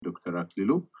ዶክተር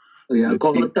አክሊሉ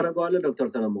ኮንፈረንስ ተደርጓል ዶክተር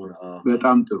ሰለሞን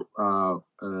በጣም ጥሩ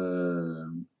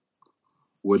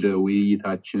ወደ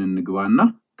ውይይታችን እንግባና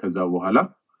ከዛ በኋላ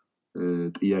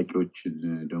ጥያቄዎችን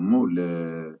ደግሞ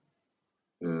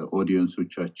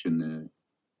ለኦዲየንሶቻችን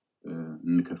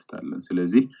እንከፍታለን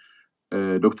ስለዚህ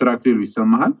ዶክተር አክሊሉ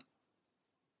ይሰማሃል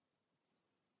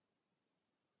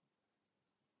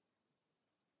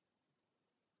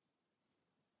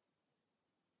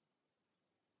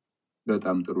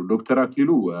በጣም ጥሩ ዶክተር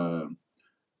አክሊሉ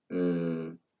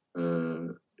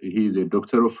he is a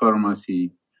doctor of pharmacy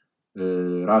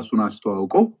ራሱን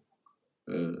አስተዋውቆ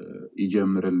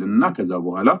ይጀምርልና ከዛ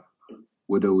በኋላ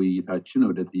ወደ ውይይታችን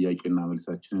ወደ ጥያቄና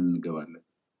መልሳችን እንገባለን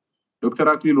ዶክተር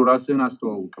አክሊሉ ራስህን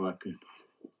አስተዋውቅ እባክህ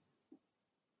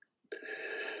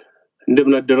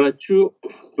እንደምን አደራችሁ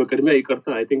በቅድሚያ ይቅርታ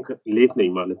I think ሌት ነኝ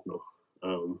ማለት ነው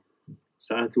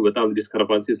ሰዓቱ በጣም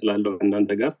ዲስክሪፓንሲ ስላለው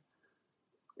እናንተ ጋር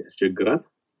ያስቸግራል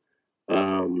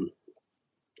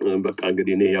በቃ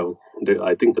እንግዲህ እኔ ያው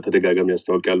I think በተደጋጋሚ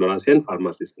ያስተዋውቃለሁ ራሴን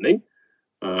ፋርማሲስት ነኝ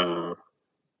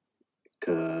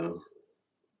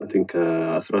I think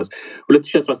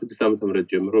 2016 ዓመተ ምህረት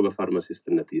ጀምሮ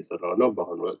በፋርማሲስትነት እየሰራሁ ነው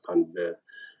በአሁኑ ወቅት አንድ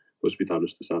ሆስፒታል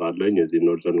ውስጥ እሰራለሁ እዚህ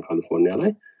ኖርዘርን ካሊፎርኒያ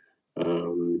ላይ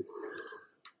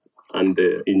አንድ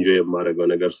ኢንጆይ የማደርገው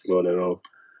ነገር ስለሆነ ነው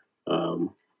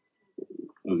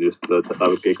እዚህ ውስጥ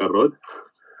ተጣብቄ የቀረሁት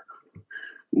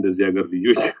እንደዚህ ሀገር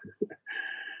ልጆች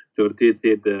ትምህርት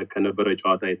ቤት ከነበረ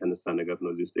ጨዋታ የተነሳ ነገር ነው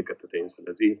እዚህ ውስጥ የከተተኝ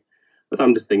ስለዚህ በጣም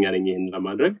ደስተኛ ነኝ ይሄን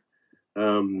ለማድረግ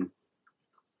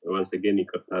once again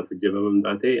ይቅርታ አድርጌ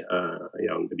በመምጣቴ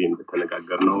ያው እንግዲህ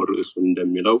እንደተነጋገርነው ርዕሱን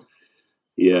እንደሚለው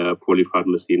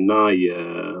የፖሊፋርማሲ እና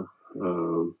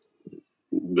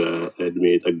በእድሜ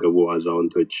የጠገቡ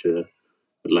አዛውንቶች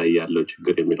ላይ ያለው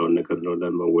ችግር የሚለውን ነገር ነው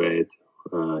ለመወያየት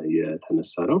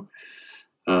የተነሳ ነው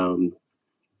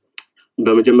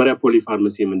በመጀመሪያ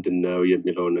ፖሊፋርማሲ ምንድነው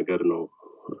የሚለው ነገር ነው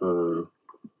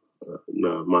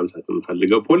ማንሳት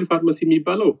እንፈልገው ፖሊፋርማሲ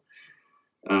የሚባለው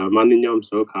ማንኛውም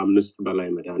ሰው ከአምስት በላይ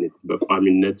መድኃኒት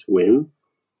በቋሚነት ወይም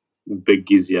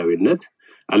በጊዜያዊነት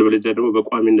አልበለዚያ ደግሞ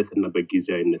በቋሚነትና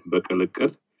በጊዜያዊነት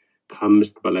በቅልቅል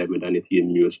ከአምስት በላይ መድኃኒት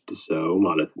የሚወስድ ሰው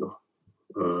ማለት ነው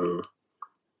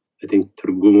I think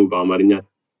ትርጉሙ በአማርኛ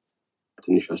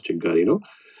ትንሽ አስቸጋሪ ነው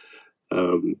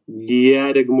ያ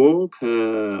ደግሞ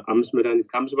ከአምስት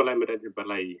በላይ መድኃኒት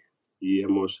በላይ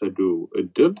የመውሰዱ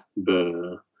እድል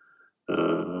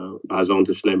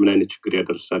በአዛውንቶች ላይ ምን አይነት ችግር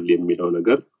ያደርሳል የሚለው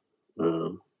ነገር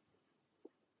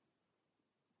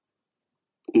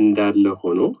እንዳለ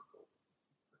ሆኖ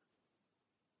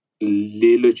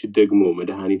ሌሎች ደግሞ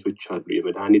መድኃኒቶች አሉ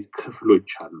የመድኃኒት ክፍሎች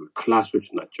አሉ ክላሶች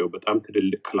ናቸው በጣም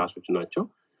ትልልቅ ክላሶች ናቸው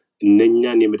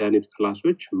እነኛን የመድኃኒት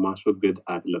ክላሶች ማስወገድ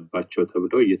አለባቸው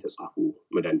ተብለው የተጻፉ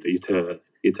መድኃኒቶች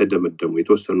የተደመደሙ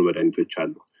የተወሰኑ መድኃኒቶች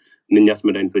አሉ እነኛስ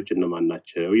መድኃኒቶች እነማን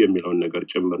ናቸው የሚለውን ነገር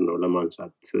ጭምር ነው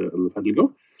ለማንሳት የምፈልገው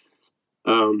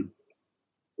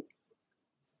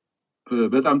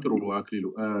በጣም ጥሩ አክሊሉ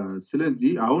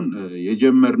ስለዚህ አሁን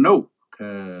የጀመርነው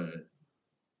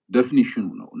ከዴፊኒሽኑ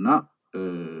ነውና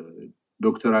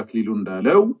ዶክተር አክሊሉ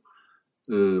እንዳለው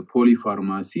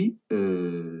ፖሊፋርማሲ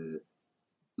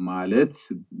ማለት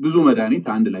ብዙ መድኃኒት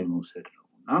አንድ ላይ መውሰድ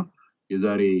ነውና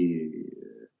የዛሬ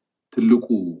ትልቁ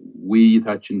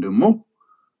ውይይታችን ደግሞ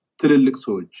ትልልቅ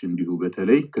ሰዎች እንዲሁ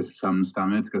በተለይ ከ65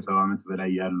 ዓመት ከ70 ዓመት በላይ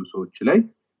ያሉ ሰዎች ላይ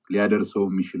ሊያደርሰው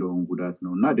የሚችለው ጉዳት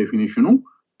ነውና ዴፊኒሽኑ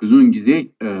ብዙውን ጊዜ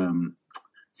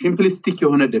ሲምፕሊስቲክ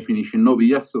የሆነ ዴፊኒሽን ነው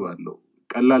በያስባለሁ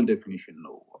ቀላል ዴፊኒሽን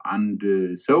ነው አንድ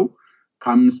ሰው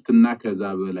ከአምስትና ከዛ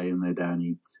በላይ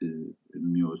መድኃኒት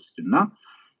የሚወስድና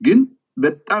ግን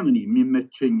በጣም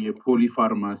የሚመቸኝ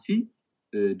የፖሊፋርማሲ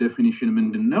ዴፊኒሽን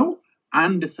ምንድነው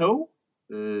አንድ ሰው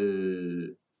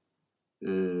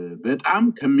በጣም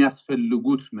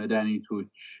ከሚያስፈልጉት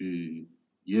መድኃኒቶች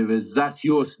የበዛ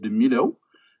ሲወስድ የሚለው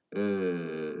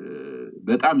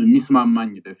በጣም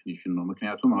የሚስማማኝ ዴፊኒሽን ነው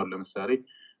ምክንያቱም አሁን ለምሳሌ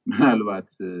ምናልባት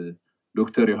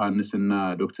ዶክተር ዮሐንስና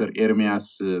ዶክተር ኤርሚያስ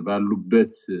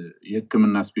ባሉበት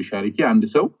የህክምና ስፔሻሊቲ አንድ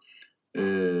ሰው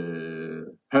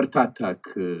heart attack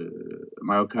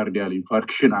myocardial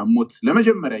infarction አሞት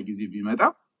ለመጀመሪያ ጊዜ ቢመጣ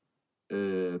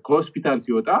ከሆስፒታል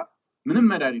ሲወጣ ምንም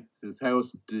መድኃኒት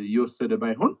ሳይወስድ ይወሰደ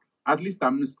ባይሆን አትሊስት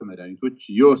 5 መድኃኒቶች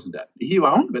ይወስዳል ይሄ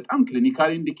አሁን በጣም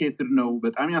ክሊኒካል ኢንዲኬተር ነው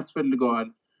በጣም ያስፈልገዋል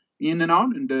ይሄንን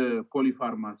አሁን እንደ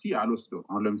ፖሊፋርማሲ አልወስደው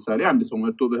አሁን ለምሳሌ አንድ ሰው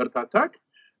መጥቶ በheart attack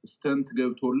ስተንት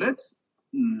ገብቶለት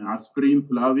አስፕሪን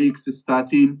ፕላቪክስ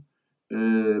ስታቲን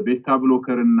ቤታ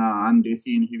ብሎከር እና አንድ ኤሲ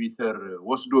ኢንሂቢተር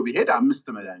ወስዶ ቢሄድ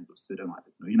 5 መድኃኒት ወሰደ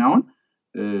ማለት ነው ይሄን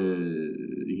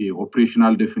ይሄ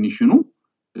ኦፕሬሽናል ዴፊኒሽኑ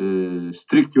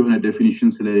ስትሪክት የሆነ ዴፊኒሽን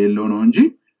ስለሌለው ነው እንጂ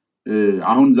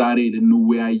አሁን ዛሬ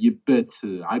ልንወያይበት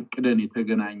አቅደን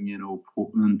የተገናኘነው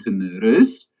እንትን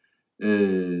ርዕስ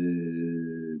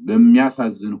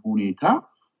በሚያሳዝን ሁኔታ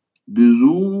ብዙ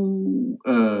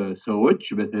ሰዎች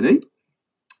በተለይ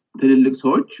ትልልቅ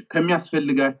ሰዎች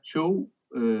ከሚያስፈልጋቸው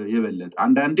የበለጠ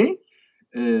አንዳንዴ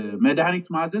መድኃኒት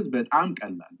ማዘዝ በጣም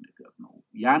ቀላል ነገር ነው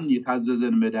ያን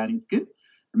የታዘዘን መድኃኒት ግን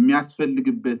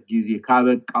የሚያስፈልግበት ጊዜ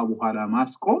ካበቃ በኋላ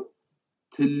ማስቆም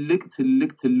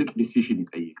ትልቅ ዲሲሽን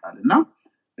ይጠይቃልና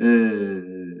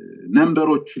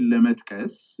ነምበሮችን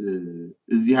ለመጥቀስ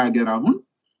እዚህ ሀገር አሁን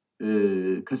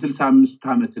ከ65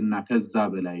 ዓመትና ከዛ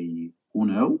በላይ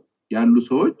ሆነው ያሉ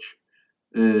ሰዎች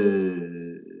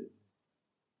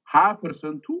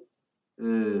 20%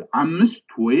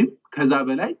 5 ወይም ከዛ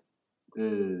በላይ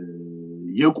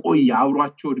የቆየ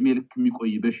አብሯቸው እድሜ ልክ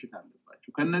የሚቆይ በሽታ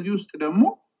አለባቸው ከነዚህ ውስጥ ደግሞ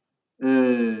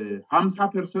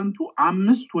 50%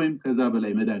 5 ወይም ከዛ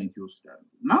በላይ መድኃኒት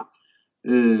ይወስዳሉና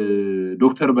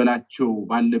ዶክተር በላቸው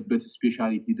ባለበት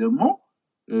ስፔሻሊቲ ደግሞ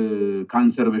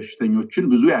ካንሰር በሽተኞችን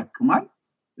ብዙ ያክማል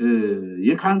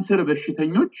የካንሰር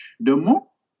በሽተኞች ደግሞ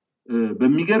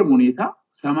በሚገርም ሁኔታ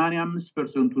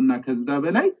 85% እና ከዛ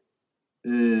በላይ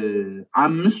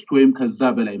 5 ወይም ከዛ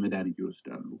በላይ መድኃኒት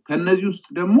ይወስዳሉ ከነዚህ ውስጥ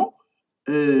ደግሞ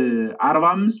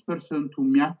 45%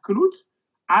 የሚያክሉት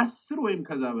 10 ወይም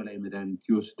ከዛ በላይ መድኃኒት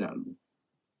ይወስዳሉ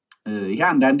ይሄ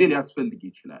አንዳንዴ ሊያስፈልግ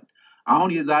ይችላል አሁን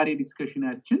የዛሬ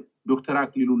ዲስከሽናችን ዶክተር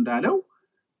አክሊሉ እንዳለው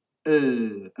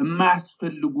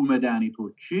የማያስፈልጉ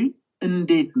መድኃኒቶች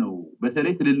እንዴት ነው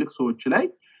በተለይ ትልልቅ ሰዎች ላይ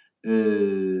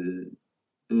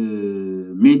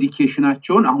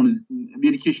ሜዲኬሽናቸውን አሁን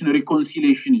ሜዲኬሽን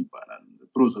ሪኮንሲሊዬሽን ይባላል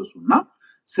ፕሮሰሱና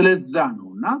ስለዛ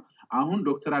ነውና አሁን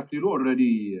ዶክተር አክሊሉ ኦሬዲ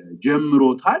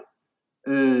ጀምሮታል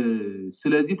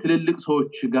ስለዚህ ትልልቅ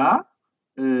ሰዎች ጋር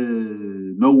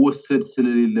መወሰድ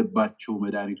ስለሌለባቸው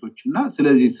መድኃኒቶችና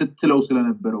ስለዚህ ስትለው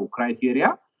ስለነበረው ክራይቴሪያ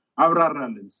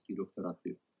አብራራለን እስኪ ዶክተር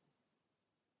አክሊሉ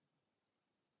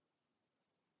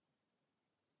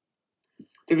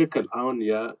ትክክል አሁን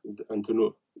እንትኑ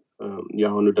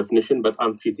ያሁኑ ዴፊኒሽን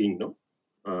በጣም ፊቲንግ ነው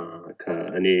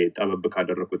ከእኔ ጠበብ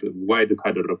ካደረኩት ዋይድ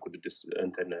ካደረኩት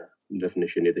እንትን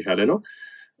ዴፊኒሽን የተሻለ ነው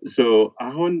ሶ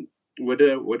አሁን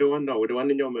ወደ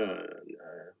ዋነኛው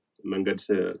መንገድ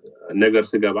ነገር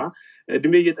ስገባ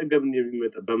እድሜ እየጠገብን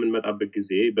በምንመጣበት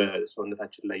ጊዜ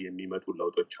በሰውነታችን ላይ የሚመጡ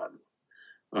ለውጦች አሉ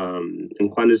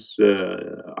እንኳንስ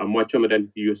አሟቸው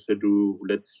መድኃኒት እየወሰዱ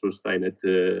 2-3 አይነት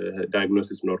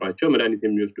ዳያግኖሲስ ኖራቸው መድኃኒት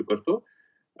የሚወስዱ ቀርቶ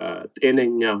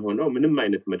ጤነኛ ሆነው ምንም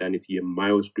አይነት መድኃኒት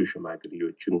የማይወስዱ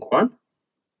ሽማግሌዎች እንኳን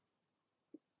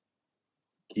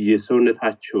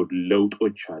የሰውነታቸው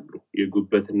ለውጦች አሉ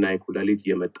የጉበትና የኩላሊት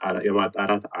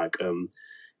የማጣራት አቅም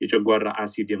የጨጓራ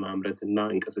አሲድ የማምረትና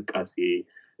እንቅስቃሴ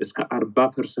እስከ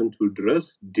 40% ድረስ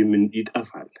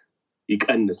ይጠፋል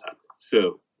ይቀንሳል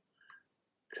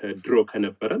ከድሮ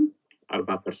ከነበረን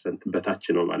 40% በታች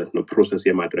ነው ማለት ነው ፕሮሰስ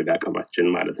የማድረግ አቅማችን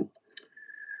ማለት ነው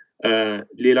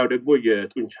ሌላው ደግሞ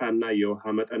የጡንቻና የውሃ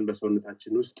መጠን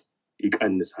በሰውነታችን ውስጥ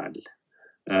ይቀንሳል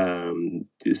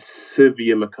ስብ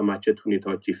የመከማቸት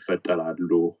ሁኔታዎች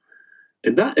ይፈጠራሉ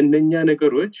እና እነኛ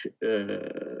ነገሮች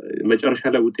መጨረሻ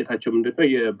ላይ ውጤታቸው ምንድነው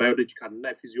የባዮሎጂካል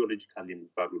እና ፊዚዮሎጂካል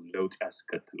የሚባሉ ለውጥ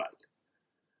ያስከትላል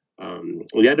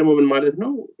ያ ደግሞ ምን ማለት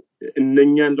ነው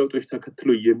እነኛን ለውጦች ተከትሎ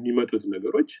የሚመጡት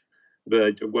ነገሮች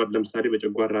ለምሳሌ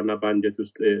በጨጓራና በአንጀት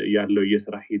ውስጥ ያለው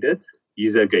የስራ ሂደት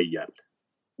ይዘገያል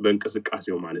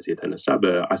በእንቅስቃሴው ማነስ የተነሳ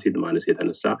በአሲድ ማነስ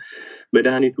የተነሳ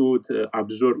መድኃኒቱ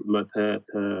አብዞርብ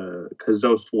ከዛ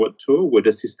ውስጥ ወጥቶ ወደ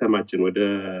ሲስተማችን ወደ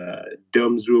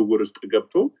ደም ዝውውር ውስጥ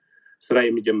ገብቶ ስራ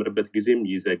የሚጀምርበት ጊዜም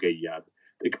ይዘገያል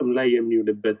ጥቅም ላይ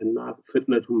የሚውልበትና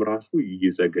ፍጥነቱም ራሱ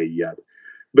ይዘገያል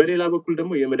በሌላ በኩል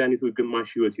ደግሞ የመድኃኒቱ ግማሽ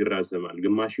ህይወት ይራዘማል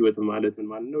ግማሽ ህይወት ማለት ምን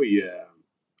ማለት ነው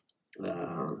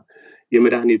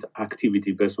የመድኃኒት አክቲቪቲ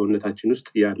በሰውነታችን ውስጥ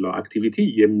ያለው አክቲቪቲ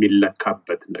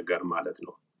የሚለካበት ነገር ማለት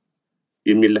ነው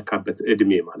የሚለካበት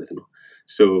እድሜ ማለት ነው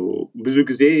ብዙ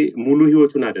ጊዜ ሙሉ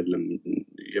ህይወቱን አይደለም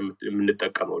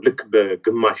የምንጠቀመው ልክ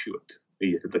በግማሽ ህይወት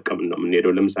እየተጠቀምን ነው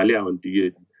የምንሄደው ለምሳሌ አሁን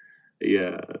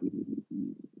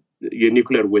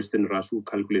የኒውክሌር ዌስትን ራሱ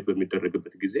ካልኩሌት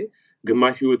በሚደረግበት ጊዜ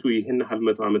ግማሽ ህይወቱ ይሄን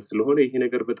 100 ዓመት ስለሆነ ይሄ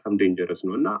ነገር በጣም ዴንጀረስ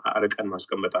ነውና አረቀን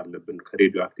ማስቀመጥ አለብን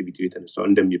ከሬዲዮ አክቲቪቲ የተነሳው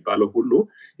እንደሚባለው ሁሉ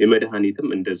የመድኃኒትም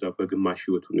እንደዛው በግማሽ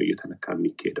ህይወቱ ነው እየተለካ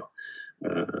የሚሄደው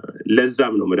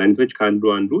ለዛም ነው መድኃኒቶች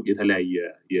ከአንዱ የተለያየ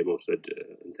የመውሰድ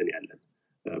እንትን ያለን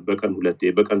በቀን 2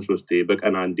 በቀን 3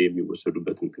 በቀን 1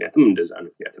 የሚወሰዱበት ምክንያቱም እንደዛ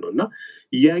ምክንያት ነውና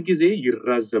ያ ጊዜ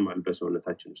ይራዘማል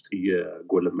በሰውነታችን ውስጥ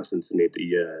የጎለመስን ስንሄድ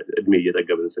የእድሜ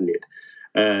እየጠገብን ስንሄድ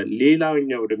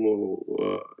ሌላኛው ደግሞ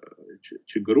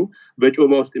ችግሩ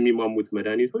በጮማ ውስጥ የሚማሙት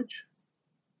መድኃኒቶች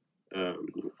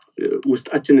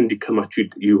ውስጣችን እንዲከማቹ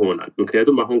ይሆናል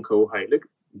ምክንያቱም አሁን ከውሃ ይልቅ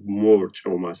ሞር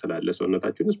ጨውማ ስላለ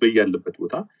ሰውነታችን ውስጥ በያለበት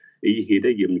ቦታ እየሄደ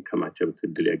የሚከማቸበት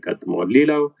እድል ያጋጥመዋል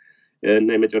ሌላው እና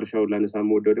የመጨረሻው ላነሳ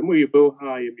የምወደው ደግሞ በውሃ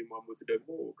የሚሟሙት ደግሞ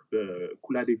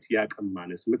በኩላሊት ያቅም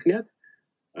ማነስ ምክንያት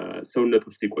ሰውነት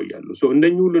ውስጥ ይቆያሉ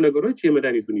እነኚህ ሁሉ ነገሮች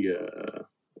የመድኃኒቱን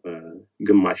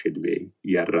የግማሽ ዕድሜ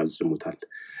ያራዝሙታል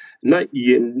እና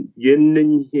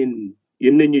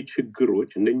የነኚህ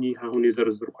ችግሮች እነኚህ አሁን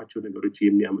የዘረዘርኳቸው ነገሮች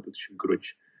የሚያመጡት ችግሮች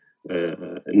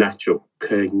ናቸው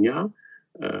ከኛ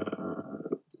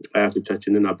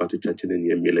አያቶቻችንን አባቶቻችንን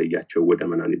የሚለያቸው ወደ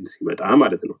መድኃኒት ሲመጣ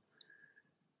ማለት ነው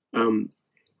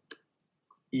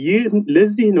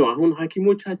ለዚህ ነው አሁን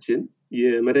ሐኪሞቻችን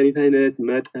የመድኃኒት አይነት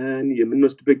መጠን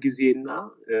የምንወስድበት ጊዜና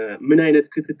ምን አይነት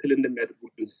ክትትል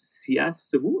እንደሚያደርጉልን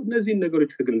ሲያስቡ እነዚህ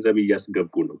ነገሮች ከግንዛቤ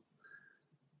ያስገቡ ነው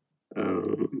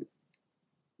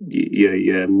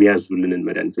የሚያዙልንን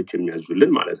መድኃኒቶች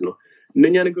የሚያዙልን ማለት ነው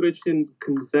እነኛ ነገሮችን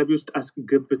ግንዛቤ ውስጥ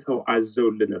አስገብተው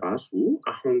አዘውልን ራሱ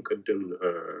አሁን ቅድም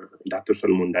ዶክተር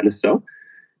ሰለሞን እንዳነሳው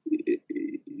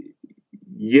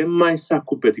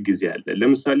የማይሳኩበት ጊዜ አለ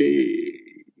ለምሳሌ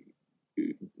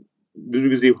ብዙ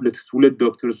ጊዜ ሁለት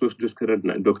ዶክተር ሶስት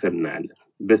ዶክተር እናያለን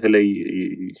በተለይ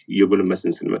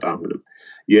የጎልመስን ስንመጣ አሁንም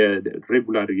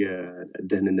የሬጉላር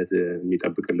የደህንነት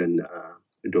የሚጠብቅልን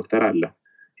ዶክተር አለ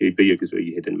በየጊዜው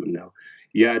እየሄድን ምናየው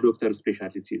ያ ዶክተር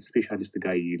ስፔሻሊስት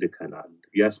ጋር ይልከናል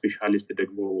ያ ስፔሻሊስት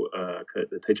ደግሞ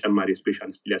ተጨማሪ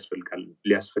ስፔሻሊስት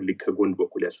ሊያስፈልግ ከጎን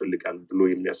በኩል ያስፈልጋል ብሎ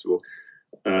የሚያስበው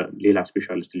ሌላ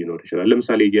ስፔሻሊስት ሊኖር ይችላል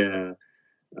ለምሳሌ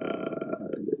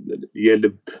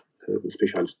የልብ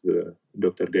ስፔሻሊስት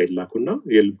ዶክተር ጋር ይላኩና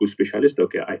የልቡ ስፔሻሊስት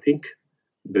ኦኬ አይ ቲንክ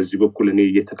በዚህ በኩል እኔ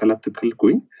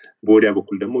እየተከላተልኩኝ በወዲያ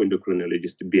በኩል ደግሞ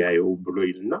ኢንዶክሪኖሎጂስት ቢያየው ብሎ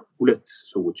ይልና ሁለት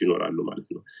ሰዎች ይኖራሉ ማለት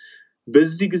ነው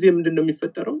በዚህ ጊዜ ምንድነው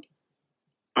የሚፈጠረው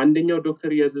አንደኛው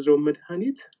ዶክተር ያዘዘው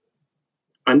መድኃኒት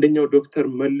አንደኛው ዶክተር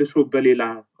መልሶ በሌላ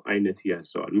አይነት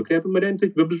ያዘዋል ምክንያቱም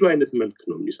መድኃኒቶች በብዙ አይነት መልክ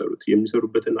ነው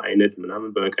የሚሰሩበትን አይነት ምናምን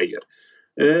በመቀየር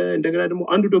እንደገና ደግሞ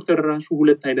አንዱ ዶክተር ራሱ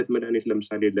ሁለት አይነት መድኃኒት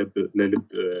ለምሳሌ ለልብ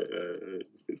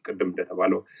ቅድም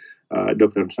እንደተባለው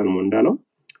ዶክተር ሰለሞን እንዳለው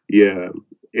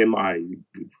የኤምአይ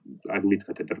አድሚት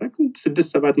ከተደረገ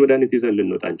 6-7 መድኃኒት ይዘን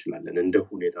ልንወጣ እንችላለን እንደ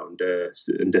ሁኔታው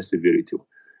እንደ ሲቪሪቲው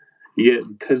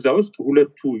ከዛ ውስጥ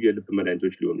ሁለቱ የልብ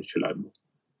መድኃኒቶች ሊሆኑ ይችላሉ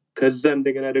ከዛ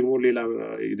እንደገና ደግሞ ሌላ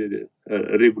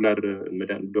ሬጉላር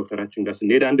ዶክተራችን ጋር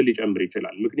ስንሄድ አንድ ሊጨምር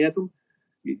ይችላል ምክንያቱም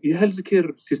የሄልዝ ኬር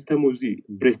ሲስተሙ እዚህ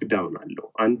ብሬክ ዳውን አለው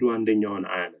አንዱ አንደኛውን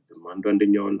አያነጥም አንዱ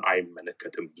አንደኛውን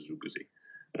አይመለከትም ብዙ ጊዜ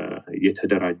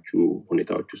የተደራጁ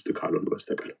ሁኔታዎች ውስጥ ካልሆነ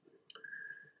በስተቀር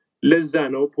ለዛ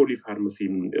ነው ፖሊፋርማሲ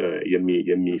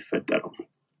የሚፈጠረው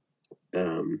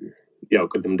ያው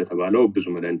ቅድም እንደተባለው ብዙ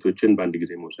መድኃኒቶችን በአንድ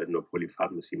ጊዜ መውሰድ ነው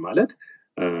ፖሊፋርማሲ ማለት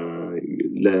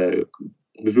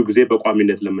ብዙ ጊዜ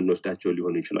በቋሚነት ለምንወስዳቸው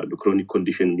ሊሆኑ ይችላሉ ክሮኒክ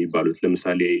ኮንዲሽን የሚባሉት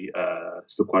ለምሳሌ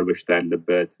ስኳር በሽታ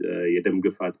ያለበት የደም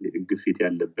ግፊት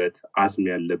ያለበት አስም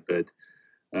ያለበት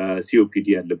ሲኦፒዲ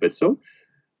ያለበት ሰው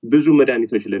ብዙ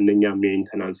መድኃኒቶች ለነኛ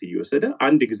ሜንቴናንስ እየወሰደ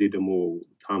አንድ ጊዜ ደግሞ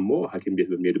ታሞ ሐኪም ቤት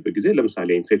በሚሄድበት ጊዜ ለምሳሌ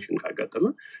ኢንፌክሽን ካጋጠመ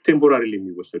ቴምፖራሪሊ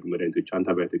የሚወሰዱ መድኃኒቶች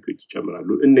አንቲባዮቲኮች ይጨምራሉ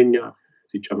እነኛ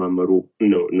ሲጨማመሩ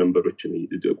ነው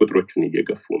ቁጥሮችን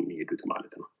እየገፉ የሚሄዱት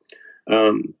ማለት ነው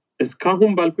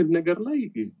እስካሁን ባልኩት ነገር ላይ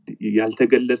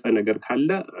ያልተገለጸ ነገር ካለ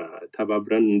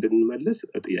ተባብረን እንድንመልስ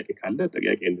ጥያቄ ካለ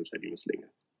ጥያቄ እንውሰድ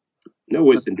ይመስለኛል ነው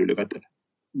ወይስ እንዲሁ ልቀጥል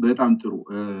በጣም ጥሩ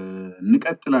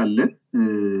እንቀጥላለን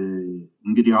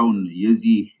እንግዲህ አሁን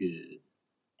የዚህ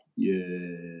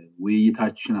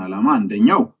የውይይታችን ዓላማ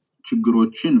አንደኛው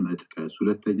ችግሮችን መጥቀስ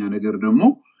ሁለተኛ ነገር ደግሞ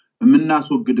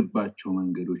የምናስወግድባቸው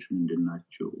መንገዶች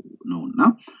ምንድናቸው ነውና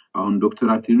አሁን ዶክተር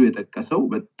አክሊሉ የጠቀሰው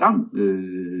በጣም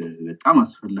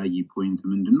አስፈላጊ ፖይንት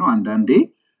ምንድነው አንዳንዴ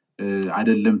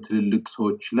አይደለም ትልልቅ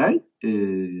ሰዎች ላይ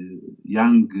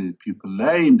ያንግ ፒፕል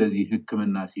ላይ እንደዚህ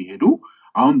ህክምና ሲሄዱ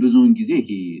አሁን ብዙውን ጊዜ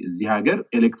ይሄ እዚህ ሀገር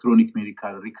ኤሌክትሮኒክ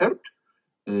ሜዲካል ሪከርድ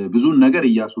ብዙ ነገር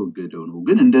እያስወገደው ነው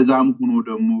ግን እንደዛም ሆኖ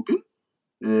ደግሞ ግን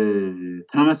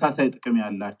ተመሳሳይ ጥቅም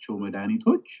ያላቸው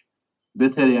መድኃኒቶች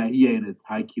በተለያየ አይነት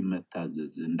ሐኪም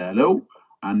መታዘዝ እንዳለው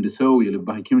አንድ ሰው የልብ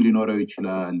ሐኪም ሊኖረው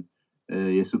ይችላል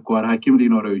የስኳር ሐኪም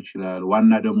ሊኖረው ይችላል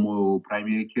ዋና ደግሞ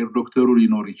ፕራይመሪ ኬር ዶክተሩ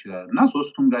ሊኖር ይችላል እና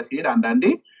ሶስቱም ጋር ሲሄድ አንዳንዴ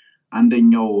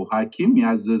አንደኛው ሐኪም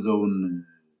ያዘዘውን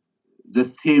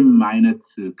ዘሴም አይነት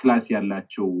ክላስ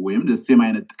ያላቸው ወይም ዘሴም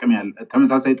አይነት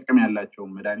ተመሳሳይ ጥቅም ያላቸው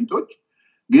መድኃኒቶች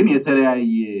ግን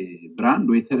የተለያየ ብራንድ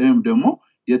ወይ ደግሞ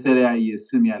የተለያየ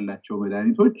ስም ያላቸው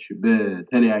መድኃኒቶች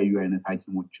በተለያዩ አይነት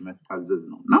ሐኪሞች መታዘዝ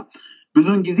ነውና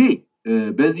ብዙውን ጊዜ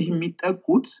በዚህ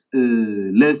የሚጠቁት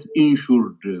less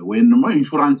insured ወይም ደግሞ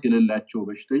ኢንሹራንስ የሌላቸው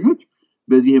በሽተኞች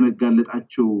በዚህ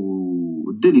የመጋለጣቸው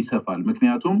እድል ይሰፋል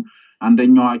ምክንያቱም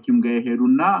አንደኛው ሐኪም ጋር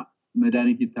ይሄዱና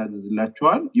መድኃኒት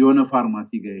ይታዘዝላቸዋል የሆነ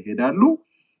ፋርማሲ ጋር ይሄዳሉ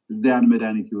እዚያን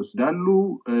መድኃኒት ይወስዳሉ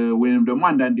ወይንም ደግሞ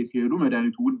አንዳንዴ ሲሄዱ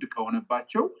መድኃኒቱ ውድ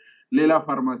ከሆነባቸው ሌላ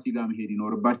ፋርማሲ ጋር መሄድ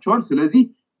ይኖርባቸዋል ስለዚህ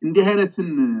እንዲህ አይነትን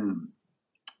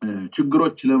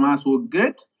ችግሮች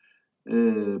ለማስወገድ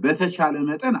በተቻለ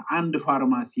መጠን አንድ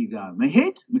ፋርማሲ ጋር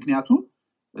መሄድ ምክንያቱም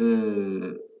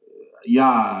ያ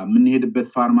ምን ሄድበት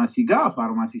ፋርማሲ ጋር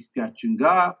ፋርማሲስታችን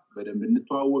ጋር በደንብ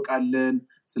እንተዋወቃለን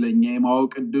ስለኛ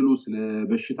የማወቅ እድሉ ስለ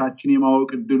በሽታችን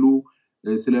የማወቅ እድሉ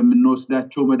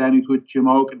ስለምንወስዳቸው መድኃኒቶች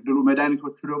የማወቅ እድሉ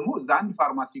መድኃኒቶቹ ደግሞ እዛ አንድ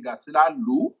ፋርማሲ ጋር ስላሉ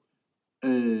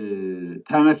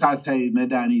ተመሳሳይ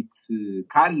መድኃኒት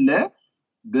ካለ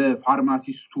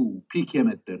በፋርማሲስቱ ፒክ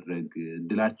የመደረግ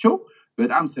እድላቸው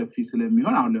በጣም ሰፊ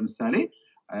ስለሚሆን አሁን ለምሳሌ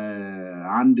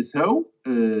አንድ ሰው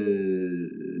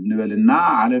እንበልና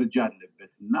አለርጂ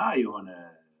አለበትና የሆነ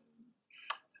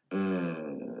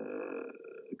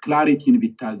ክላሪቲን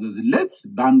ቢታዘዝለት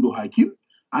ባንዱ ሐኪም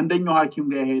አንደኛው ሐኪም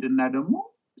ጋር ሄድና ደግሞ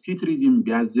ሲትሪዚም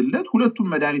ቢያዝለት ሁለቱም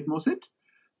መድኃኒት መውሰድ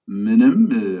ምንም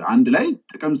አንድ ላይ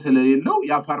ጥቅም ስለሌለው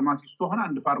ያ ፋርማሲስቱ ሆነ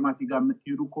አንድ ፋርማሲ ጋር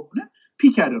የምትሄዱ ከሆነ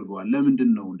ፒክ ያደርገዋል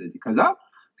ለምንድነው እንደዚህ ከዛ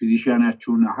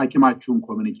ፊዚሺያናችሁን ሐኪማችሁን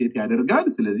ኮሙኒኬት ያደርጋል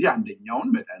ስለዚህ አንደኛውን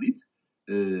መድኃኒት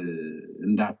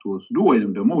እንዳትወስዱ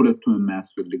ወይንም ደግሞ ሁለቱም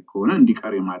የማያስፈልግ ከሆነ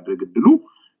እንዲቀር የማድረግ እድሉ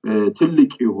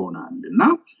ትልቅ ይሆናልና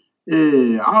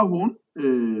አሁን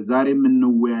ዛሬ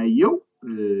የምንወያየው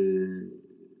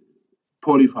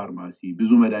ፖሊፋርማሲ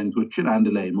ብዙ መድኃኒቶችን አንድ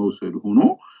ላይ መውሰድ ሆኖ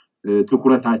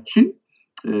ትኩረታችን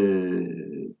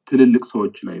ትልልቅ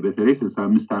ሰዎች ላይ በተለይ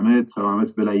 65 ዓመት 70 ዓመት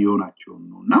በላይ የሆናቸው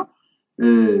ነውና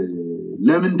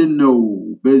ለምንድነው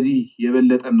በዚህ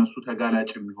የበለጠ እነሱ ተጋላጭ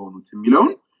የሚሆኑት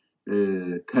የሚለውን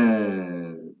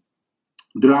ከድራግ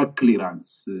ክሊራንስ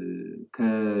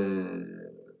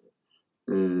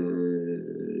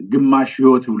ግማሽ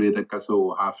ህይወት ብሎ የጠቀሰው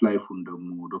ሃፍ ላይፉን ደግሞ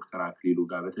ዶክተር አክሊሉ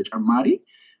ጋር በተጨማሪ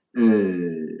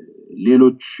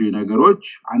ሌሎች ነገሮች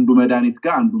አንዱ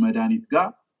መድኃኒት ጋር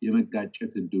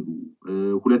የመጋጨት እድሉ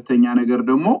ሁለተኛ ነገር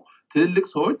ደግሞ ትልልቅ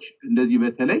ሰዎች እንደዚህ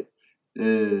በተለይ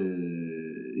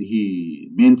ይሄ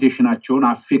ሜንቴሽናቸውን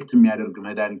አፌክት የሚያደርግ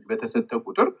መድኃኒት በተሰጠ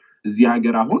ቁጥር እዚህ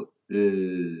ሀገር አሁን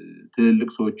ትልልቅ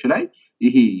ሰዎች ላይ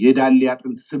ይሄ የዳሌ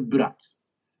አጥንት ስብራት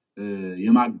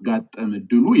የማጋጠም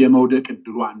እድሉ የመውደቅ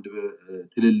እድሉ አንድ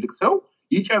ትልልቅ ሰው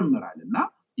ይጨምራልና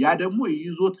ያ ደግሞ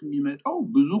ይዞት የሚመጣው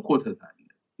ብዙ ኮተት አለ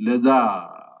ለዛ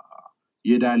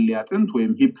የዳሌ አጥንት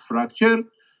ወይም ሂፕ ፍራክቸር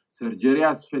ሰርጀሪ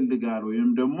ያስፈልጋል ወይም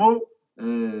ደግሞ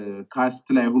ካስት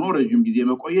ላይ ሆኖ ረጅም ጊዜ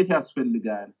መቆየት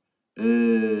ያስፈልጋል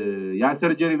ያ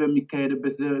ሰርጀሪ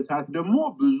በሚካሄድበት ሰዓት ደግሞ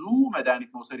ብዙ መድኃኒት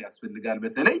መውሰድ ያስፈልጋል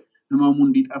በተለይ ህመሙ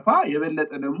እንዲጠፋ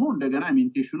የበለጠ ደግሞ እንደገና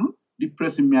ሜንቴሽኑን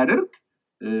ዲፕረስ የሚያደርግ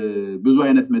ብዙ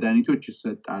አይነት መድኃኒቶች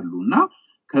ይሰጣሉና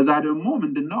ከዛ ደግሞ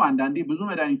ምንድነው አንዳንዴ ብዙ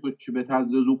መድኃኒቶች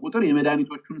በታዘዙ ቁጥር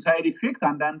የመድኃኒቶቹን ሳይድ ኢፌክት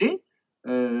አንዳንዴ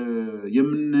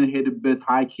የምንሄድበት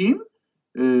ሐኪም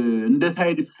እንደ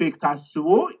ሳይድ ኢፌክት አስቦ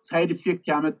ሳይድ ኢፌክት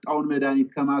ያመጣውን መድኃኒት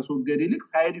ከማስወገድ ይልቅ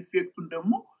ሳይድ ኢፌክቱን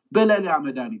ደግሞ በሌላ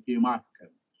መድኃኒት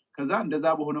የማከም ከዛ እንደዛ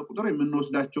በሆነ ቁጥር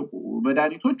የምንወስዳቸው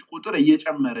መድኃኒቶች ቁጥር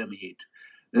እየጨመረ መሄድ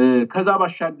ከዛ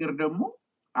ባሻገር ደግሞ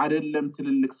አይደለም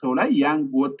ትልልቅ ሰው ላይ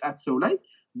ያንግ ወጣት ሰው ላይ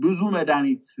ብዙ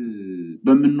መድኃኒት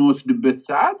በምንወስድበት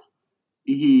ሰዓት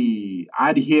ይሄ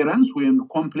አድሄረንስ ወይም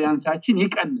ኮምፕላያንሳችን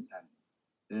ይቀንሳል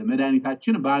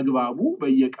መድኃኒታችን በአግባቡ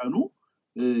በየቀኑ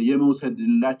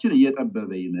የመውሰድላችን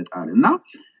እየጠበበ ይመጣልና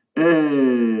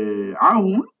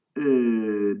አሁን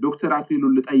ዶክተር አክሊሉ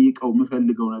ልጠይቀው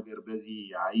የምፈልገው ነገር በዚህ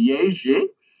አያይዤ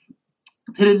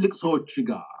ትልልቅ ሰዎች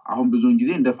ጋር አሁን ብዙውን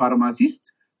ጊዜ እንደ ፋርማሲስት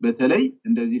በተለይ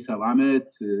እንደዚህ 70 ዓመት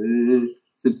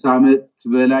 60 ዓመት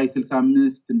በላይ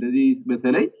 65 እንደዚህ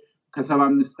በተለይ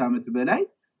ከ75 ዓመት በላይ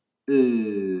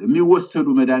የሚወሰዱ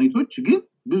መድኃኒቶች ግን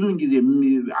ብዙውን ጊዜ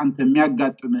አንተ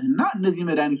የሚያጋጥምህና እነዚህ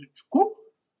መድኃኒቶች እኮ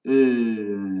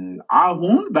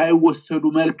አሁን ባይወሰዱ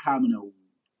መልካም ነው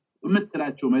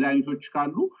የምትላቸው መድኃኒቶች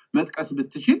ካሉ መጥቀስ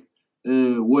ብትችል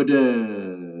ወደ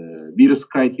ቢርስ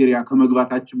ክራይቴሪያ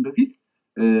ከመግባታችን በፊት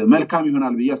መልካም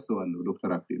ይሆናል ብዬ አስባለሁ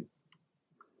ዶክተር አክሊሉ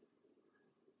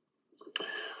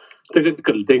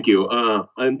ትክክል thank you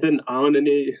እንትን አሁን እኔ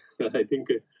I think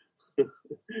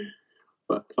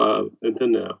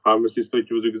እንትን ፋርማሲስቶች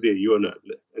ብዙ ጊዜ ይሆናል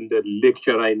እንደ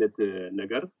ሌክቸር አይነት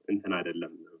ነገር እንትን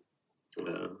አይደለም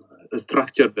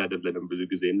ስትራክቸርድ አይደለም ብዙ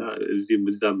ጊዜና እዚህም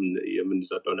እዛም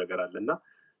የምንሰጠው ነገር አለና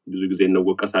ብዙ ጊዜ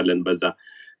እንወቀሳለን በዛ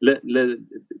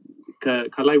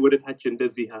ከላይ ወደ ታች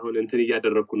እንደዚህ አሁን እንትን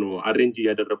ያደረኩ ነው አሬንጅ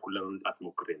ያደረኩ ለመምጣት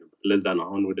ሞክሬ ነበር ለዛ ነው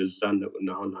አሁን ወደዛ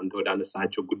አሁን አንተ ወደ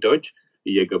አነሳቸው ጉዳዮች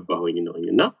እየገባሁኝ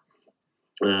ነውና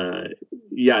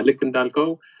ያ ልክ እንዳልከው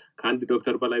ከአንድ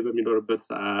ዶክተር በላይ በሚኖርበት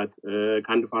ሰዓት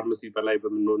ከአንድ ፋርማሲ በላይ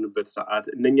በሚኖርበት ሰዓት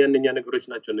እነኛ ነገሮች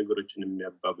ናቸው ነገሮችን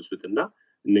የሚያባብሱትና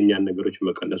እነኛን ነገሮች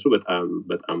መቀነሱ በጣም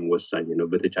በጣም ወሳኝ ነው።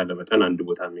 በተቻለ መጠን አንድ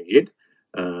ቦታ መሄድ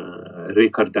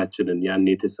ሪከርዳችንን ያን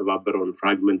የተሰባበረውን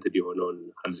ፍራግመንትድ የሆነውን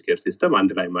ሄልዝ ኬር ሲስተም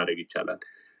አንድ ላይ ማድረግ ይቻላል።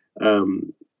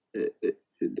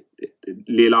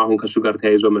 ሌላ አሁን ከሱ ጋር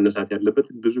ተያይዞ መነሳት ያለበት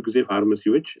ብዙ ጊዜ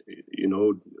ፋርማሲዎች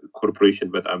ኮርፖሬሽን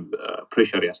በጣም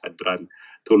ፕሬሸር ያሳድራል።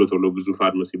 ቶሎ ብዙ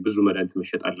ፋርማሲ ብዙ መድኃኒት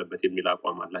መሸጥ አለበት የሚል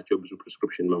አቋም አላቸው። ብዙ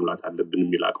ፕሪስክሪፕሽን መሙላት አለብን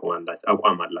የሚል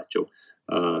አቋም አላቸው።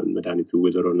 መድኃኒቱ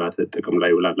ወዘሮና ጥቅም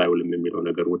ላይ ውላል አይውልም የሚለው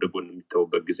ነገር ወደ ጎን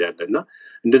የሚተውበት ጊዜ አለና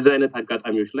እንደዚህ አይነት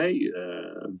አጋጣሚዎች ላይ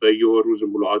በየወሩ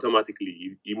ዝም ብሎ አውቶማቲክሊ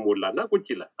ይሞላና ቁጭ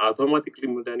ይላል። አውቶማቲክሊ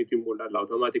መድኃኒቱ ይሞላል።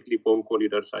 አውቶማቲክሊ ፎን ኮል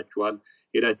ይደርሳችኋል።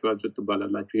 ሄዳችኋል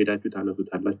ስትባላላችሁ ሄዳችሁ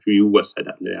ታነሱታላችሁ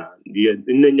ይወሰዳል።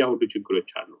 እነኛ ሁሉ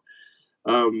ችግሮች አሉ።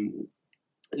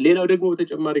 ሌላው ደግሞ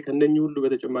በተጨማሪ ከነኚህ ሁሉ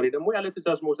በተጨማሪ ደግሞ ያለ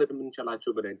ትዕዛዝ መውሰድ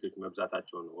የምንችላቸው መድኃኒቶች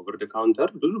መብዛታቸው ነው። ኦቨር ደ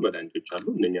ካውንተር ብዙ መድኃኒቶች አሉ።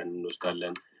 እነኛን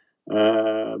እንወስዳለን።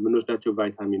 ምንወስዳቸው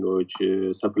ቫይታሚኖች፣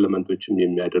 ሰፕሊመንቶችም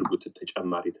የሚያደርጉት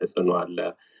ተጨማሪ ተጽዕኖ አለ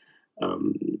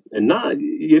እና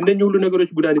የነኚህ ሁሉ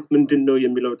ነገሮች ጉዳት ምንድነው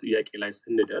የሚለው ጥያቄ ላይ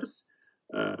ስንደርስ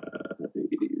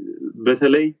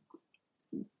በተለይ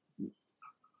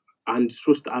አንድ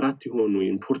 3-4 የሆኑ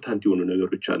ኢምፖርታንት የሆኑ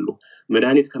ነገሮች አሉ።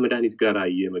 መድኃኒት ከመድኃኒት ጋር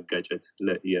የመጋጨት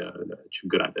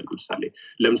ችግር አለ።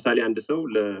 ለምሳሌ አንድ ሰው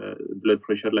ለብለድ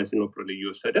ፕሬሸር ላይሲኖፕሮል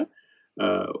እየወሰደ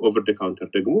ኦቨር ደ ካውንተር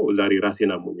ደግሞ ዛሬ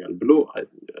ራሴን አሞኛል ብሎ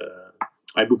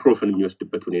አይቡፕሮፈን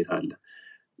የሚወስድበት ሁኔታ አለ።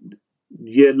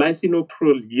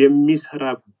 የላይሲኖፕሮል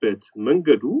የሚሰራበት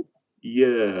መንገዱ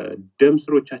የደም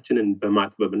ስሮቻችንን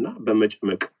በማጥበብና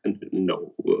በመጭመቅ ነው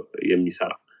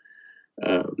የሚሰራ።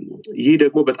 ይህ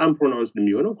ደግሞ በጣም ፕሮናውንስድ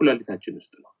የሚሆነው ኩላሊታችን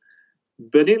ውስጥ ነው።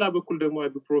 በሌላ በኩል ደግሞ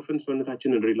አይቡፕሮፈን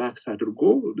ሰውነታችንን ሪላክስ አድርጎ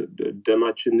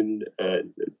ደማችንን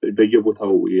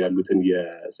በየቦታው ያሉትን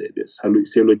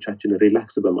የሴሎቻችንን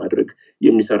ሪላክስ በማድረግ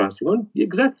የሚሰራ ሲሆን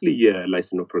ኤግዛክትሊ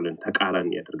የላይሲኖፕሮልን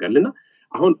ተቃራኒ ያደርጋልና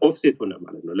አሁን ኦፍሴት ሆነ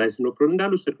ማለት ነው። ላይሲኖፕሮል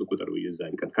እንዳልወሰድክ ቁጥር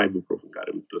የዛን ቀን ከአይቡፕሮፈን ጋር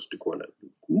የምትወስድ ከሆነ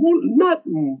not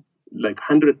like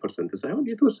 100% ሳይሆን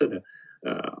የተወሰነ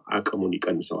አቅሙን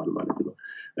ይቀንሰዋል ማለት ነው።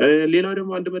 ሌላው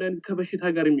ደግሞ አንድ መድኃኒት ከበሽታ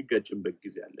ጋር የሚጋጭበት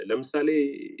ጊዜ አለ። ለምሳሌ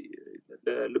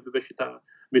ለልብ በሽታ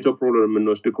ሜቶፕሮሎል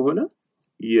የምንወስድ ከሆነ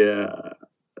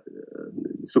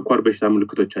የስኳር በሽታ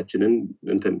ምልክቶቻችንን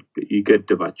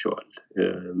ይገድባቸዋል።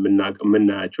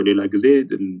 ምናያቸው ሌላ ጊዜ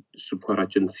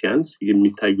ስኳራችን ሲያንስ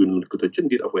የሚታዩን ምልክቶችን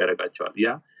እንዲጠፉ ያደርጋቸዋል። ያ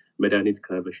መድኃኒት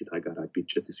ከበሽታ ጋር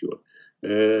ግጭት ሲሆን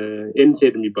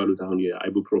ኤንሴድ የሚባሉት አሁን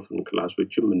የአይቡፕሮፈን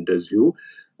ክላሶችም እንደዚሁ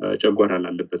ጨጓራ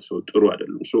ላለበት ሰው ጥሩ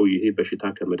አይደሉም። ይሄ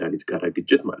በሽታ ከመድኃኒት ጋር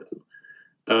ግጭት ማለት ነው።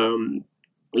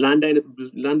 ለአንድ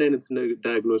አይነት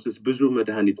ዳያግኖሲስ ብዙ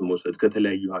መድኃኒት መውሰድ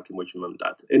ከተለያዩ ሐኪሞች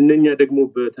መምጣት እነኛ ደግሞ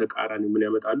በተቃራኒ ምን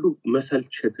ያመጣሉ?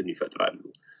 መሰልቸትን ይፈጥራሉ።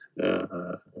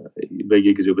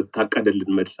 በየጊዜው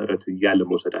በታቀደልን መሰረት ያለ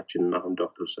መውሰዳችን አሁን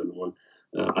ዶክተር ሰለሞን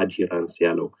አድሄራንስ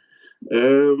ያለው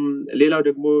ሌላው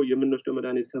ደግሞ የምንወስደው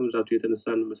መድኃኒት ከመብዛቱ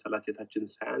የተነሳን መሰላቸታችን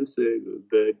ሳያንስ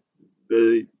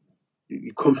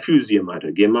ኮንፊውዝ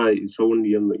የማድረግ ሰውን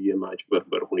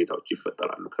የማጭበርበር ሁኔታዎች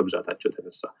ይፈጠራሉ ከብዛታቸው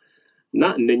የተነሳ እና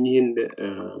እነኚህን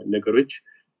ነገሮች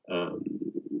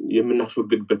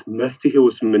የምናስወግድበት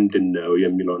መፍትሄውስ ምንድነው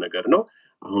የሚለው ነገር ነው።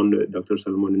 አሁን ዶክተር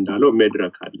ሰለሞን እንዳለው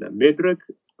መድረክ አለ። መድረክ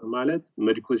ማለት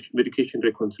ሜዲኬሽን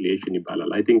ሪኮንሲሊዬሽን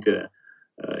ይባላል። አይ ቲንክ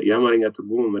የአማርኛ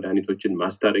ትርጉሙ መድኃኒቶችን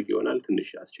ማስታረቅ ይሆናል። ትንሽ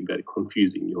አስቸጋሪ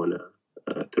ኮንፊውዚንግ የሆነ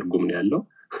ትርጉም ነው ያለው።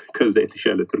 ከዛ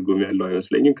የተሻለ ትርጉም ያለው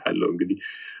አይመስለኝም። ካለው እንግዲህ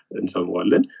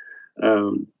እንሰማዋለን።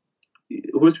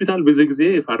 ሆስፒታል ብዙ ጊዜ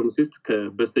ፋርማሲስት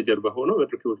በስተጀርባ ሆኖ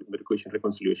ሜዲኬሽን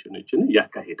ሪኮንሲሊዬሽኖችን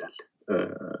ያካሂዳል።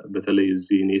 በተለይ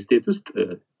እዚህ ስቴት ውስጥ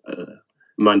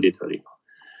ማንዴተሪ ነው።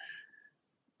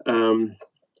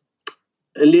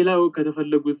 ሌላው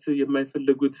ከተፈለጉት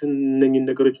የማይፈልጉት እነኚህን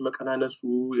ነገሮች መቀናነሱ፣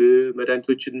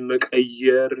 መድኃኒቶችን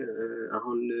መቀየር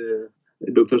አሁን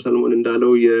ዶክተር ሰለሞን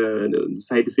እንዳለው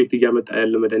የሳይድ ኢፌክት እያመጣ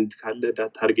ያለ መድኃኒት ካለ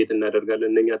ታርጌት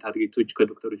እናደርጋለን። እነኛ ታርጌቶች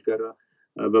ከዶክተሮች ጋር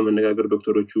በመነጋገር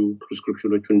ዶክተሮቹ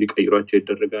ፕሪስክሪፕሽኖቹ እንዲቀይሯቸው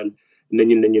ይደረጋል።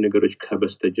 እነኚህ ነገሮች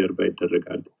ከበስተጀርባ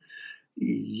ይደረጋሉ።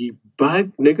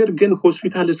 ነገር ግን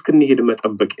ሆስፒታል እስክንሄድ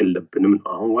መጠበቅ የለብንም።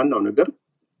 አሁን ዋናው ነገር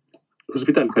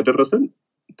ሆስፒታል ከደረሰን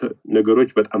ነገሮች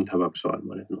በጣም ተባብሰዋል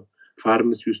ማለት ነው።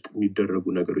 ፋርማሲ ውስጥ የሚደረጉ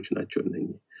ነገሮች ናቸው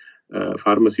እነኚህ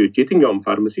ፋርማሲዎች። የትኛውም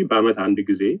ፋርማሲ በአመት አንድ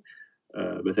ጊዜ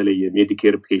በተለይ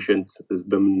የሜዲኬር ፔሸንት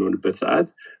በምንሆንበት ሰዓት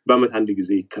በአመት አንድ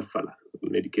ጊዜ ይከፈላል።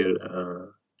 ሜዲኬር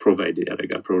ፕሮቫይድ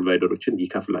ያደርጋል፣ ፕሮቫይደሮችን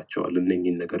ይከፍላቸዋል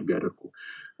እነኚህን ነገር ቢያደርጉ።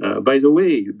 ባይ ዘ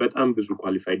ዌይ በጣም ብዙ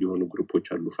ኳሊፋይድ የሆኑ ግሩፖች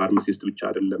አሉ። ፋርማሲስት ብቻ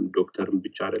አይደለም፣ ዶክተርም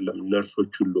ብቻ አይደለም፣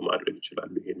 ነርሶች ሁሉ ማድረግ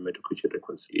ይችላሉ ይሄን ሜዲኬሽን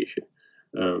ሪኮንሲሊዬሽን።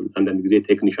 አንዳንድ ጊዜ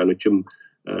ቴክኒሻኖችም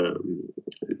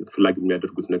ፍላግ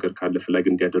የሚያደርጉት ነገር ካለ ፍላግ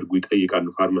እንዲያደርጉ ይጠይቃሉ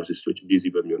ፋርማሲስቶች ቢዚ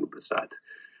በሚሆኑበት ሰዓት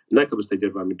እና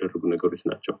ከበስተጀርባ የሚደረጉ ነገሮች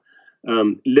ናቸው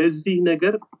ለዚህ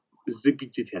ነገር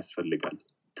ዝግጅት ያስፈልጋል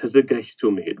ተዘጋጅቶ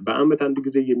መሄድ በአመት አንድ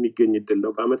ጊዜ የሚገኝ እድል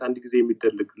ነው በአመት አንድ ጊዜ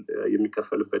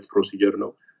የሚከፈልበት ፕሮሲጀር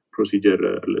ነው ፕሮሲጀር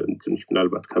ትንሽ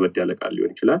ምናልባት ከበድ ያለ ቃል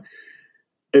ሊሆን ይችላል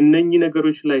እነኚህ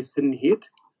ነገሮች ላይ ስንሄድ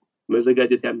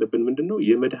መዘጋጀት ያለብን ምንድነው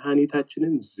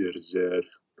የመድኃኒታችንን ዝርዝር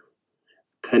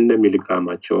ከነ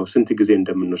ሚሊግራማቸው ስንት ጊዜ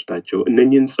እንደምንወስዳቸው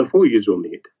እነኚህን ጽፎ ይዞ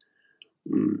መሄድ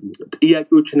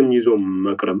ጥያቄዎችንም ይዞ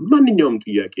መቅረብ ማንኛውም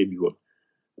ጥያቄ ቢሆን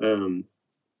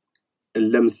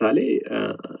ለምሳሌ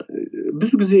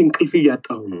ብዙ ጊዜ እንቅልፍ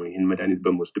ያጣው ነው ይሄን መድኃኒት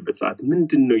በመወስድበት ሰዓት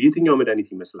ምንድነው የትኛው መድኃኒት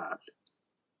ይመስላል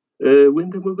ወይም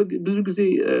ደግሞ ብዙ ጊዜ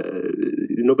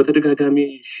ነው በተደጋጋሚ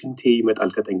ሽንቴ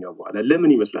ይመጣል ከተኛው በኋላ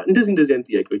ለምን ይመስላል እንደዚህ አይነት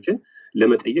ጥያቄዎችን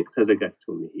ለመጠየቅ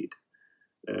ተዘጋጅቶ መሄድ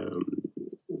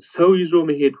ሰው ይዞ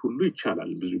መሄድ ሁሉ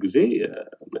ይቻላል ብዙ ጊዜ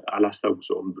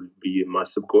አላስታውሰውም ብዬ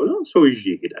ማስብ ከሆነ ሰው ይዤ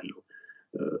ይሄዳለሁ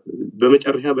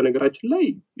በመጨረሻ በነገራችን ላይ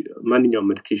ማንኛውም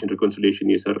ሜዲኬሽን ሪኮንሲሊዬሽን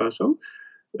የሰራ ሰው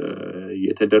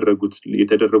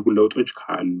የተደረጉ ለውጦች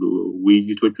ካሉ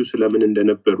ውይይቶቹ ስለምን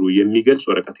እንደነበሩ የሚገልጽ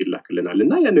ወረቀት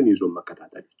ይላክልናልና ያንን ይዞ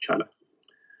መከታተል ይቻላል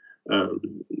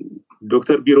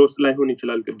ዶክተር ቢሮስ ላይ ሆነ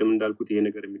ይችላል ቀደም እንዳልኩት ይሄ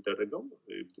ነገር የሚደረገው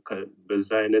በዛ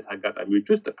አይነት አጋጣሚዎች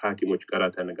ውስጥ ከሐኪሞች ጋር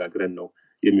ተነጋግረን ነው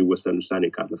የሚወሰን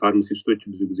ውሳኔ ካለ ፋርማሲስቶች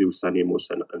ብዙ ጊዜ ውሳኔ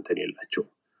መወሰን እንትን የላቸው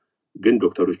ግን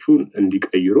ዶክተሮቹ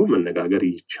እንዲቀይሩ መነጋገር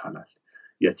ይቻላል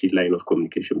ያቺ ላይን ኦፍ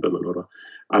ኮሙኒኬሽን በመኖሯ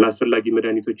አላስፈላጊ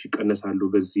መድኃኒቶች ይቀነሳሉ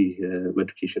በዚህ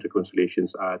ሜዲኬሽን ሪኮንሲሊዬሽን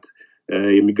ሰዓት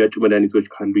የሚጋጩ መድኃኒቶች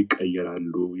ካሉ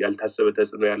ይቀየራሉ ያልታሰበ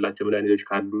ተጽዕኖ ያላቸው መድኃኒቶች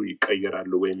ካሉ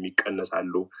ይቀየራሉ ወይም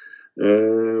ይቀነሳሉ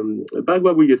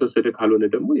በአግባቡ እየተወሰደ ካልሆነ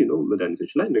ደግሞ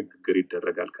መድኃኒቶች ላይ ንግግር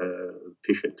ይደረጋል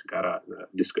ከፔሸንት ጋር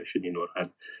ዲስከሽን ይኖራል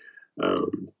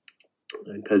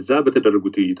ከዛ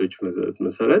በተደረጉት ውይይቶች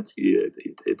መሰረት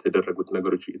የተደረጉት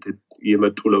ነገሮች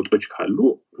የመጡ ለውጦች ካሉ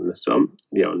እነሱም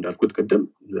ያው እንዳልኩት ቀደም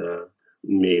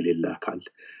ሜል ይላካል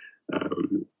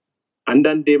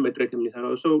አንዳንዴ መድረክ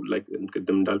የሚሰራው ሰው ላይክ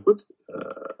ቀደም እንዳልኩት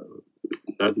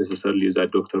not necessarily is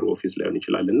that doctor office ላይ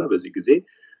ይችላልና በዚህ ጊዜ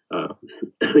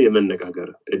የመነጋገር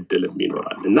እድልም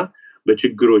ይኖራል እና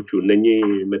በችግሮቹ እነኚህ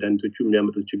መድኃኒቶቹ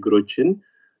የሚያመጡት ችግሮችን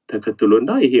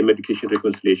ተከትሎና ይሄ ሜዲኬሽን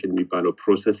ሪኮንሲሊዬሽን የሚባለው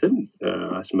ፕሮሰስን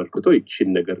አስመልክቶ ይችል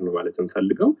ነገር ነው ማለት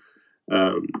እንፈልገው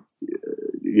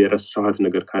የረሳሁት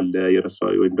ነገር ካለ የረሳው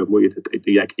ወይም ደግሞ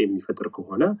ጥያቄ የሚፈጥር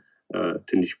ከሆነ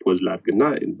ትንሽ ፖዝ ላድርግና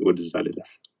ወደዛ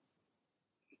ልለፍ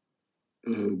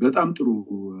በጣም ጥሩ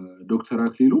ዶክተር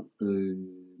አክሊሉ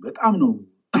በጣም ነው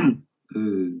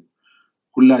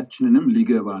ሁላችንንም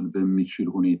ሊገባን በሚችል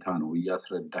ሁኔታ ነው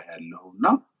ያስረዳህ ያለውና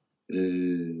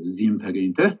እዚህም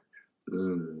ተገኝተህ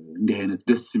እንዲህ አይነት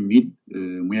ደስ የሚል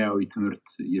ሙያዊ ትምህርት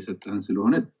እየሰጠን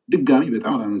ስለሆነ ድጋሚ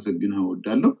በጣም አመሰግናለሁ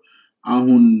ወዳለሁ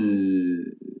አሁን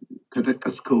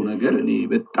ከተቀስከው ነገር እኔ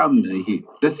በጣም ይሄ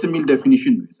ደስ የሚል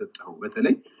ዴፊኒሽን ነው የሰጠው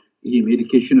በተለይ ይሄ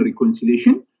ሜዲኬሽን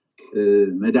ሪኮንሲሊዬሽን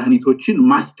መድኃኒቶችን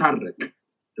ማስታረቅ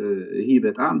ይሄ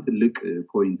በጣም ትልቅ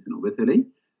ፖይንት ነው በተለይ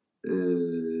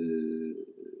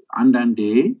አንዳንዴ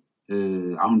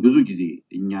አሁን ብዙ ጊዜ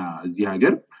እኛ እዚህ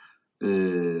ሀገር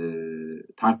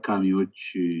ታካሚዎች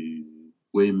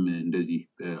ወይም እንደዚህ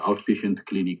አውትፔሸንት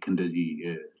ክሊኒክ እንደዚህ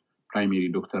ፕራይመሪ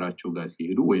ዶክተራቸው ጋር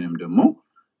ሲሄዱ ወይንም ደግሞ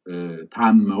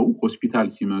ታመው ሆስፒታል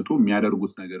ሲመጡ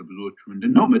የሚያደርጉት ነገር ብዙዎቹ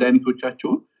ምንድነው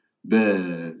መድኃኒቶቻቸውን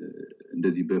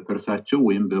እንደዚህ በፐርሳቸው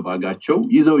ወይም በባጋቸው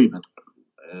ይዘው ይመጣሉ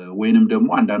ወይንም ደግሞ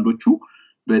አንዳንዶቹ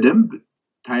በደንብ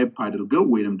ታይፕ አድርገው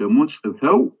ወይንም ደግሞ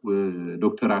ጽፈው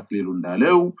ዶክተር አክሊሉ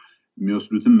እንዳለው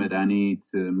የሚወስዱትን መድኃኒት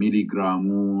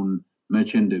ሚሊግራሙን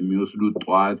መቼ እንደሚወስዱት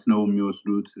ጧት ነው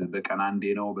የሚወስዱት በቀን አንዴ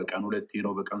ነው በቀን ሁለቴ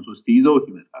ነው በቀን ሶስቴ ይዘው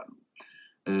ይመጣሉ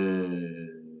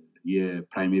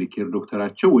የፕራይመሪ ኬር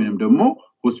ዶክተራቸው ወይንም ደግሞ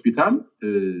ሆስፒታል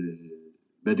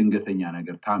በድንገተኛ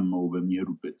ነገር ታመው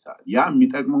በሚሄዱበት ሰዓት ያ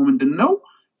የሚጠቅመው ምንድነው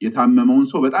የታመመውን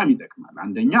ሰው በጣም ይጠቅማል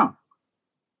አንደኛ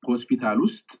ሆስፒታል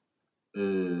ውስጥ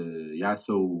ያ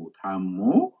ሰው ታሞ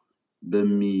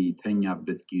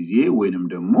በሚተኛበት ጊዜ ወይንም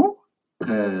ደግሞ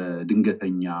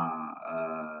ከድንገተኛ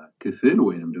ክፍል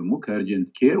ወይንም ደግሞ ከርጀንት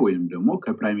ኬር ወይንም ደግሞ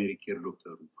ከፕራይመሪ ኬር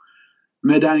ዶክተሩ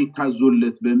መድኃኒት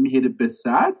ታዞለት በሚሄድበት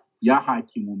ሰዓት ያ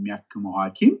ሐኪሙ የሚያክመው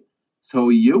ሐኪም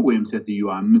ሰውየው ወይም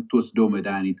ሴትየዋ የምትወስደው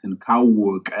መድኃኒትን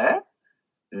ካወቀ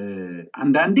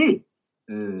አንዳንዴ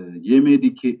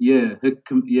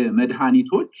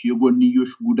የመድኃኒቶች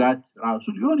የጎንዮሽ ጉዳት ራሱ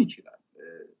ሊሆን ይችላል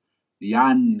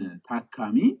ያን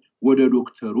ታካሚ ወደ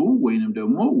ዶክተሩ ወይንም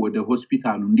ደግሞ ወደ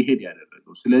ሆስፒታሉ እንዲሄድ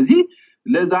ያደረገው ስለዚህ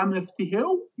ለዛ መፍትሄው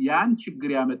ያን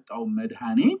ችግር ያመጣው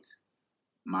መድኃኒት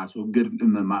ማስወገድ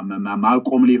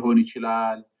ማቆም ሊሆን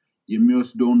ይችላል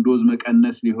የሚወስደውን ዶዝ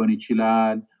መቀነስ ሊሆን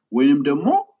ይችላል ወይንም ደግሞ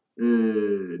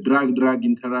ድራግ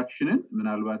ኢንተራክሽንን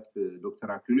ምናልባት ዶክተር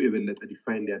አክሊሉ የበለጠ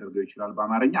ዲፋይን ሊያደርገው ይችላል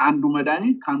በአማርኛ አንዱ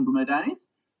መድኃኒት ከአንዱ መድኃኒት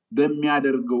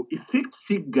በሚያደርገው ኢፌክት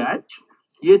ሲጋጭ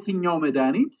የትኛው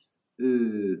መድኃኒት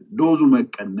ዶዙ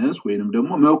መቀነስ ወይንም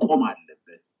ደግሞ መቆም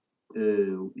አለበት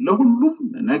ለሁሉም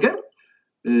ነገር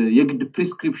የግድ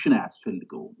ፕሪስክሪፕሽን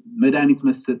አያስፈልገው መድኃኒት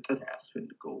መሰጠት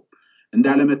አያስፈልገው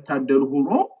እንዳለመታደል ሆኖ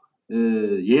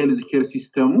የሄልዝ ኬር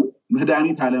ሲስተሙ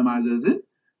መድኃኒት አለማዘዝን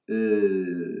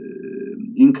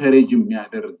ኢንከሬጅ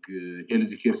የሚያደርግ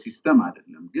ሄልዝ ኬር ሲስተም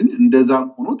አይደለም ግን እንደዛም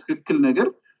ሆኖ ትክክል ነገር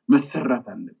መሰራት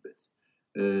አለበት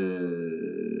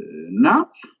እና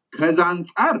ከዛ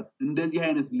አንፃር እንደዚህ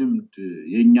አይነት ልምድ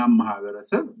የኛም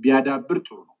ማህበረሰብ ቢያዳብር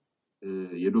ጥሩ ነው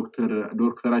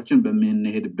የዶክተራችን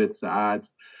በመንሄድበት ሰዓት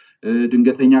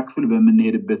ድንገተኛ ክፍል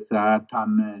በመንሄድበት ሰዓት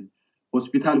ታመን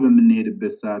ሆስፒታል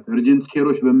በመንሄድበት ሰዓት urgent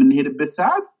ኬሮች በመንሄድበት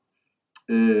ሰዓት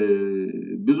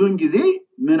ብዙን ጊዜ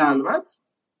ምናልባት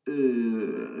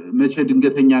መቼ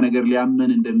ድንገተኛ ነገር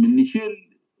ሊያመን እንደምንችል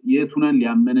የቱነን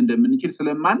ሊያመን እንደምንችል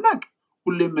ስለማናቅ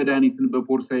ሁሌም መድኃኒትን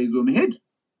በፖርሳ ይዞ መሄድ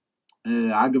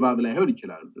አግባብ ላይሆን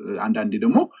ይችላል አንዳንዴ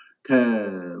ደግሞ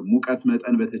ከሙቀት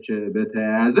መጠን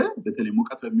በተያያዘ በተለይ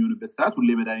ሙቀት በሚሆንበት ሰዓት ሁሌ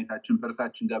መድኃኒታችን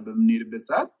ፐርሳችን ጋር በመንሄድበት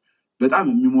ሰዓት በጣም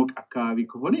የሚሞቅ አካባቢ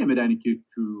ከሆነ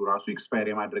የመድኃኒቶቹ ራሱ ኤክስፓየር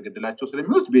የማድረግ እድላቸው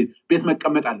ስለሚወስድ ቤት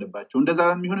መቀመጥ አለባቸው እንደዛ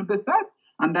በሚሆንበት ሰዓት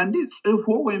አንዳንዴ ጽፎ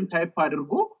ወይም ታይፕ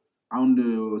አድርጎ አሁን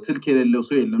ስልክ የሌለው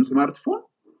ሰው የለም ስማርትፎን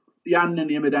ያንን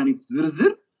የመድኃኒት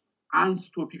ዝርዝር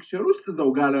አንስቶ ፒክቸር ውስጥ እዛው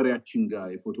ጋለሪያችን ጋር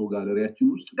የፎቶ ጋለሪያችን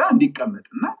ውስጥ ጋር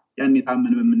እንዲቀመጥና ያን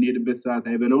የታመነ በመንሄድበት ሰዓት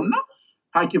አይበለውና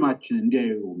ሐኪማችን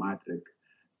እንዲያዩ ማድረግ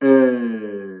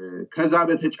ከዛ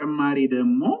በተጨማሪ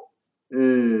ደግሞ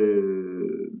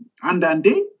አንዳንዴ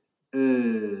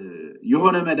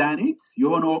የሆነ መድኃኒት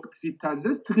የሆነ ወቅት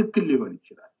ሲታዘዝ ትክክል ሊሆን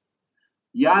ይችላል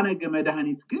ያ ነገ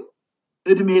መድኃኒት ግን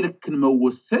እድሜ ልክን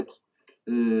መወሰድ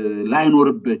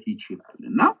ላይኖርበት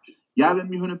ይችላልና ያ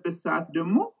በሚሆንበት ሰዓት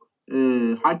ደግሞ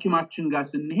ሐኪማችን ጋር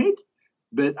ስንሄድ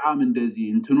በጣም እንደዚህ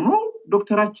እንትኑ ነው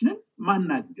ዶክተራችንን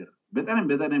ማናገር በጣም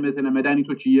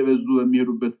መድኃኒቶች እየበዙ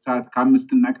በሚሄዱበት ሰዓት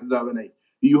ከ5 እና ከዛ በላይ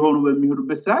እየሆኑ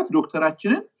በሚሄዱበት ሰዓት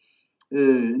ዶክተራችንን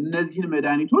እነዚህን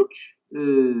መድኃኒቶች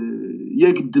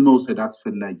የግድ መውሰድ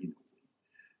አስፈላጊ ነው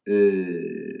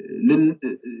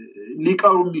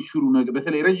ሊቀሩ የሚችሉ ነገር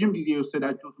በተለይ ረጅም ጊዜ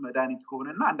የወሰዳችሁት መድኃኒት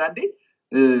ከሆነና አንዳንዴ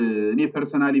እኔ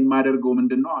ፐርሰናሊ ማደርገው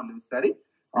ምንድነው አሁን ለምሳሌ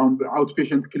አሁን አውት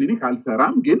ፔሸንት ክሊኒክ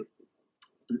አልሰራም ግን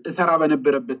እሰራ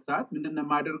በነበረበት ሰዓት ምንድነው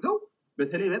ማደርገው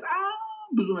በተለይ በጣም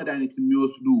ብዙ መድኃኒት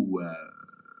የሚወስዱ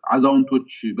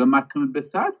አዛውንቶች በማከምበት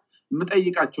ሰዓት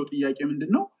የምጠይቃቸው ጥያቄ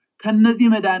ምንድነው ከነዚህ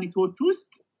መድኃኒቶች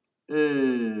ውስጥ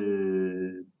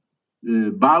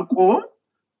ባቆም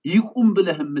ይቁም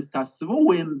ብለህ የምታስበው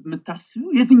ወይም የምታስበው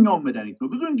የትኛው መድኃኒት ነው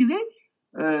ብዙውን ጊዜ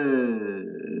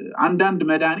አንዳንድ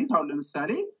መድኃኒት አሁን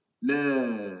ለምሳሌ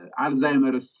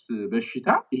ለአልዛይመርስ በሽታ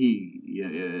ይሄ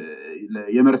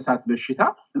የመርሳት በሽታ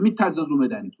የሚታዘዙ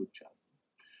መድኃኒቶች አሉ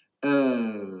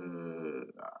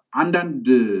አንዳንድ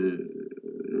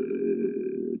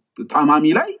ታማሚ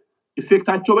ላይ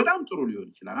ኢፌክታቸው በጣም ጥሩ ሊሆን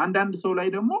ይችላል አንዳንድ ሰው ላይ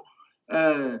ደግሞ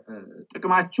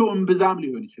ጥቅማቸው እንብዛም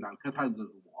ሊሆን ይችላል ከታዘዙ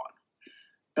በኋላ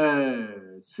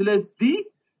ስለዚህ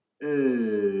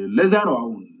ለዛ ነው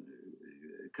አሁን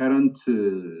ከረንት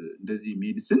እንደዚህ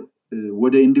ሜዲሲን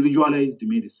ወደ ኢንዲቪጁዋላይዝድ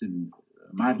ሜዲሲን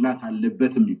ማድላት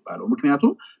አለበት የሚባለው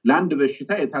ምክንያቱም ለአንድ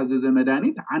በሽታ የታዘዘ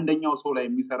መድኃኒት አንደኛው ሰው ላይ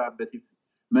የሚሰራበት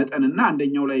መጠንና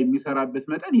አንደኛው ላይ የሚሰራበት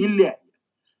መጠን ይለያያል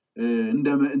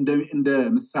እንደ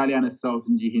ምሳሌ ያነሳሁት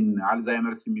እንጂ ይሄን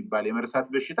አልዛይመርስ የሚባል የመርሳት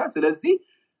በሽታ ስለዚህ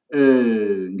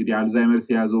እንግዲህ አልዛይመርስ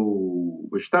የያዘው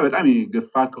በሽታ በጣም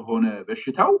የገፋ ከሆነ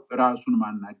በሽታው ራሱን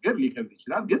ማናገር ሊከብድ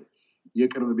ይችላል ግን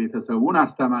የቅርብ ቤተሰቡን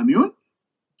አስተማሚውን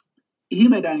ይሄ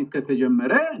መድኃኒት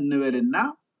ከተጀመረ እንበልና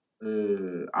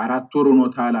 4 ወር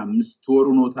ሆኖታል 5 ወር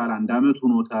ሆኖታል 1 አመት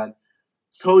ሆኖታል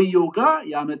ሰውየው ጋር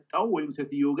ያመጣው ወይም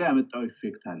ሴትየው ጋር ያመጣው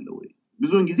ኢፌክት አለ ወይ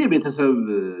ብዙውን ጊዜ ቤተሰብ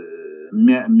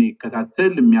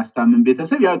የሚከታተል የሚያስታምን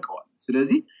ቤተሰብ ያውቀዋል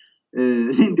ስለዚህ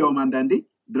እንዲያውም አንዳንዴ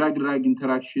ድራግ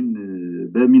ኢንተራክሽን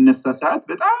በሚነሳ ሰዓት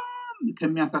በጣም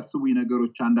ከሚያሳስቡኝ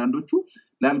ነገሮች አንዳንዶቹ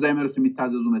ለአልዛይመርስ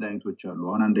የሚታዘዙ መድኃኒቶች አሉ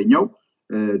አሁን አንደኛው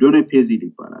ዶኔፔዚል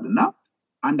ይባላልና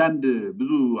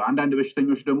አንዳንድ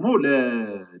በሽተኞች ደግሞ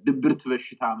ለድብርት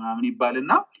በሽታ ምናምን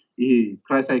ይባልና ይሄ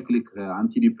ትራይሳይክሊክ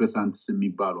አንቲዲፕሬሳንትስ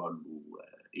የሚባሉ አሉ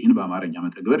ይሄን በአማርኛ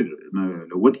መተግበር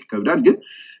ለወጥ ይከብዳል ግን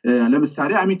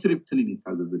ለምሳሌ አሚትሪፕትሊን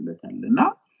ይታዘዝለታልና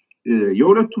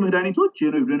የሁለቱ መድኃኒቶች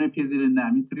የዶኔፔዚል እና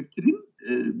አሚትሪፕትሊን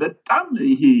በጣም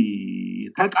ይሄ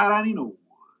ተቃራኒ ነው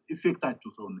ኢፌክታቸው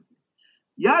ሰውነት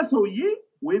ያ ሰውዬ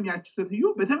ወይም ያቺ ሴትዮ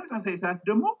በተመሳሳይ ሰዓት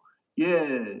ደግሞ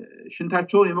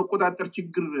የሽንታቸውን የመቆጣጠር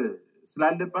ችግር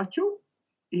ስላለባቸው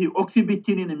ይሄ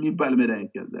ኦክሲቢቲኒን የሚባል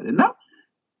መድኃኒት ያዛልና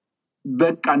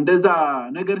በቃ እንደዛ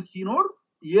ነገር ሲኖር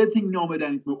የትኛው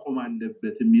መድኃኒት መቆም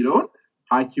አለበት የሚለውን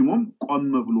ሐኪሙም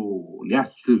ቆም ብሎ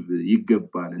ሊያስብ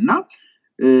ይገባልና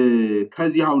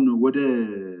ከዚህ አሁን ወደ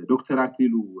ዶክተር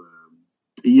አክሊሉ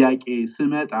ጥያቄ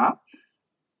ስመጣ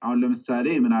አሁን ለምሳሌ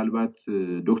ምናልባት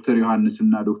ዶክተር ዮሐንስ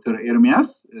እና ዶክተር ኤርሚያስ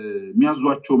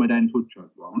የሚያዟቸው መድኃኒቶች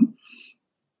አሉ አሁን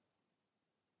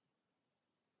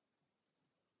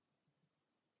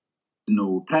ነው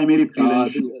ፕራይመሪ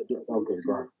ፕሪቨንሽን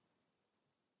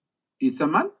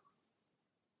ይሰማል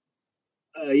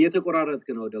እየተቆራረጥክ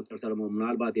ነው ዶክተር ሰለሞን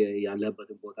ምናልባት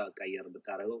ያለበትን ቦታ ቀየር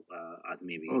ብታረገው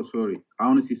ሜቢ ሶሪ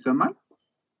አሁንስ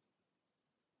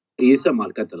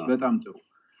ይሰማል ቀጥላ በጣም ጥሩ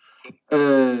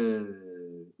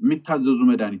የሚታዘዙ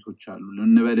መድኃኒቶች አሉ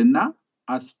እንበልና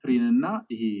አስፕሪን እና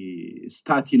ይሄ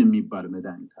ስታቲን የሚባል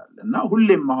መድኃኒት አለና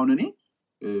ሁሌም አሁን እኔ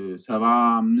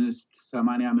 75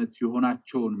 80 ዓመት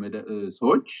የሆናቸውን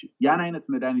ሰዎች ያን አይነት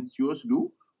መድኃኒት ሲወስዱ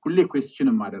ሁሌ ኩዌስችን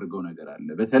ማደርገው ነገር አለ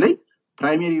በተለይ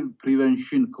ፕራይመሪ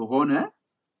ፕሪቨንሽን ከሆነ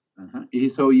ይሄ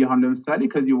ሰው ይሁን ለምሳሌ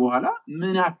ከዚህ በኋላ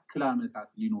ምን ያክል አመታት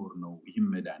ሊኖር ነው ይሄን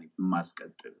መድኃኒት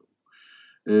ማስቀጥለው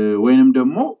ወይንም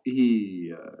ደግሞ ይሄ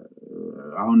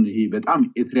አሁን ይሄ በጣም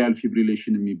ኤትሪያል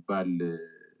ፊብሪሌሽን የሚባል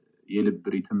የልብ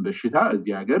ሪትም በሽታ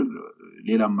እዚህ ሀገር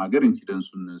ሌላም ሀገር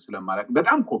ኢንሲደንሱን ስለማላቅ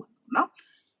በጣም ኮመንና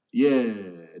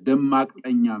የደም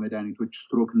ማቅጠኛ መድኃኒቶች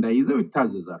ስትሮክ እንዳይዘው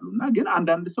ይታዘዛሉና ግን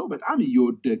አንዳንድ ሰው በጣም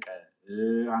እየወደቀ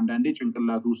አንዳንዴ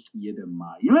ጭንቅላቱ ውስጥ እየደማ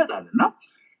ይመጣልና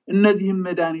እነዚህም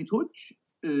መድኃኒቶች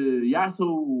ያ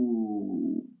ሰው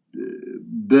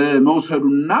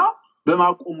በመውሰዱና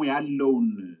በማቆሙ ያለውን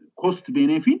ኮስት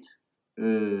ቤኔፊት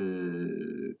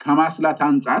ከማስላት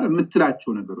አንፃር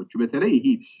የምትላቸው ነገሮች በተለይ ይሄ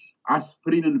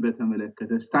አስፕሪንን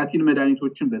በተመለከተ ስታቲን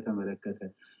መድኃኒቶችን በተመለከተ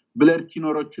ብለድ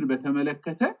ቲኖሮችን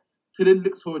በተመለከተ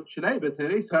ትልልቅ ሰዎች ላይ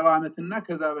በተለይ 70 ዓመትና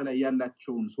ከዛ በላይ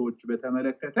ያላቸውን ሰዎች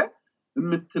በተመለከተ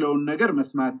የምትለውን ነገር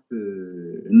መስማት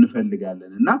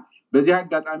እንፈልጋለንና በዚህ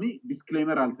አጋጣሚ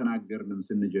ዲስክሌመር አልተናገርንም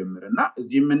ስንጀምርና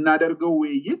እዚህ የምናደርገው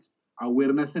ውይይት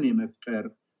አዌርነስን የመፍጠር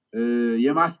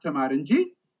የማስተማር እንጂ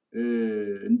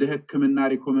እንደ ህክምና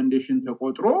ሪኮመንዴሽን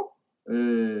ተቆጥሮ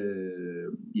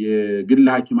የግል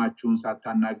ሐኪማችሁን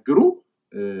ሳታናግሩ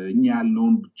እኛ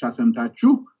ያለውን ብቻ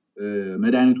ሰምታችሁ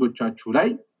መድኃኒቶቻችሁ ላይ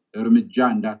እርምጃ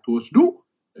እንዳትወስዱ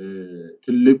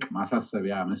ትልቅ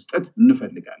ማሳሰቢያ መስጠት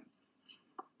እንፈልጋለን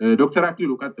ዶክተር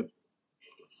አክሊሉ ቀጥል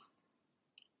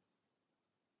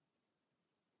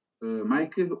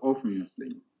ማይክ ኦፍ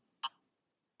ይመስለኝ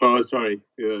sorry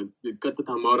ቀጥታ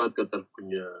ማውራት ቀጠልኩኝ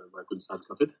ማይኩን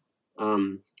ሳልከፍት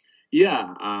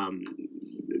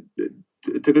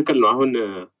ትክክል ነው አሁን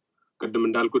ቀደም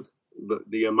እንዳልኩት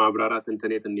የማብራራት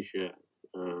እንትኔ ትንሽ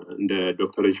እንደ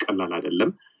ዶክተሮች ቀላል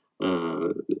አይደለም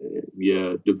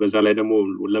በዛ ላይ ደግሞ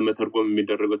ለመተርጎም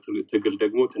የሚደረገው ትግል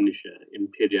ደግሞ ትንሽ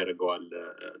ኢምፔድ ያደርገዋል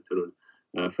እንትኑን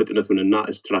ፍጥነቱንና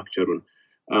ስትራክቸሩን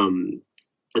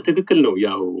ትክክል ነው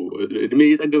ያው እድሜ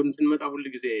እየጠገብን ስንመጣ ሁሉ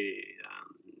ጊዜ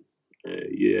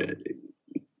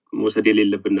መውሰድ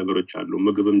የሌለብን ነገሮች አሉ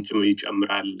ምግብም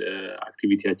ይጨምራል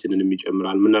አክቲቪቲያችንንም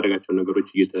ይጨምራል ምናደርጋቸው ነገሮች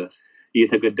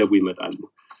እየተገደቡ ይመጣሉ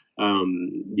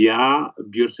ያ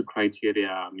ቢርስ ክራይቴሪያ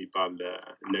የሚባል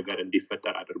ነገር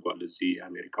እንዲፈጠር አድርጓል እዚህ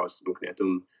አሜሪካ ውስጥ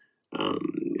ምክንያቱም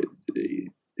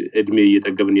እድሜ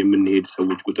እየጠገብን የምንሄድ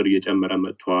ሰዎች ቁጥር እየጨመረ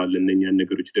መጥቷል እነኛን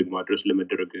ነገሮች ደግሞ አድረስ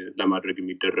ለማድረግ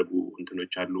የሚደረጉ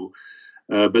እንትኖች አሉ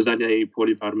በዛ ላይ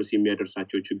ፖሊፋርማሲ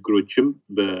የሚያደርሳቸው ችግሮችም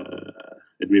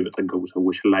በእድሜ በጠገቡ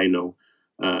ሰዎች ላይ ነው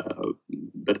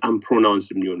በጣም ፕሮናውንስ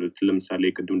የሚሆኑት ለምሳሌ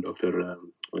ቅድም ዶክተር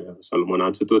ሰለሞን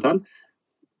አንስቶታል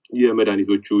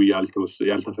የመድኃኒቶቹ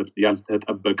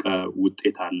ያልተጠበቀ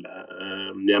ውጤት አለ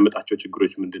የሚያመጣቸው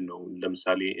ችግሮች ምንድነው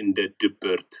ለምሳሌ እንደ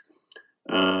ድብርት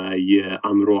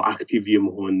የአእምሮ አክቲቭ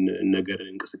የመሆን ነገር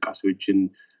እንቅስቃሴዎችን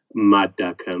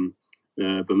ማዳከም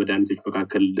በመድኃኒቶች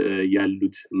መካከል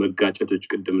ያሉት መጋጨቶች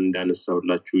ቅድም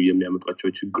እንዳነሳውላችሁ የሚያመጧቸው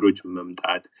ችግሮች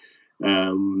መምጣት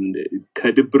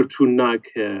ከድብርቱና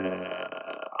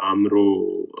ከአእምሮ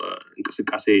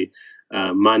እንቅስቃሴ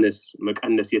ማነስ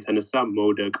መቀነስ የተነሳ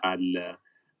መውደቅ አለ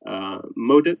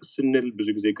መውደቅ ስንል ብዙ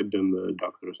ጊዜ ቅድም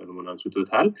ዶክተር ሰለሞን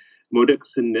አንስቶታል መውደቅ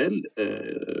ስንል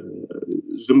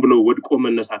ዝም ብሎ ወድቆ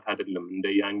መነሳት አይደለም እንደ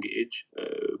ያንግ ኤጅ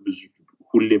ብዙ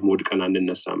ሁሌም ወድቀን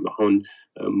አንነሳም አሁን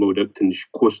መውደቅ ትንሽ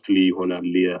ኮስትሊ ይሆናል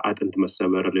የአጥንት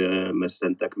መሰበር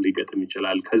መሰንጠቅ ሊገጥም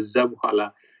ይችላል ከዛ በኋላ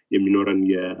የሚኖረን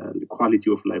የኳሊቲ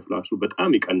ኦፍ ላይፍ ራሱ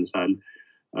በጣም ይቀንሳል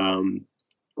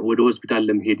ወደ ሆስፒታል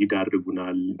ለመሄድ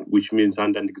ይዳርጉናል which means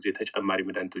አንዳንድ ጊዜ ተጨማሪ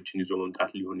መድኃኒቶችን ይዞ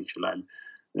መምጣት ሊሆን ይችላል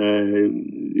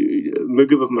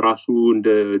ምግብም ራሱ እንደ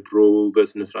ድሮ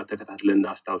በስነ ስርዓት ተከታትለን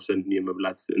አስተውሰን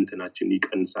የመብላት እንትናችን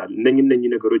ይቀንሳል እነኚህ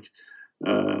ነገሮች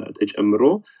ተጨምሮ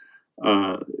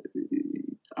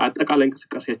አጠቃላይ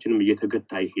እንቅስቃሴያችንም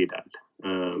እየተገታ ይሄዳል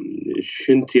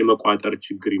ሽንት የመቋጠር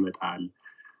ችግር ይመጣል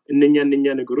እነኛ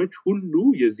ነገሮች ሁሉ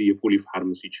የዚህ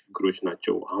የፖሊፋርማሲ ችግሮች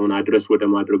ናቸው አሁን አድረስ ወደ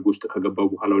ማድረግ ውስጥ ከገባው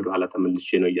በኋላ ወደ ኋላ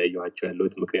ተመልሼ ነው ያያያቸው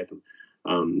ያለሁት ምክንያቱም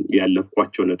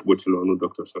ያለፍኳቸው ነጥቦች ስለሆኑ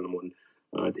ዶክተር ሰለሞን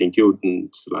thank you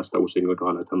ስላስታወሰኝ ወደ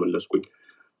ኋላ ተመለስኩኝ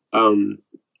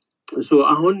so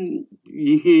አሁን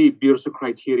ይሄ ቢርስ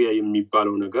ክራይቴሪያ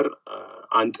የሚባለው ነገር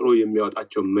አንጥሮ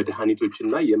የሚያወጣቸው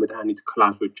መድኃኒቶችና የመድኃኒት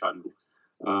ክላሶች አሉ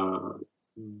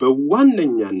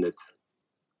በዋነኛነት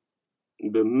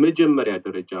በመጀመሪያ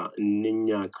ደረጃ እነኛ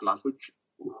ክላሶች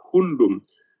ሁሉም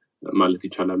ማለት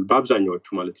ይቻላል በአብዛኛዎቹ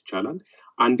ማለት ይቻላል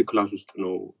አንድ ክላስ ውስጥ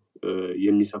ነው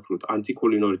የሚሰፍሩት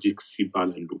አንቲኮሊነርጂክስ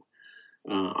ይባላሉ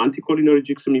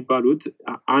አንቲኮሊነርጂክስ የሚባሉት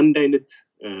አንድ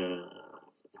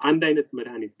አይነት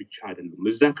መድኃኒት ብቻ አይደሉም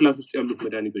እዛ ክላስ ውስጥ ያሉት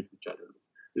መድኃኒቶች ብቻ አይደሉም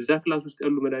እዛ ክላስ ውስጥ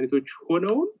ያሉ መድኃኒቶች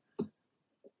ሆነው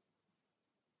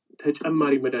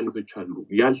ተጨማሪ መድኃኒቶች አሉ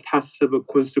ያልታሰበ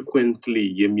ኮንሲኩዌንትሊ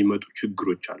የሚመጡ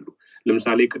ችግሮች አሉ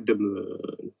ለምሳሌ ቅድም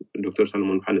ዶክተር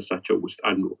ሰለሞን ካነሳቸው ውስጥ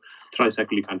አንዱ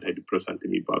ትራይሳይክሊክ አንታይዲፕሬሳንት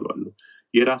የሚባሉ አሉ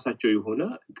የራሳቸው የሆነ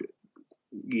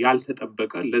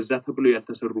ያልተጠበቀ ለዛ ተብሎ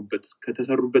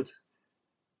ከተሰሩበት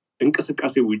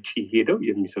እንቅስቃሴ ውጪ ሄደው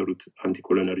የሚሰሩት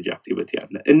አንቲኮሊነርጂ አክቲቪቲ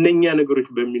አለ እነኛ ነገሮች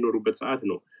በሚኖሩበት ሰዓት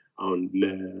ነው አሁን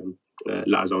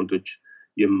ለአዛውንቶች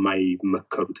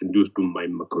የማይመከሩት እንዲወስዱ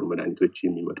የማይመከሩ መድኃኒቶች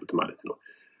የሚመጡት ማለት ነው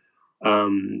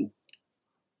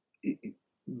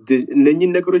እነኚህ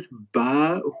ነገሮች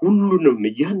ሁሉንም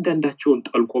እያንዳንዳቸውን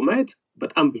ጠልቆ ማየት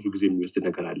በጣም ብዙ ጊዜ የሚወስድ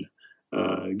ነገር አለ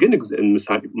ግን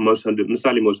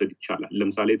ምሳሌ መውሰድ ይቻላል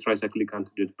ለምሳሌ ትራይሳይክሊክ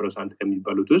አንታይዲፕሬሳንት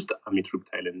ከሚባሉት ውስጥ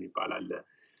አሚትሪፕታይሊን ይባላል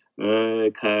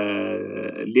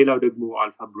ከሌላው ደግሞ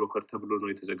አልፋ ብሎከር ተብሎ ነው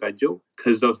የተዘጋጀው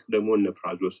ከዛ ውስጥ ደግሞ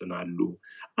ነፍራዞስን አሉ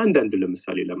አንዳንድ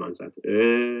ለምሳሌ ለማንሳት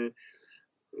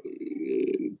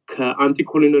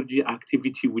ከአንቲኮሊነርጂ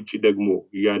አክቲቪቲ ውጪ ደግሞ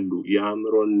ያሉ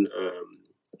የአእምሮን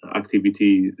አክቲቪቲ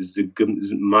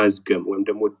ማዝገም ወይም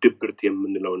ደግሞ ድብርት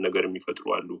የምንለው ነገር የሚፈጥሩ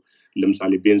አሉ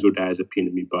ለምሳሌ ቤንዞዳያዘፒን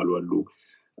የሚባሉ አሉ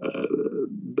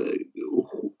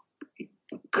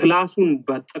ክላሱን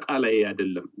በአጠቃላይ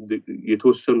አይደለም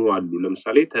የተወሰኑ አሉ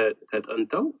ለምሳሌ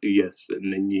ተጠንተው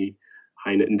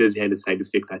እንደዚህ አይነት ሳይድ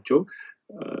ኢፌክታቸው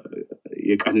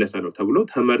የቀነሰ ነው ተብሎ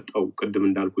ተመርጠው ቅድም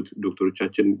እንዳልኩት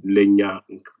ዶክተሮቻችን ለኛ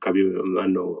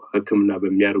ህክምና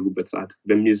በሚያደርጉበት ሰዓት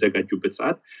በሚዘጋጁበት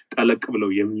ሰዓት ጠለቅ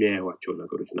ብለው የሚያዩዋቸው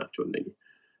ነገሮች ናቸው እነኚህ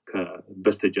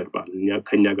ከበስተጀርባ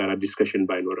ከኛ ጋር ዲስከሽን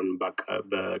ባይኖርን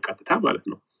በቀጥታ ማለት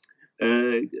ነው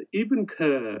ኢቭን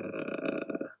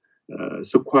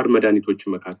ስኳር መድኃኒቶች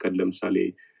መካከል ለምሳሌ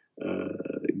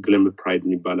ግላሚፕራይድ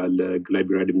የሚባላል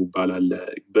ግላይብራይድ የሚባላል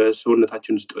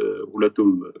በሰውነታችን ውስጥ ሁለቱም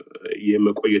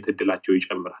የመቆየት እድላቸው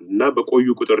ይጨምራል እና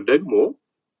በቆዩ ቁጥር ደግሞ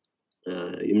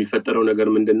የሚፈጠረው ነገር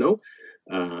ምንድነው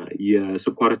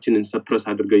የስኳራችንን ሰፕረስ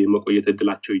አድርገው የመቆየት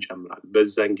እድላቸው ይጨምራል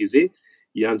በዛን ጊዜ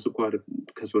ያን ስኳር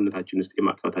ከሰውነታችን ውስጥ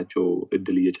የማጥፋታቸው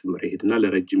እድል እየጨመረ ይሄድና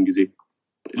ለረጅም ጊዜ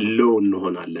ሎው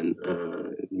እንሆናለን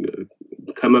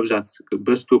ከመብዛት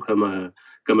በስቶ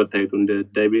ከመታየቱ እንደ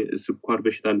ስኳር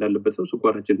በሽታ እንዳለበት ሰው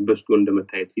ስኳራችን በስቶ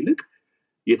እንደመታየት ይልቅ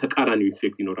የተቃራኒው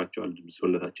ኢፌክት ይኖራቸዋል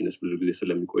ሰውነታችንስ ብዙ ጊዜ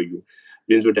ስለሚቆዩ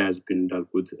ቤንዞዳያዘፒን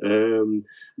እንዳልኩት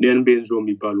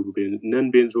ነን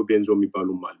ቤንዞ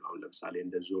የሚባሉም አሉ አሁን ለምሳሌ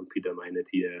እንደ ዞልፒደም አይነት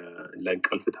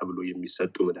ለእንቅልፍ ተብሎ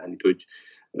የሚሰጡ መድኃኒቶች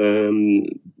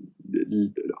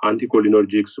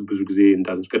አንቲኮሊነርጂክስ ብዙ ጊዜ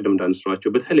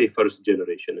እንዳነሳኋቸው በተለይ ፈርስት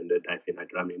ጀነሬሽን እንደ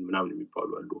ዳይፌናድራሚን ምናምን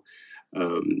የሚባሉ አሉ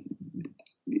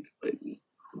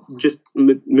just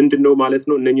ምንድነው ማለት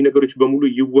ነው እነኚህ ነገሮች በሙሉ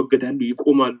ይወገዳሉ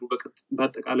ይቆማሉ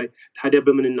በአጠቃላይ ታዲያ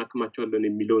በምን እናክማቸዋለን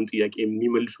የሚለውን ጥያቄ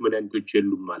የሚመልሱ መድኃኒቶች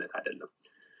የሉም ማለት አይደለም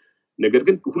ነገር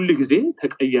ግን ሁሉ ጊዜ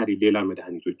ተቀያሪ ሌላ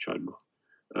መድኃኒቶች አሉ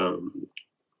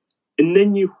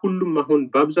እነኚህ ሁሉም አሁን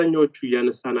በአብዛኛዎቹ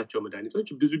ያነሳናቸው መድኃኒቶች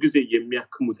ብዙ ጊዜ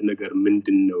የሚያክሙት ነገር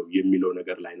ምንድነው የሚለው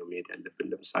ነገር ላይ ነው መሄድ ያለብን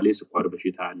ለምሳሌ ስኳር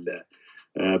በሽታ አለ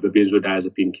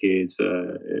በቤንዞዳያዘፒን ኬዝ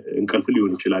እንቅልፍ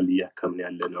ሊሆን ይችላል ያከምን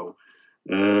ያለ ነው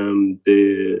the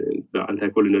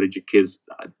anticholinergic case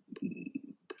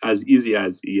as easy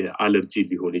as የአለርጂ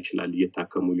ሊሆን ይችላል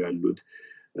እየታከሙ ያሉት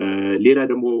ሌላ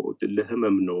ደግሞ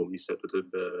ለህመም ነው የሚሰጡት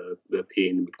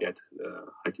በፔን ምክንያት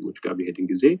ሐኪሞች ጋር በሄድን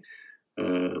ጊዜ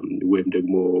ወይም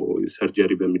ደግሞ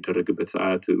ሰርጀሪ በሚደረግበት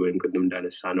ሰዓት ወይም ቅድም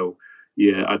እንዳነሳ ነው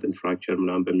የአጥንት ፍራክቸር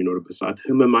ምናምን በሚኖርበት ሰዓት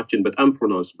ህመማችን በጣም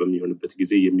ፕሮናውንስ በሚሆንበት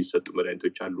ጊዜ የሚሰጡ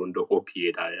መድኃኒቶች አሉ እንደ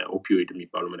ኦፒዮይድ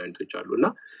የሚባሉ መድኃኒቶች አሉና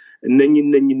እነኚህ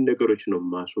ነገሮች ነው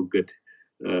ማስወገድ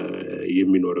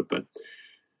የሚኖርበት።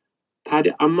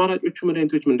 ታዲያ አማራጮቹ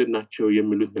መድኃኒቶች ምንድናቸው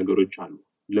የሚሉት ነገሮች አሉ።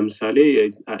 ለምሳሌ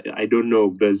I don't know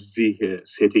በዚህ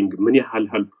ሴቲንግ ምን ያህል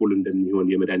ሄልፕፉል እንደሚሆን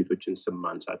የመድኃኒቶችን ስም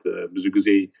ማንሳት ብዙ ጊዜ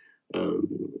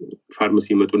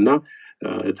ፋርማሲ መጡና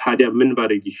ታዲያ ምን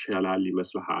ባደርግ ይሻላል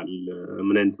ይመስልሃል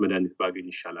ምን አይነት መድኃኒት ባገኝ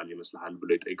ይሻላል ይመስልሃል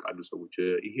ብለው ይጠይቃሉ ሰዎች።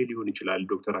 ይሄ ሊሆን ይችላል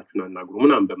ዶክተራችሁን አናግሩ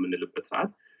ምናምን በምንልበት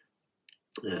ሰዓት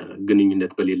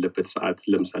ግንኙነት በሌለበት ሰዓት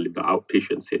ለምሳሌ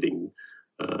በአውትፔሸንት ሴቲንግ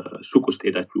ሱቅ ውስጥ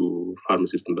ሄዳችሁ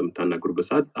ፋርማሲስቱን በመታናገሩበት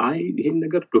ሰዓት አይ ይሄን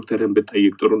ነገር ዶክተርን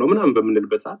ብትጠይቅ ጥሩ ነው ምናምን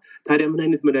በምንልበት ሰዓት ታዲያ ምን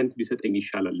አይነት መድኃኒት ቢሰጠኝ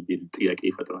ይሻላል ቢል ጥያቄ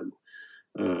ይፈጥራሉ።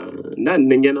 እና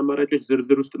እነኛን አማራጮች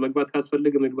ዝርዝር ውስጥ መግባት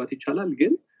ካስፈልገ መግባት ይቻላል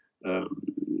ግን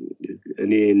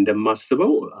እኔ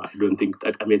እንደማስበው I don't think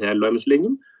ጠቀሜታ ያለው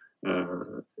አይመስለኝም።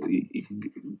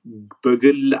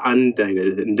 በግል አንድ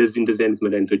አይነት እንደዚህ አይነት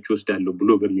መድኃኒቶች ወስዳለሁ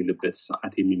ብሎ በሚልበት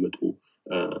ሰዓት የሚመጡ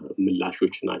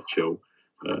ምላሾች ናቸው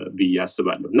ብዬ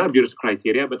አስባለሁ። እና ቢርስ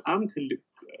ክራይቴሪያ በጣም ትልቅ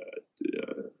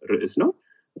ርዕስ ነው።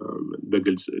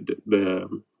 በግልጽ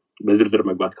በዝርዝር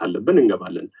መግባት ካለብን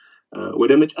እንገባለን።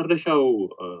 ወደ መጨረሻው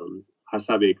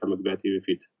ሐሳቤ ከመግባቴ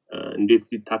በፊት እንዴት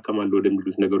ይታከማሉ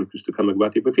ወደሚሉት ነገሮች ውስጥ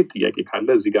ከመግባቴ በፊት ጥያቄ ካለ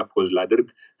እዚህ ጋር ፖዝ ላድርግ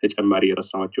ተጨማሪ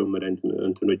የረሳኋቸው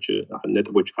መድኃኒቶች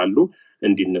ነጥቦች ካሉ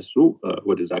እንዲነሱ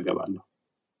ወደዛ ገባለሁ።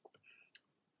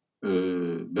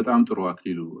 በጣም ጥሩ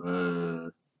አክሊሉ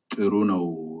ጥሩ ነው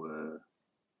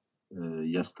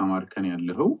ያስተማርከን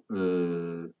ያለው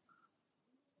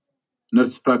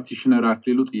ነርስ ፕራክቲሽነር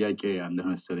አክሊሉ ጥያቄ ያለ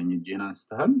መሰለኝ እጄን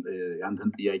አንስተሃል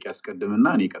ያንተን ጥያቄ አስቀድምና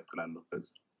እኔ እቀጥላለሁ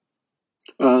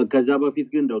ከዛ በፊት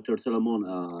ግን ዶክተር ሰለሞን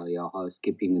ያው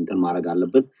ሃውስኪፒንግ እንትን ማድረግ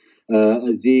አለበት።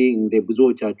 እዚህ እንግዲህ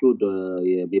ብዙዎቻችሁ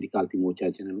የሜዲካል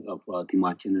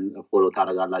ቲማችንን ፎሎ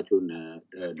ታደርጋላችሁ።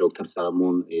 ዶክተር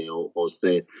ሰለሞን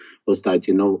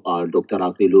ሆስታችን ነው። ዶክተር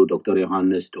አክሊሉ፣ ዶክተር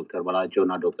ዮሐንስ፣ ዶክተር በላቸው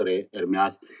እና ዶክተር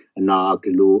ኤርሚያስ እና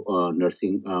አክሊሉ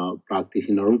ነርሲንግ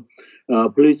ፕራክቲሽነሩ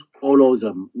ፕሊዝ ፎሎ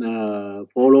ዘም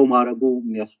ፎሎ ማድረጉ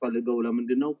የሚያስፈልገው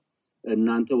ለምንድን ነው?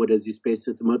 እናንተ ወደዚህ ስፔስ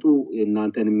ስትመጡ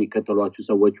እናንተን የሚከተሏችሁ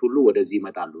ሰዎች ሁሉ ወደዚህ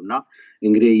ይመጣሉና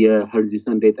እንግዲህ የሄልዝ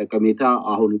ሰንዴይ ጠቀሜታ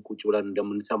አሁን ቁጭ ብለን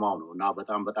እንደምንሰማው ነውና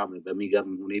በጣም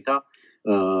በሚገርም ሁኔታ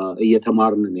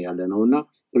እየተማርን ያለነውና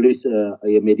ፕሊስ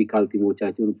የሜዲካል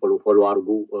ቲሞቻችንን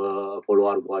ፎሎ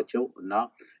አርጓቸው እና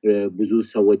ብዙ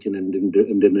ሰዎችን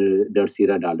እንድንደርስ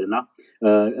ይረዳልና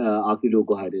አክሊሉ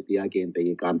ጎሃደ ጥያቄን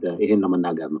ጠይቅ አንተ ይሄን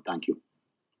ለመናገር ነው። ታንክ ዩ።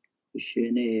 እሺ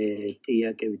እኔ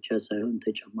ጥያቄ ብቻ ሳይሆን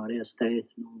ተጨማሪ አስተያየት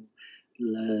ነው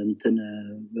ለእንትን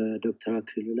በዶክተር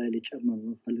አክሊሉ ላይ ልጨምር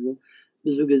የምፈልገው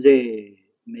ብዙ ጊዜ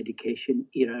ሜዲኬሽን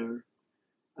ኢረር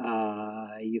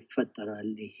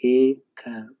ይፈጠራል። ይሄ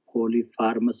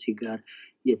ከፖሊፋርማሲ ጋር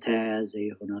የተያያዘ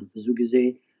ይሆናል። ብዙ ጊዜ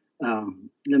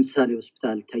ለምሳሌ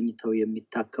ሆስፒታል ተኝተው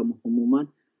የሚታከሙ ህሙማን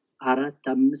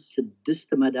 4 5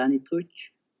 6 መድኃኒቶች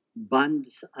በአንድ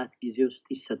ሰዓት ጊዜ ውስጥ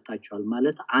ይሰጣቸዋል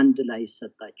ማለት አንድ ላይ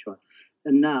ይሰጣቸዋል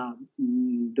እና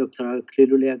ዶክተር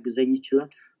አክሊሉ ሊያግዘኝ ይችላል።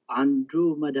 አንዱ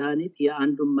መድኃኒት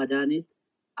የአንዱን መድኃኒት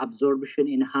አብዞርፕሽን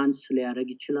ኢንሃንስ ሊያደርግ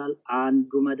ይችላል።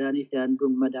 አንዱ መድኃኒት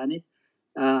የአንዱን መድኃኒት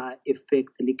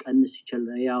ኢፌክት ሊቀንስ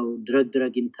ይችላል። ያው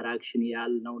ድረግ ኢንተራክሽን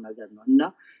ያልነው ነገር ነው እና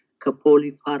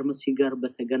ከፖሊፋርማሲ ጋር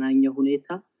በተገናኘ ሁኔታ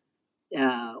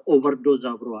ኦቨርዶዝ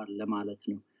አብረዋል ለማለት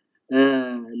ነው።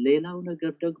 ሌላው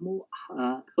ነገር ደግሞ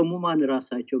ህሙማን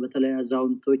ራሳቸው በተለይ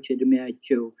አዛውንቶች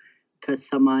እድሜያቸው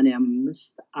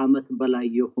ከ85 ዓመት በላይ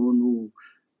የሆኑ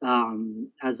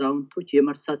አዛውንቶች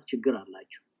የመርሳት ችግር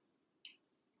አላቸው።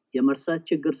 የመርሳት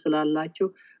ችግር ስላላቸው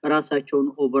ራሳቸውን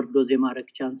ኦቨርዶዝ የማድረግ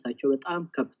ቻንሳቸው በጣም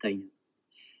ከፍተኛ ነው።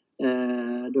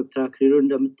 ዶክተር አክሊሉ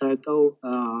እንደምታውቀው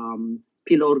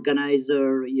ፒል ኦርጋናይዘር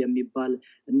የሚባል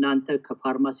እናንተ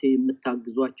ከፋርማሲ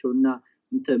የምታግዟቸውና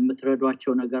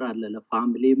የምትረዷቸው ነገር አለ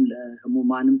ለፋሚሊም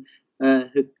ለህሙማንም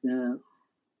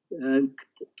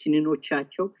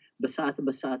ኪኒኖቻቸው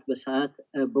በሰዓት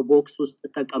በቦክስ ውስጥ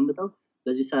ተቀምጠው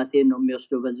በዚህ ሰዓት ነው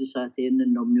የሚወስደው በዚህ ሰዓት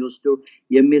ነው የሚወስደው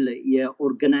የሚል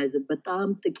የኦርጋናይዝ በጣም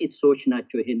ጥቂት ሰዎች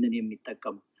ናቸው ይሄንን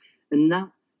የሚጠቀሙ እና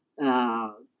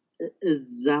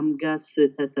እዛም ጋር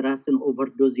ስተትራስን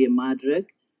ኦቨርዶዝ የማድረግ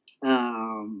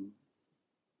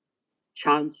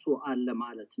ቻንሱ አለ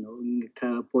ማለት ነው።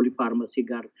 ከፖሊፋርማሲ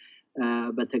ጋር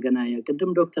በተገናኘ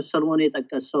ቅድም ዶክተር ሰለሞን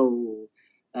የጠቀሰው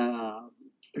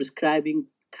ፕሪስክራይቢንግ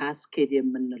ካስኬድ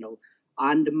የምንለው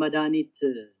አንድ መድኃኒት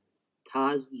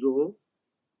ታዞ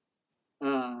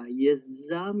የዛ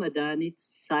መድኃኒት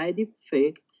ሳይድ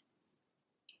ኢፌክት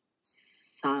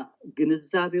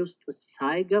ግንዛቤ ውስጥ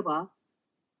ሳይገባ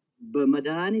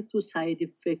በመድኃኒቱ ሳይድ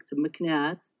ኢፌክት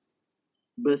ምክንያት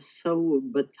በሰው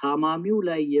በታማሚው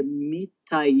ላይ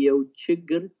የሚታየው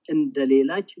ችግር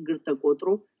እንደሌላ ችግር ተቆጥሮ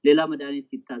ሌላ መድኃኒት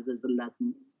ይታዘዝላት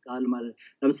ቃል ማለት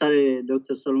ለምሳሌ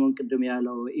ዶክተር ሰሎሞን ቅድም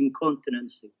ያለው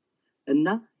ኢንኮንቲነንስ እና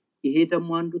ይሄ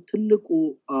ደግሞ አንዱ ትልቁ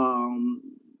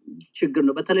ችግር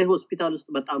ነው። በተለይ ሆስፒታል ውስጥ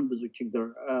በጣም ብዙ ችግር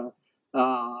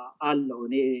አለው።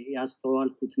 እኔ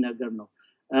ያስተዋልኩት ነገር ነው።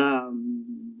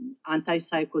 አንታይ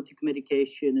ሳይኮቲክ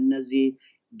ሜዲኬሽን እነዚህ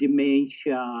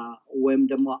ዲሜንሺያ ወይም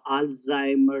ደግሞ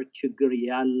አልዛይመር ችግር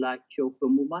ያላቸው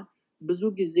ህሙማን ብዙ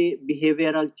ጊዜ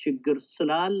ቢሄቪየራል ችግር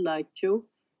ስላላቸው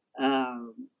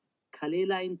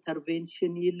ከሌላ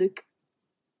ኢንተርቬንሽን ይልቅ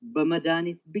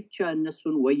በመድኃኒት ብቻ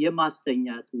እነሱን ወይ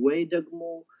የማስተኛት ወይ ደግሞ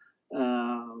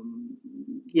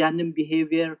ያንን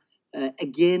ቢሄቪየር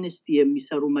አጌንስት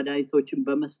የሚሰሩ መድኃኒቶችን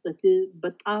በመስጠት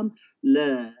በጣም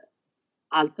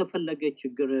ለአልተፈለገ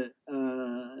ችግር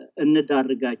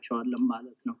እንዳርጋቸዋለን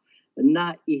ማለት ነው። እና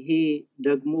ይሄ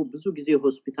ደግሞ ብዙ ጊዜ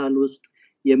ሆስፒታል ውስጥ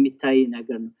የሚታይ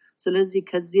ነገር ነው። ስለዚህ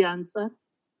ከዚህ አንፃር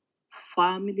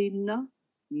ፋሚሊና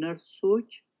ነርሶች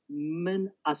ምን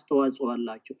አስተዋጽኦ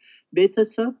አላቸው?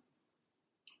 ቤተሰብ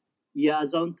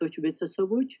የአዛውንቶች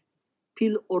ቤተሰቦች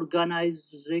ፒል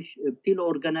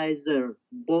ኦርጋናይዘር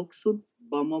ቦክሱን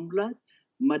በመሙላት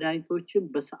መድኃኒቶችን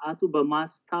በሰዓቱ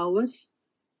በማስታወስ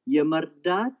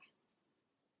የመርዳት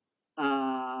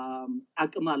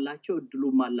አቅም አላቸው፣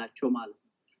 እድሉም አላቸው ማለት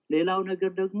ነው። ሌላው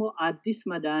ነገር ደግሞ አዲስ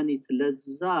መድኃኒት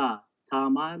ለዛ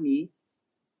ታማሚ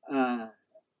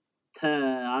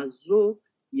ተአዞ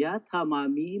ያ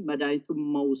ታማሚ መድኃኒቱን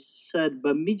መውሰድ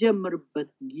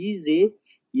በሚጀምርበት ጊዜ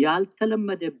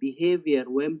ያልተለመደ ቢሄቪየር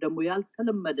ወይም ደግሞ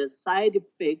ያልተለመደ ሳይድ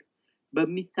ኢፌክት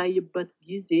በሚታይበት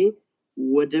ጊዜ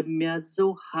ወደሚያዘው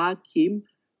ሐኪም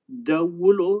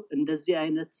ደውሎ እንደዚህ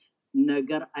አይነት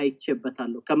ነገር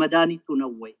አይቼበታለሁ፣ ከመድኃኒቱ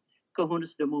ነው ወይ?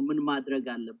 ከሆነስ ደግሞ ምን ማድረግ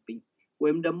አለብኝ?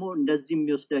 ወይም ደግሞ እንደዚህ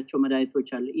የሚወስዳቸው መድኃኒቶች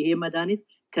አለ፣ ይሄ መድኃኒት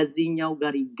ከዚህኛው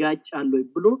ጋር ይጋጫል ወይ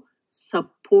ብሎ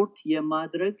ሰፖርት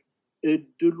የማድረግ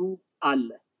እድሉ አለ።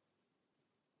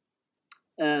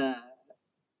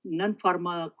 ነን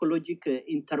ፋርማኮሎጂክ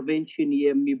ኢንተርቬንሽን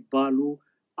የሚባሉ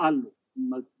አሉ።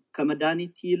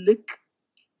 ከመድኃኒት ይልቅ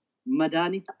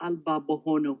መድኃኒት አልባ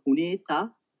በሆነ ሁኔታ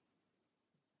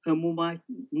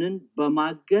ህሙማንን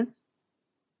በማገዝ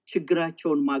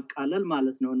ችግራቸውን ማቃለል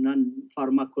ማለት ነው። ነን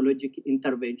ፋርማኮሎጂክ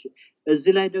ኢንተርቬንሽን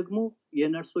እዚህ ላይ ደግሞ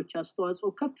የነርሶች አስተዋጽኦ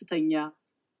ከፍተኛ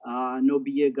ነው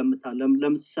ብዬ ገምታለሁ።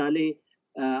 ለምሳሌ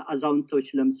አዛውንቶች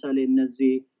ለምሳሌ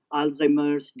እነዚህ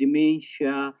አልዛይመርስ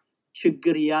ዲሜንሺያ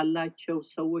ችግር ያላቸው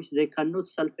ሰዎች they cannot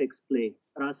self explain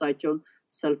ራሳቸውን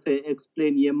self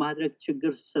explain የማድረግ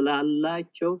ችግር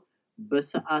ስላላቸው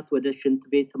በሰዓት ወደ ሽንት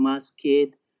ቤት ማስኬድ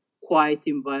quiet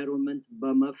environment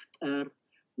በመፍጠር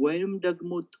ወይም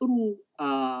ደግሞ ጥሩ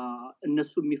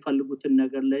እነሱ የሚፈልጉትን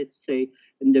ነገር let's say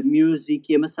እንደ ሚውዚክ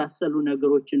የመሳሰሉ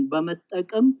ነገሮችን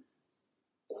በመጠቀም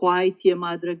ኳይት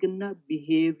የማድረግና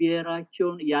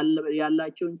ቢሄቪየራቸውን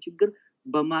ያላቸውን ችግር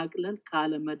በማቅለል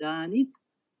ካለ መድኃኒት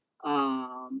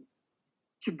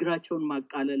ችግራቸውን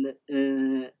ማቃለል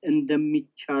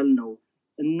እንደሚቻል ነው።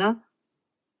 እና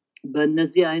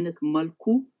በእነዚህ አይነት መልኩ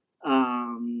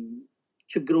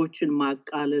ችግሮችን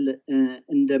ማቃለል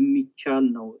እንደሚቻል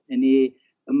ነው እኔ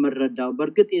የምረዳው።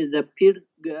 በእርግጥ የፒር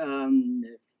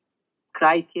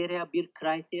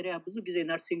ክራይቴሪያ ብዙ ጊዜ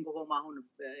ነርሲንግ ሆም አሁን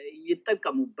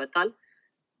ይጠቀሙበታል።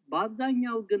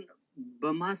 በአብዛኛው ግን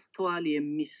በማስተዋል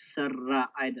የሚሰራ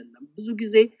አይደለም። ብዙ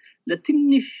ጊዜ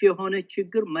ለትንሽ የሆነ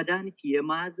ችግር መድኃኒት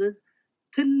የማዘዝ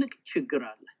ትልቅ ችግር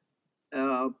አለ።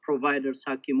 ፕሮቫይደርስ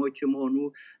ሐኪሞችም ሆኑ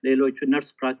ሌሎች ነርስ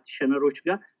ፕራክቲሽነሮች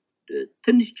ጋር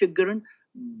ትንሽ ችግርን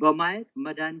በማየት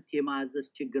መድኃኒት የማዘዝ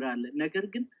ችግር አለ። ነገር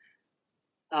ግን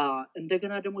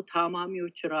እንደገና ደግሞ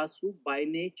ታማሚዎች ራሱ ባይ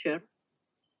ኔቸር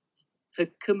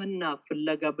ህክምና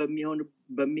ፍለጋ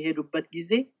በሚሄዱበት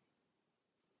ጊዜ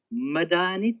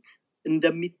መድኃኒት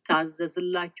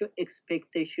እንደሚታዘዝላቸው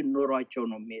ኤክስፔክቴሽን ኖሯቸው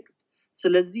ነው የሚሄዱት።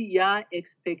 ስለዚህ ያ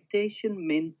ኤክስፔክቴሽን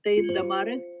ሜንቴን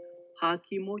ለማድረግ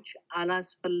ሐኪሞች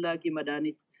አላስፈላጊ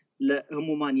መድኃኒት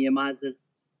ለህሙማን የማዘዝ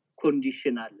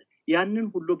ኮንዲሽን አለ። ያንን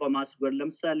ሁሉ በማስበር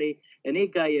ለምሳሌ እኔ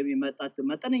ጋር የሚመጣት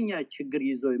መጠነኛ ችግር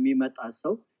ይዞ የሚመጣ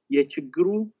ሰው የችግሩ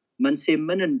መንስኤ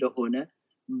ምን እንደሆነ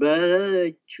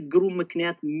በችግሩ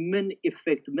ምክንያት ምን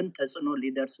ኢፌክት ምን ተጽዕኖ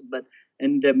ሊደርስበት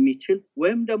እንደሚችል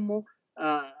ወይም ደግሞ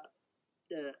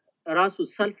ራሱ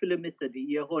ሰልፍ ሊሚትድ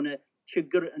የሆነ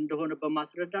ችግር እንደሆነ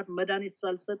በማስረዳት መድኃኒት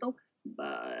ሳልሰጠው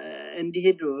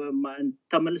እንዲሄድ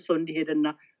ተመልሶ እንዲሄድና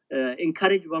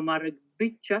ኢንካሬጅ በማድረግ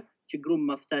ብቻ ችግሩን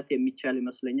መፍታት የሚቻል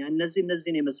ይመስለኛል።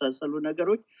 እነዚህን የመሳሰሉ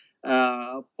ነገሮች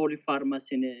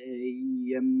ፖሊፋርማሲን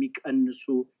የሚቀንሱ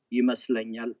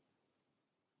ይመስለኛል።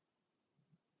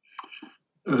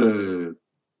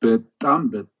 በጣም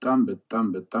በጣም በጣም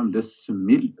በጣም ደስ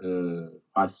የሚል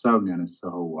ሐሳብ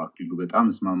ያነሳው አክሊሉ በጣም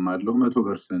እስማማለሁ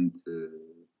 100%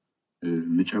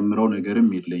 ምጨምረው ነገርም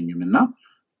የለኝም እና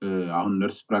አሁን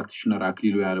ነርስ ፕራክቲሽነር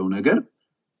አክሊሉ ያለው ነገር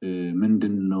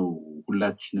ምንድነው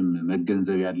ሁላችንም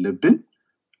መገንዘብ ያለብን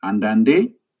አንዳንዴ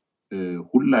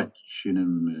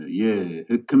ሁላችንም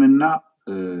የህክምና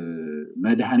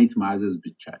መድኃኒት ማዘዝ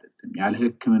ብቻ አይደለም ያለ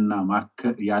ህክምና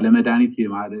ያለ መድኃኒት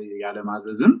ያለ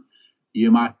ማዘዝም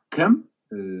የማከም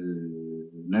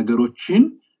ነገሮችን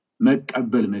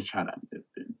መቀበል መቻል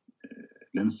አለብን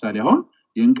ለምሳሌ አሁን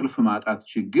የእንቅልፍ ማጣት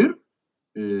ችግር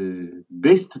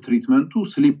ቤስት ትሪትመንቱ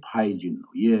ስሊፕ ሃይጂን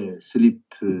ነው የስሊፕ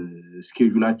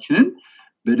ስኬጁላችንን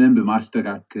በደንብ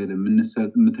ማስተካከል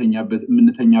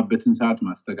የምንተኛበትን ሰዓት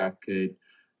ማስተካከል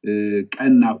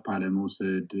ቀን ናፕ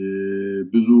አለመውሰድ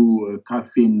ብዙ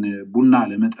ካፌን ቡና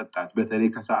ለመጠጣት በተለይ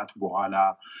ከሰዓት በኋላ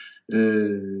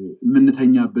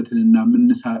የምንተኛበትንና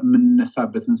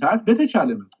የምንነሳበትን ሰዓት በተቻለ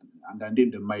መጠን አንዳንዴ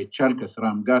እንደማይቻል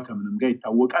ከስራም ጋር ከምንም ጋር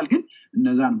ይታወቃል ግን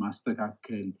እነዛን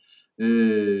ማስተካከል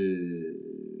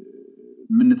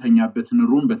የምንተኛበትን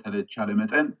ሩም በተቻለ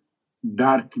መጠን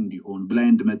ዳርክ እንዲሆን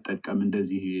ብላይንድ መጠቀም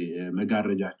እንደዚህ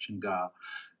መጋረጃችን ጋር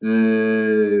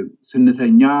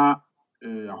ስንተኛ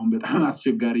አሁን በጣም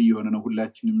አስቸጋሪ የሆነ ነው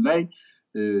ሁላችንም ላይ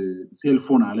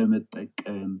ሴልፎን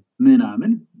አለመጠቀም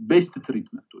ምናምን ቤስት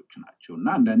ትሪትመንቶች ናቸውና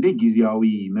አንዳንዴ ጊዜያዊ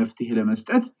መፍትሄ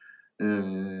ለመስጠት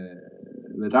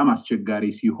በጣም አስቸጋሪ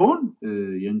ሲሆን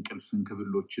የእንቅልፍ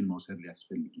እንክብሎችን መውሰድ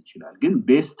ሊያስፈልግ ይችላል ግን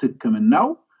ቤስት ህክምናው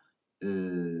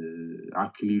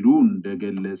አክሊሉ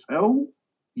እንደገለጸው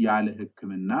ያለ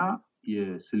ህክምና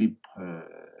የስሊፕ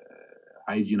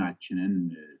ሃይጂናችንን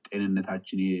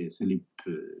ጤንነታችን የስሊፕ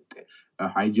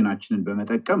ሃይጂናችንን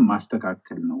በመጠቀም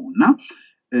ማስተካከል ነውና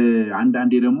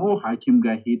አንዳንዴ ደግሞ ሐኪም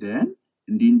ጋር ሄደን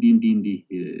እንዲህ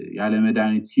ያለ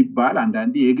መድኃኒት ሲባል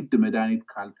አንዳንዴ የግድ መድኃኒት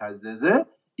ካልታዘዘ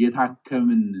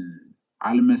የታከምን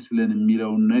አልመስለን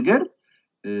የሚለውን ነገር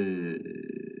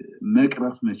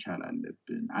መቅረፍ መቻል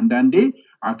አለብን አንዳንዴ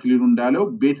አክሊሉ እንዳለው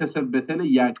ቤተሰብ በተለይ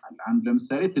ያቃል አንድ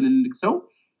ለምሳሌ ትልልቅ ሰው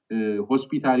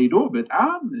ሆስፒታል ሄዶ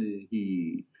በጣም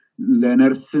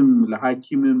ለነርስም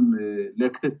ለሐኪምም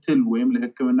ለክትትል ወይም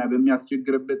ለህክምና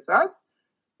በሚያስቸግርበት ሰዓት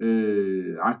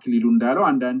አክሊሉ እንዳለው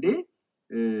አንዳንዴ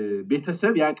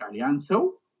ቤተሰብ ያቃል ያን ሰው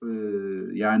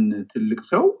ያን ትልቅ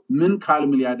ሰው ምን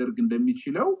ካልም ሊያደርግ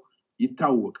እንደሚችለው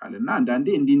ይታወቃልና አንዳንዴ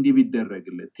እንዲህ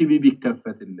ቢደረግለት ቲቪ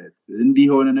ቢከፈትለት እንዲህ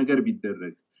የሆነ ነገር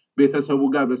ቢደረግ ቤተሰቡ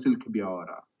ጋር በስልክ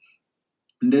ቢያወራ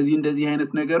እንደዚህ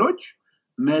አይነት ነገሮች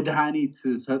መድኃኒት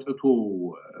ሰጥቶ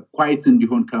ኳይት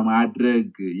እንዲሆን ከማድረግ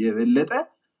የበለጠ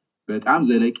በጣም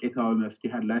ዘለቄታዊ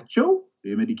መፍትሄ አላቸው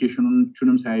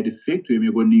የሜዲኬሽኑንም ሳይድ ኢፌክት ወይም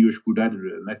የጎንዮሽ ጉዳት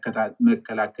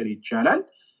መከላከል ይቻላል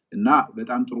እና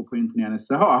በጣም ጥሩ ፖይንት ነው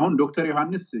ያነሳው አሁን ዶክተር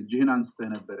ዮሐንስ ጅህን አንስተህ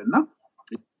ነበርና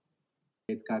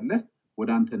የት ካለ ወደ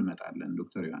አንተ እንመጣለን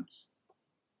ዶክተር ዮሐንስ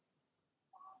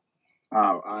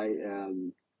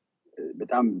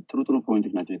በጣም ጥሩ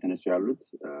ፖይንቶች ናቸው የተነሱ ያሉት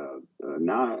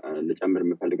እና ለጨምር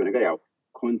የምፈልገው ነገር ያው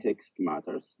ኮንቴክስት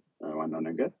ማተርስ ዋናው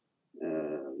ነገር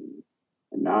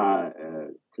እና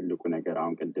ትልቁ ነገር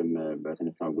አሁን ቅድም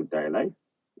በተነሳው ጉዳይ ላይ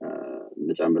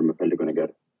ለጨምር የምፈልገው ነገር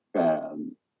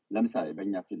ለምሳሌ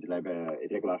በእኛ ፊልድ ላይ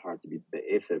በኢሬጉላር ሃርት ቢት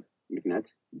በኤፍብ ምክንያት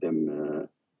ደም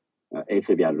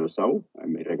ኤፍብ ያለው ሰው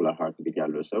ኢሬጉላር ሃርት ቢት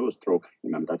ያለው ሰው ስትሮክ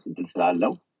የማምጣት እድል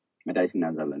ስላለው መድኃኒት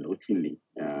እናዛለን ሩቲንሊ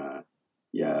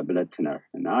የብለድ ትነር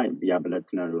እና ያ ብለድ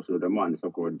ትነር ወስዶ ደግሞ አንድ ሰው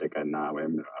ከወደቀና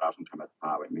ወይም ራሱን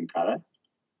ከመታ ወይም እንካለ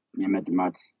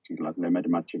የመድማት ጭንቅላት ላይ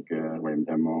መድማት ችግር ወይም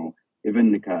ደግሞ ኢቭን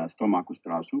ከስቶማክ ውስጥ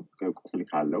ራሱ ቁስል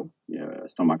ካለው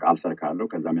የስቶማክ አልሰር ካለው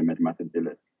ከዛም የመድማት እድል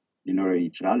ሊኖረው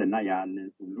ይችላል እና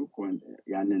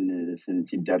ያንን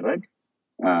ሲደረግ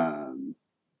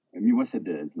የሚወሰድ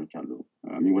እንትኖች አሉ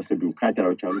የሚወሰዱ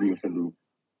ክራይቴሪያዎች አሉ የሚወሰዱ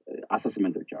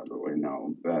አሰስመንቶች አሉ ወይ ነው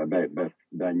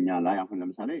በእኛ ላይ አሁን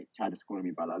ለምሳሌ ቻድ ስኮር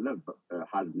የሚባል አለ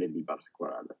ሃዝ ብሌድ የሚባል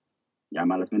ስኮር አለ ያ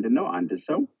ማለት ምንድነው አንድ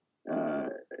ሰው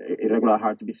ኢሬጉላር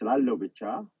ሃርት ቢት ስላለው ብቻ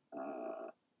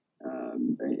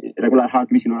ኢሬጉላር ሃርት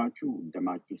ቢት ሲኖራችሁ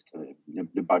ደማችሁ ውስጥ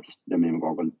ልባችሁ ውስጥ ደም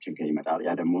የመጓጓል ችግር ይመጣል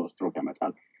ያ ደግሞ ስትሮክ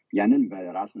ያመጣል ያንን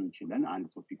በራሱ እንችለን አንድ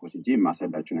ቶፒክ ወስጄ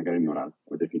ማስረዳችሁ ነገር ይኖራል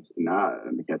ወደፊት እና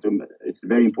ምክንያቱም it's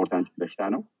very important በሽታ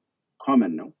ነው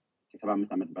ኮመን ነው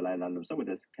ከ75 ዓመት በላይ ላለው ሰው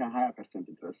ወደ 20%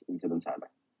 ድረስ ኢንሲደንስ አለ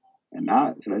እና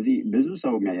ስለዚህ ብዙ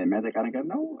ሰው የሚያጠቃ ነገር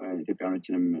ነው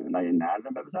ኢትዮጵያኖችንም ላይ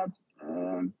እናያለን በብዛት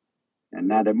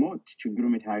እና ደግሞ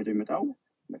ችግሩም የተያይዞ ይመጣው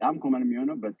በጣም ኮመን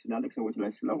የሚሆነው በትላልቅ ሰዎች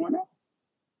ላይ ስለሆነ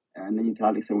እነዚህ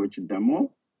ትላልቅ ሰዎች ደግሞ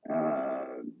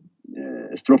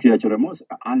ስትሮክ ያቸው ደግሞ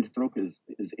አንድ ስትሮክ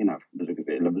is enough ብዙ ጊዜ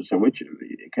ለብዙ ሰዎች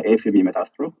ከኤፍ የሚመጣ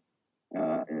ስትሮክ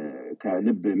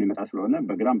ከልብ የሚመጣ ስለሆነ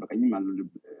በግራም በቀኝም አሉ ልብ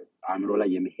አእምሮ ላይ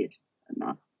የሚሄድ እና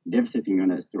ዴቫስቴቲንግ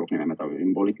የሆነ ስትሮክ ነው የሚያመጣው።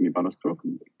 ኢምቦሊክ የሚባለው ስትሮክ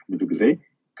ብዙ ጊዜ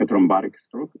ከትሮምባሪክ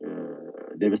ስትሮክ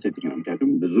ዴቫስቴቲንግ ነው፣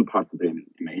 ምክንያቱም ብዙ ፓርት ብሬን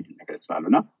የሚሄድ ነገር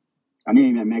ስላሉና እኔ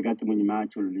የሚያጋጥሙኝ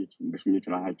ማያቸው ልጆች በሽኞች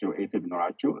ራሳቸው ኤፍብ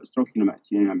ኖራቸው ስትሮክ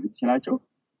ሲላቸው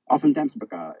oftentimes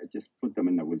በቃ just put them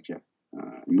in a wheelchair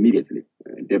immediately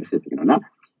devastating ነው እና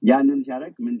ያንን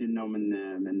ሲያደርግ ምንድነው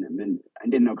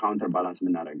እንዴት ነው ካውንተር ባላንስ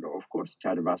የምናደርገው? ኦፍ ኮርስ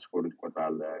ካርዲዮቫስኩላር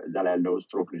ይቆጣል፣ እዛ ላይ ያለው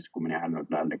ስትሮክ ሪስኩ ምን ያህል ነው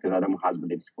ትላለህ። ከዛ ደግሞ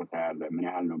ሃዝበንድ ዲስኮታ ያለ ምን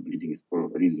ያህል ነው ብሊዲንግ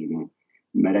ሪዝኑ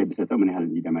መዳይ በሰጠው ምን ያህል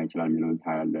ሊደማ ይችላል የሚለውን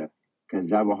ታያለ።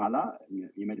 ከዛ በኋላ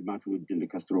የመድማቱ እድል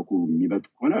ከስትሮኩ የሚበልጥ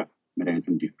ከሆነ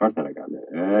መድኃኒቱን ዲፈር ታደርጋለህ።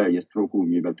 የስትሮኩ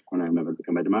የሚበልጥ ከሆነ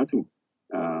ከመድማቱ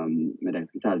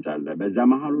መድኃኒት ታዛለህ። በዛ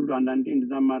መሀል ሁሉ አንዳንዴ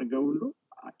እንደዛም አድርገው ሁሉ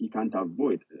you can't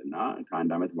avoid እና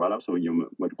ከአንድ ዓመት በኋላ ሰውየው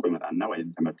ወድቆ ይመጣና ወይ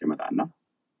ተመቶ ይመጣና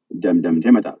ደምደምቶ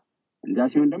ይመጣል። እንደዛ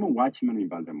ሲሆን ደግሞ ዋችመን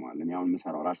የሚባል ደግሞ አለ። እኔ አሁን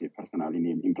የምሰራው ራሴ ፐርሰናሊ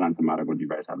ኢምፕላንት ማድረገው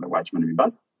ዲቫይስ አለ ዋችመን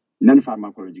የሚባል ነን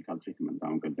ፋርማኮሎጂካል ትሪትመንት።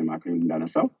 አሁን ቅድም አክሊሉ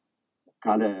እንዳነሳው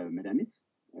ካለ መድኃኒት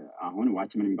አሁን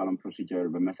ዋችመን የሚባለውን ፕሮሲጀር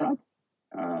በመስራት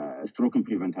ስትሮክን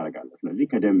ፕሪቨንት ያደርጋል። ስለዚህ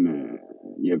ከደም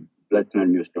የብለድ ትነር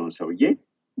የሚወስደውን ሰውዬ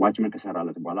ዋችመን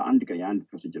ከሰራለት በኋላ የአንድ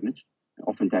ፕሮሲጀር ነች።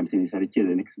 oftentimes in research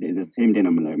the next day the same day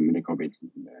ነው medical bed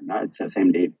እና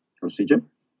same day procedure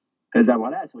ከዛ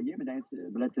በኋላ ሰውዬ መድኃኒት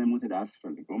ብለድ መውሰድ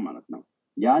አያስፈልገውም ማለት ነው።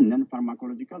 ያ ነን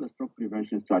ፋርማኮሎጂካል ስትሮክ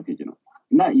ፕሪቨንሽን ስትራቴጂ ነው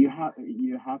እና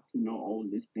you have to know all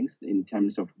these things in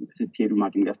terms of ስትሄዱ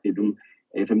ማኪንግ ጋር ስትሄዱ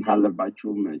ኤፍም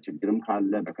ካለባችሁም ችግርም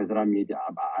ካለ በከዝራም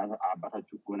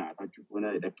አባታችሁ ከሆነ አያታችሁ ከሆነ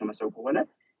የደከመ ሰው ከሆነ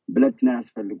ብለድ ትነር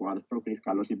ያስፈልገዋል ስትሮክ ሪስክ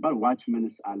ካለው ሲባል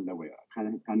ዋችመንስ አለ ወይ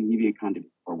ካን ሂ ቢ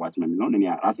ካንዲዴት ፎር ዋችመን የሚለውን እኔ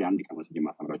ራሴ አንድ ቀን ወስጄ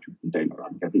ማስተምራችሁ ጉዳይ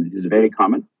ይኖራል። ምክንያቱም this is very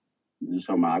common ብዙ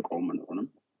ሰው ማያውቀውም እንደሆነም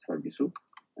ሰርቪሱ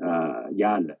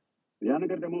ያ አለ። ያ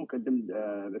ነገር ደግሞ ቅድም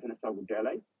በተነሳው ጉዳይ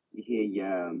ላይ ይሄ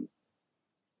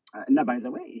እና ባይ ዘ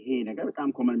ዌይ ይሄ ነገር በጣም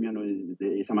ኮመን የሚሆነው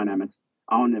የ80 ዓመት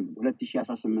አሁን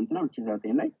 2018 እና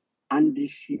 2019 ላይ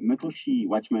 100,000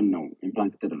 ዋችመን ነው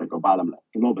ኢምፕላንት ተደረገው በአለም ላይ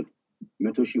ግሎባሊ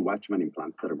 100,000 ዋችመን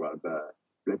ኢምፕላንት ተደርጓል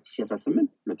በ2018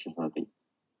 2019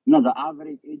 እና the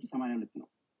average age 82 ነው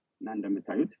እና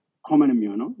እንደምታዩት ኮመን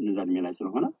የሚሆነው እነዛ እድሜ ላይ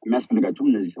ስለሆነ የሚያስፈልጋቸው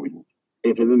እነዚህ ሰዎች ናቸው።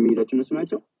 ኤፍኤም የሚይዛቸው እነሱ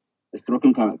ናቸው።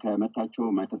 ስትሮክን ከመታቸው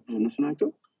ማይተርፍ እነሱ ናቸው።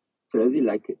 ስለዚህ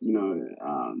like you know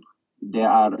they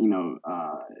are you know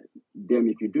them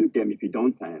if you do them if you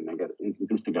don't ነገር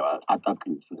እንትን ውስጥ ገባ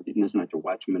አጣብቅኝ። ስለዚህ እነሱ ናቸው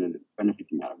ዋችመንን ቤኔፊት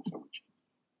የሚያደርጉ ሰዎች።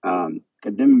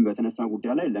 ቅድም በተነሳው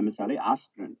ጉዳይ ላይ ለምሳሌ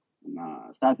አስፕሪን እና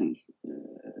ስታቲንስ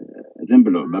ዝም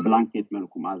ብሎ በብላንኬት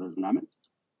መልኩ ማዘዝ ምናምን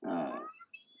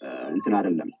እንትን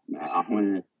አይደለም። አሁን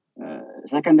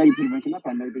ሰከንዳሪ ፕሪቨንሽን እና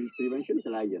ፕራይመሪ ፕሪቨንሽን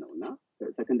የተለያየ ነው እና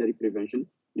ሰከንዳሪ ፕሪቨንሽን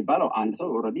የሚባለው አንድ ሰው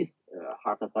ኦልሬዲ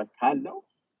ሃርት አታክ ካለው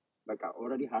በቃ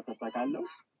ኦልሬዲ ሃርት አታክ ካለው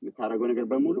የምታደርገው ነገር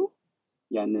በሙሉ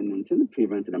ያንን እንትን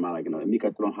ፕሪቨንት ለማድረግ ነው፣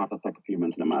 የሚቀጥለውን ሃርት አታክ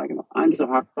ፕሪቨንት ለማድረግ ነው። አንድ ሰው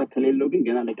ሃርት አታክ ከሌለው ግን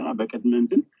ገና ለገና በቅድመ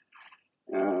እንትን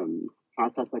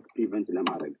ሃርት አታክ ፕሪቨንት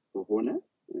ለማድረግ ከሆነ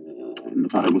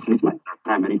የምታደርጉት ትሪትመንት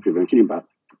ፕራይመሪ ፕሪቨንሽን ይባላል።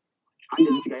 አንድ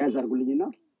ልጅ ጋር ያዛርጉልኝና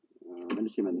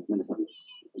መልስ ይመልሳል።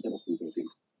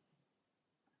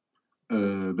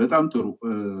 በጣም ጥሩ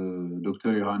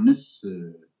ዶክተር ዮሐንስ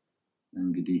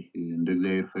እንግዲህ እንደ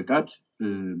እግዚአብሔር ፈቃድ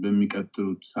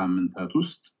በሚቀጥሉት ሳምንታት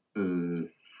ውስጥ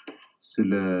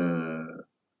ስለ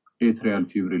ኤትሪያል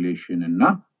ፊብሪሌሽን እና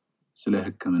ስለ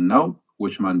ህክምናው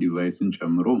ዋችማን ዲቫይስን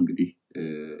ጨምሮ እንግዲህ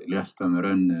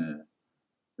ሊያስተምረን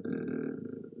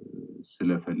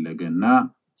ስለፈለገና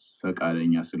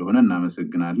ፈቃደኛ ስለሆነ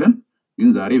እናመሰግናለን። ግን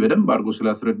ዛሬ በደንብ አድርጎ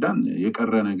ስላስረዳን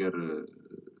የቀረ ነገር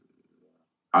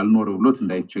አልኖር ብሎት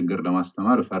እንዳይቸገር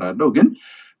ለማስተማር እፈራለሁ። ግን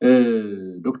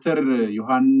ዶክተር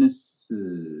ዮሐንስ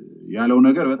ያለው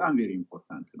ነገር በጣም ቬሪ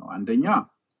ኢምፖርታንት ነው። አንደኛ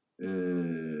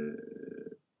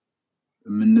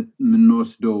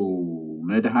የምንወስደው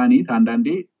መድኃኒት አንዳንዴ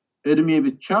እድሜ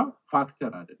ብቻ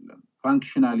ፋክተር አይደለም፣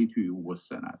 ፋንክሽናሊቲው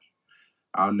ይወሰናል።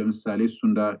 አሁን ለምሳሌ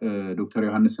ዶክተር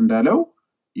ዮሐንስ እንዳለው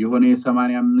የሆነ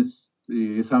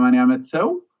የ80 ዓመት ሰው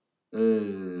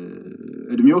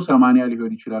እድሜው 80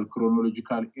 ሊሆን ይችላል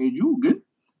ክሮኖሎጂካል ኤጁ፣ ግን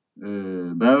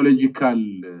ባዮሎጂካል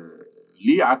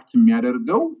አክት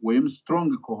የሚያደርገው ወይም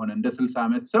ስትሮንግ ከሆነ እንደ 60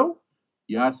 ዓመት ሰው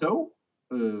ያ ሰው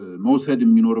መውሰድ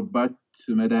የሚኖርባት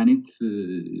መድኃኒት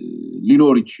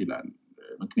ሊኖር ይችላል።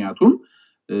 ምክንያቱም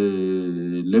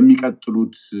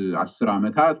ለሚቀጥሉት 10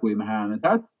 ዓመታት ወይም 20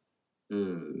 ዓመታት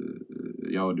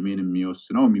ያው እድሜን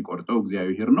የሚወስነው የሚቆርጠው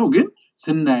እግዚአብሔር ነው። ግን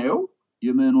ስናየው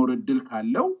የመኖር እድል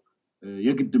ካለው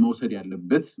የግድ መውሰድ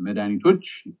ያለበት መድኃኒቶች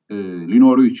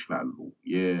ሊኖሩ ይችላሉ።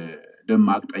 የደም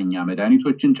ማቅጠኛ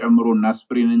መድኃኒቶችን ጨምሮ እና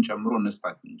አስፕሪንን ጨምሮ እና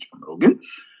ስታቲንን ጨምሮ። ግን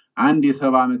አንድ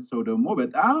የ70 ዓመት ሰው ደግሞ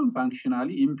በጣም ፋንክሽናሊ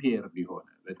ኢምፔርድ ይሆነ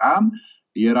በጣም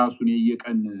የራሱን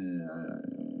የየቀን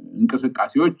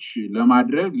እንቅስቃሴዎች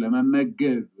ለማድረግ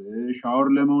ለመመገብ ሻወር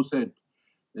ለመውሰድ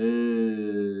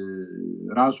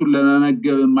ራሱን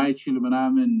ለመመገብ የማይችል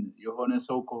ምናምን የሆነ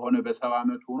ሰው ከሆነ በ70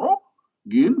 ዓመት ሆኖ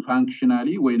ግን ፋንክሽናሊ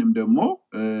ወይንም ደግሞ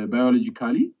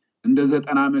ባዮሎጂካሊ እንደ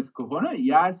 90 ዓመት ከሆነ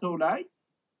ያ ሰው ላይ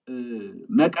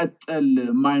መቀጠል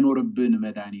የማይኖርብን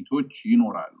መድኃኒቶች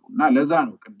ይኖራሉ እና ለዛ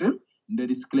ነው ቅድም እንደ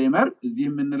ዲስክሌመር እዚህ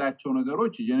የምንላቸው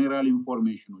ነገሮች ጀነራል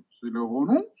ኢንፎርሜሽኖች ስለሆኑ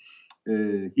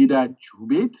ሂዳችሁ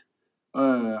ቤት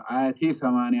አያቴ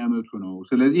 80 ዓመቱ ነው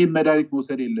ስለዚህ መድኃኒት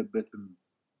መውሰድ የለበትም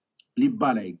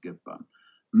ሊባል አይገባም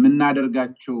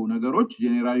የምናደርጋቸው ነገሮች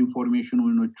ጀነራል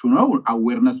ኢንፎርሜሽኖቹ ነው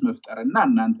አዌርነስ መፍጠርና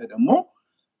እናንተ ደግሞ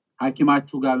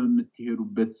ሐኪማችሁ ጋር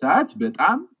የምትሄዱበት ሰዓት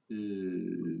በጣም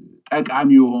ጠቃሚ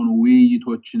የሆኑ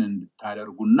ውይይቶችን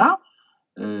እንድታደርጉና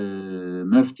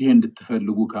መፍትሄ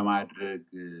እንድትፈልጉ ከማድረግ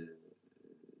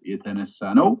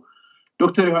የተነሳ ነው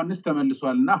ዶክተር ዮሐንስ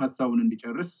ተመልሷልና ሐሳቡን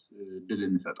እንዲጨርስ ድል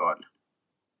እንሰጠዋለን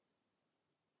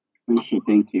እሺ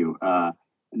ቴንክ ዩ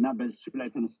እና በሱ ላይ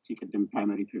ተነስቼ ቅድም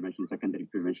ፕራይመሪ ፕሪቨንሽን ሰከንደሪ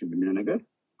ፕሪቨንሽን በሚለው ነገር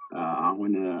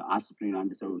አሁን አስፕሪን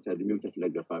አንድ ሰው ተድሜው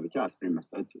ተስለገፋ ብቻ አስፕሪን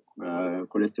መስጠት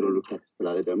ኮሌስትሮል ከፍ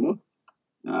ስላለ ደግሞ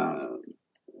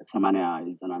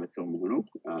 80 ዓመት ሰው መሆኑ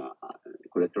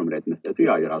ኮሌስትሮል መድኃኒት መስጠቱ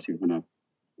ያው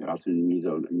የራሱን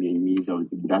የሚይዘው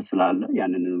ጉዳት ስላለ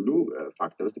ያንን ሁሉ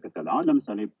ፋክተሮች ተከተለ አሁን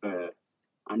ለምሳሌ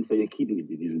አንድ ሰው የኪድኒ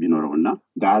ዲዚዝ ቢኖረውና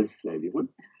ዳያሊሲስ ላይ ቢሆን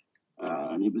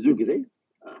እኔ ብዙ ጊዜ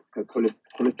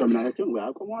ኮሌስትሮል መድኃኒቱን ወይ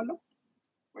አቆመዋለሁ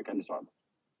ወይ ቀንሰዋለሁ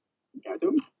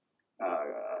ምክንያቱም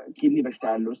ኪድኒ በሽታ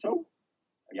ያለው ሰው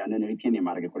ያንን ሪቴን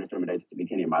የማድረግ ኮሌስትሮል መድኃኒት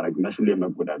ሪቴን የማድረግ መስሉ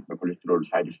የመጎዳት በኮሌስትሮል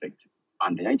ሳይድ ኢፌክት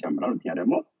አንደኛ ይጨምራል ሁለተኛ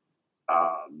ደግሞ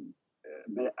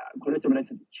ኮሌስትሮል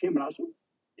መድኃኒት ቼም ራሱ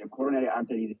የኮሮናሪ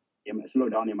አርተሪ ስሎ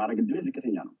ዳውን የማድረግ እድል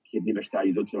ዝቅተኛ ነው ኪድኒ በሽታ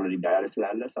ይዞት ኦልሬዲ ዳያሊሲስ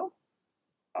ስላለ ሰው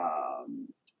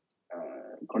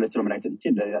ኮሌስትሮል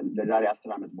መድኃኒት ለዛሬ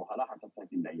 10 ዓመት በኋላ ሃርት አታክ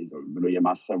እንዳይይዘው ብሎ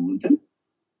የማሰቡ እንትን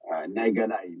ነገ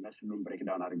ላይ መስሉን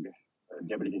ብሬክዳውን አድርገህ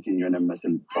ዴብሊቴቲንግ የሆነ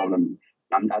መስል ፕሮብለም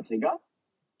ማምጣት ጋር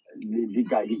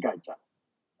ሊጋጫል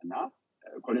እና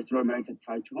ኮሌስትሮል መድኃኒት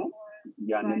ታችሞ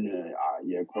ያንን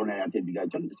የኮሮናሪ አርተሪ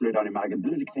ሊጋጫል ስሎ ዳውን የማድረግ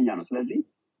እድል ዝቅተኛ ነው ስለዚህ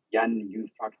ያን ዩ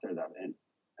ፋክተር ዳት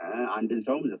አንድን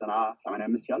ሰው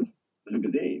 90-85 ያልፍ ብዙ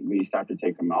ጊዜ we start to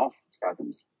take them off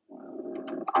statins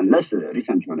unless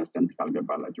recent የሆነ ስtent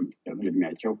ካልገባላችሁ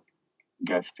እድሜያቸው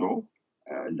ገፍቶ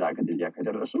እዛ ከደረጃ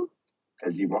ከደረሱ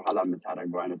ከዚህ በኋላ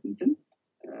የምታደርገው አይነት እንትን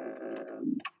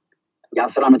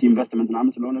የ10 ዓመት ኢንቨስትመንት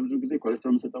ምናምን ስለሆነ ብዙ ጊዜ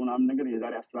ኮሌስትሮል መስጠው ምናምን ነገር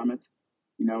የዛሬ 10 ዓመት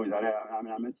የዛሬ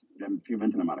ዓመት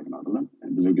ለፕሪቨንት ለማድረግ ነው አይደል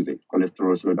ብዙ ጊዜ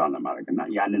ኮሌስትሮል ስለዳውን ለማድረግ እና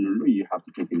ያንን ሁሉ you have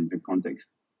to take into context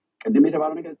ቅድም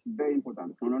የተባለው ነገር it's very important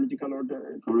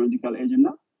chronological age እና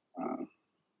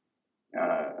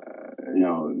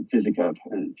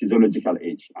physiological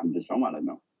age አንድ ሰው ማለት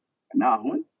ነው እና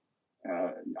አሁን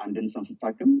አንድን ሰው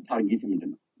ስታክም ታርጌት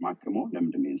ምንድነው ማክመው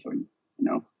ለምንድነው ሰው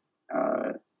ነው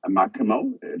ማክመው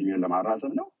እድሜውን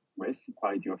ለማራዘም ነው ወይስ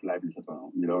ኳሊቲ ኦፍ ላይፍ ሊሰጠው ነው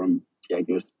የሚለውም ጥያቄ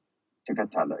ውስጥ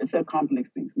ተከታለ it's a complex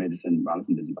things medicine ማለት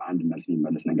እንደዚህ በአንድ መልስ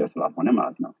የሚመለስ ነገር ስላልሆነ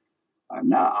ማለት ነው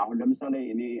እና አሁን ለምሳሌ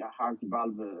እኔ ሃርት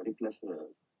ቫልቭ ሪፕሌስ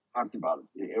ሃርት ቫልቭ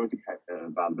የኤኦርቲክ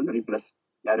ቫልቭን ሪፕሌስ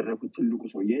ያደረኩት ትልቁ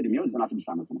ሰውዬ እድሜው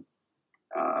 96 ዓመት ነው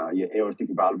የኤኦርቲክ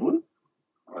ቫልቭን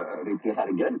ሪፕሌስ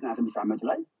አድርገን 96 ዓመት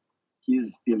ላይ he is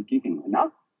still kicking እና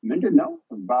ምንድነው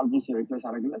ቫልቭን ሪፕሌስ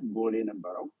አድርገለት ጎል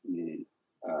የነበረው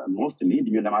ሞስትሊ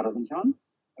እድሜውን ለማራዘም ሳይሆን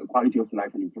ኳሊቲ ኦፍ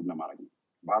ላይፍን ኢምፕሩቭ ለማድረግ ነው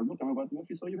ቫልቭ ከመግባቱ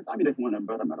በፊት ሰውዬ በጣም ይደክመው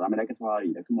ነበር መራመድ ያቅተዋል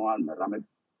ይደክመዋል መራመድ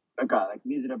በቃ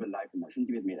ሚዝረብል ላይፍ እና ሽንት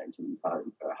ቤት መሄድ አይችልም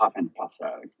half and half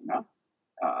እና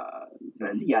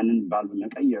ስለዚህ ያንን ቫልቭ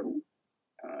መቀየሩ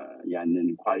ያንን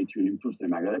ኳሊቲውን ኢምፕሩቭ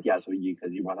ለማድረግ ያ ሰውዬ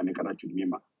ከዚህ በኋላ መቀራችሁ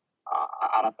ድሜማ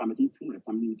 4 ዓመት ይሁን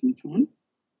 2 ዓመት ይሁን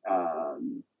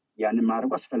ያንን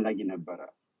ማድረግ አስፈላጊ ነበር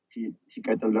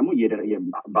ሲቀጥል ደግሞ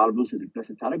የቫልቭን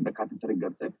ስታደርግ በካቴተር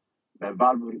ገብተህ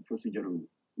በቫልቭ ፕሮሲጀሩ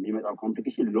የሚመጣው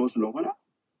ኮምፕሊኬሽን ሎ ስለሆነ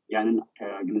ያንን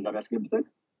ከግንዛቤ አስገብተህ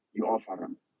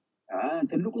ይኦፈርም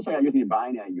ትልቁ ሰው ያየሁት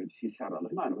በአይን ያየሁት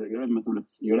ሲሰራለት ማለት ነው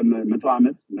 100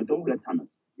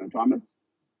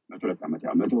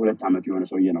 ዓመት የሆነ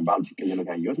ሰውዬ ነው ቫልቭ ሲቀየርለት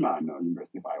ያየሁት ማለት ነው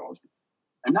ዩኒቨርሲቲ ፋይዋ ውስጥ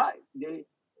እና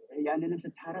ያንንም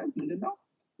ስታረግ ምንድነው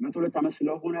 102 ዓመት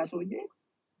ስለሆነ ያ ሰውዬ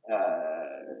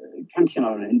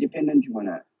ፋንክሽናል ኢንዲፔንደንት የሆነ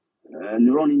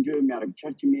ኒውሮን ኢንጆይ የሚያደርግ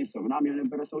ቸርች የሚሄድ ሰው ምናምን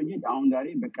የነበረ ሰውዬ አሁን ዛሬ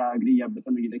በቃ እግሬ እያበጠ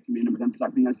ነው እየደከመኝ ነው በጣም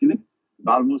ተሳክቶኛል ሲል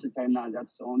ቫልቭን ስታይና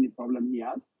that's the only problem he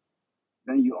has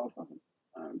then you offer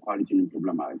quality improve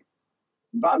ለማድረግ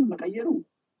ቫልቭ መቀየሩ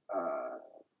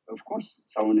of course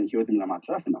ሰውን ህይወትን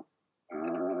ለማትረፍ ነው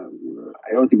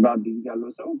አዮቲክ ቫልቭ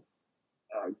ያለው ሰው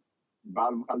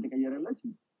ቫልቭ ካልተቀየረለት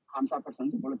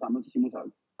 50% በሁለት ዓመት ውስጥ ይሞታሉ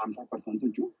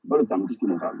 50%ዎቹ በሁለት ዓመት ውስጥ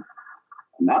ይሞታሉ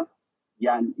እና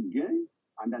ያን ግን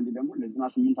አንዳንድ ደግሞ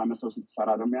ለ98 ዓመት ሰው ስትሰራ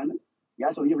ደግሞ ያ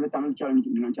ሰው የሁለት ዓመት ብቻ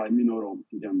ሊሆን ይችላል የሚኖረው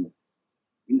ሲጀምር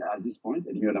ግን at this point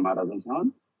እድሜው ለማራዘም ሳይሆን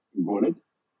በሁለት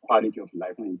quality of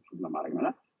life ነው improve ለማድረግ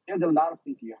ነው there's a lot of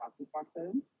things you have to factor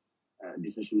in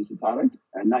decisions ስታደርግ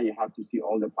እና you have to see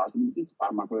all the possibilities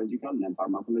pharmacological and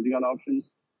pharmacological options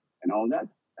and all that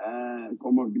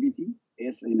comorbidity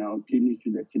is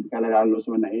typical ያለው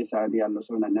ሰው እና ASRD ያለው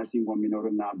ሰው እና nursing home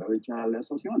የሚኖርና በብቻ ያለ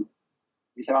ሰው ሲሆን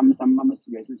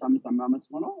የ75 ዓመት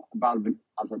ሆኖ ቫልቭ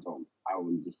አልሰጠውም I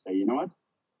will just say you know what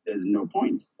there's no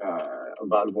point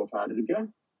ቫልቭ ኦፍ አድርገህ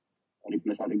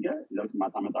ሪፕሌስ አድርገህ ለውጥ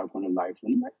ማታመጣ ከሆነ ላይፍ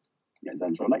ላይ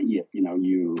ያዛን ሰው ላይ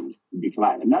you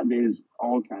decline and that there is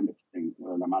all kind of things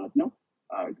ለማለት ነው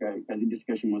ከዚህ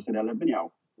ዲስከሽን መውሰድ ያለብን ያው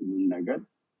ሁሉም ነገር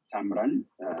ተምረን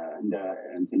እንደ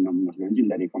እንትን ነው የምንወስደው እንጂ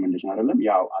እንደ ሪኮሜንዴሽን አይደለም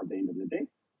ያው at the end of the day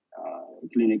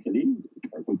clinically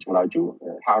ቁጭ ብላችሁ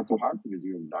heart to heart with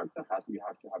your doctor you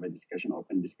have to have a discussion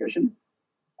open discussion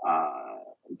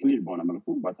clear በሆነ መልኩ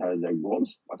what are the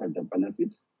goals what are the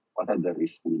benefits what are the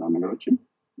risks እና ነገሮችን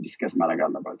ዲስከስ ማድረግ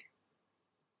አለባችሁ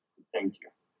thank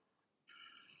you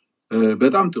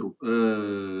በጣም ጥሩ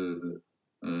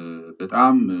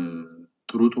በጣም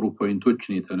ጥሩ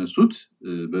ፖይንቶችን የተነሱት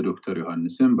በዶክተር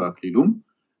ዮሐንስም በአክሊሉም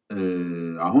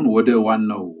አሁን ወደ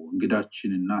ዋናው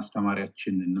እንግዳችንና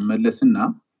አስተማሪያችን እንመለስና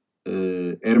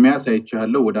ኤርሚያስ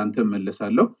አይቻለሁ ወደ አንተ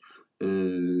መለሳለሁ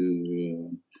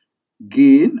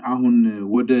ግን አሁን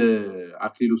ወደ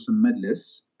አክሊሉ ስመለስ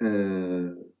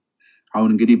አሁን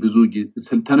እንግዲህ ብዙ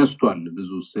ተነስቷል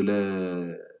ብዙ ስለ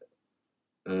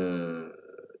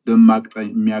ደማቅ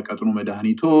የሚያቀጥኑ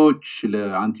መድኃኒቶች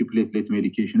ለአንቲፕሌትሌት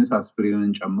ሜዲኬሽንስ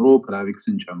አስፕሪንን ጨምሮ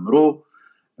ፕላቪክስን ጨምሮ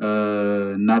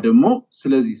እና ደግሞ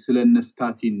ስለዚህ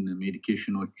ስለነስታቲን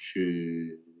ሜዲኬሽኖች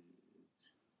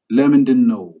ለምንድን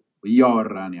ነው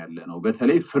እያወራን ያለ ነው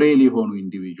በተለይ ፍሬል የሆኑ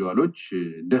ኢንዲቪጁዋሎች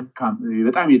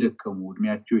በጣም የደከሙ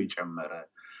እድሜያቸው የጨመረ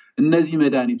እነዚህ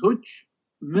መድኃኒቶች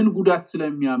ምን ጉዳት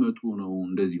ስለሚያመጡ ነው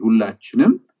እንደዚህ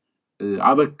ሁላችንም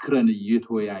አበክረን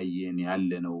እየተወያየን ያለ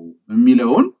ነው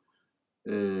የሚለውን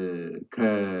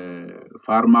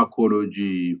ከፋርማኮሎጂ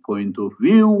ፖይንት ኦፍ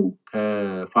ቪው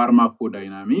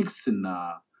ከፋርማኮዳይናሚክስ እና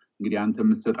እንግዲህ አንተ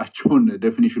የምትሰጣቸውን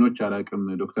ዴፊኒሽኖች አላቅም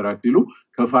ዶክተር አክሊሉ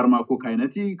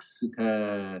ከፋርማኮካይኔቲክስ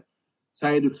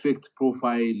ከሳይድ ኢፌክት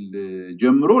ፕሮፋይል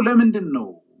ጀምሮ ለምንድን ነው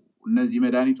እነዚህ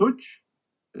መድኃኒቶች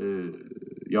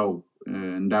ያው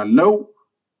እንዳልነው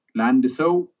ለአንድ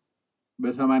ሰው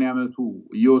በ80 ዓመቱ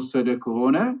እየወሰደ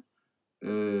ከሆነ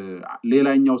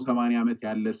ሌላኛው 80 ዓመት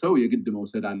ያለ ሰው የግድ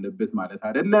መውሰድ አለበት ማለት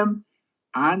አይደለም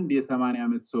አንድ የ80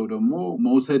 ዓመት ሰው ደግሞ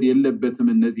መውሰድ የለበትም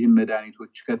እነዚህ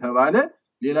መድኃኒቶች ከተባለ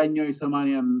ሌላኛው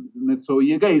የ80 ዓመት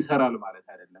ሰውዬ ጋር ይሰራል ማለት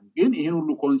አይደለም ግን ይሄን ሁሉ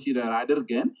ኮንሲደር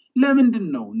አድርገን ለምንድን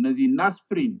ነው እነዚህ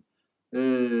ናስፕሪን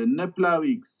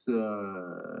ነፕላቪክስ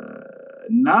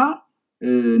እና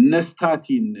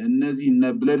ነስታቲን እነዚህ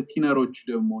ብለድ ቲነሮች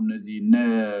ደግሞ እነዚህ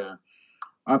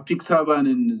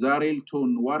አፒክሳቫንን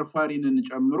ዛሬልቶን ዋርፋሪንን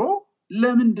ጨምሮ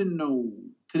ለምንድን ነው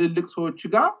ትልልቅ ሰዎች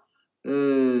ጋር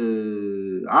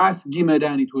አስጊ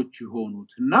መድኃኒቶች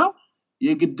ሆኑትና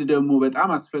የግድ ደግሞ በጣም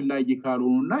አስፈላጊ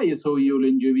ካልሆኑና የሰውየው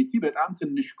ሎንጀቪቲ በጣም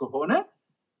ትንሽ ከሆነ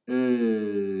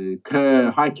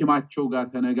ከሐኪማቸው ጋር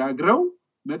ተነጋግረው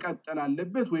መቀጠል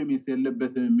አለበት ወይስ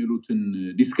የለበትም የሚሉትን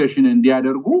ዲስከሽን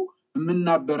እንዲያደርጉ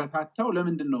ምናበረታታው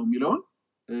ለምንድን ነው የሚለውን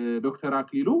ዶክተር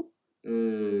አክሊሉ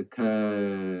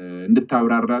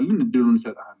እንድታብራራልን እድሉን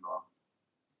ሰጣለሁ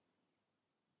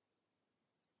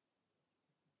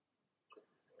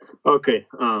ኦኬ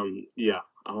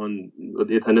አሁን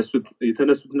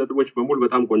የተነሱት ነጥቦች በሙሉ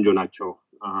በጣም ቆንጆ ናቸው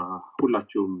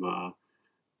ሁላችሁም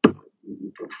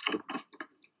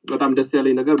በጣም ደስ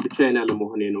ያለኝ ነገር ብቻዬን ያለ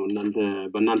መሆኔ ነው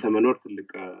በእናንተ መኖር ትልቅ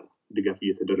ድጋፍ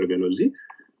እየተደረገ ነው እዚህ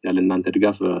ያለ እናንተ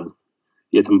ድጋፍ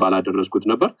የትም ባላደረስኩት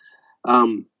ነበር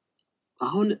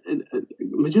አሁን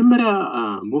መጀመሪያ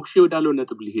ሞክሼ ወዳለው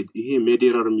ነጥብ ሊሄድ ይሄ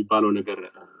ሜዲረር የሚባለው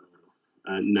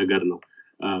ነገር ነው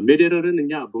ሜዲረርን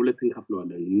እኛ በሁለት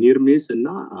እንከፍለዋለን ኒር ሚስ እና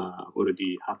ኦሬዲ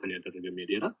ሃፕን ያደረገ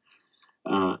ሜዲረር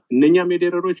እነኛ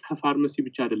ሜዲረሮች ከፋርማሲ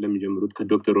ብቻ አይደለም የሚጀምሩት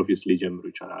ከዶክተር ኦፊስ ሊጀምሩ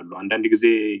ይችላሉ አንዳንድ ጊዜ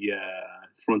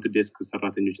የፍሮንት ዴስክ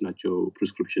ሰራተኞች ናቸው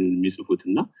ፕሪስክሪፕሽን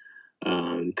የሚጽፉትና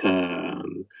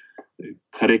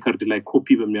ከሬከርድ ላይ ኮፒ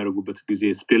በሚያደርጉበት ጊዜ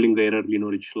ስፔሊንግ ኤረር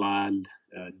ሊኖር ይችላል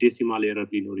ዴሲማል ኤረር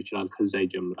ሊኖር ይችላል ከዛ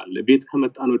ይጀምራል ቤት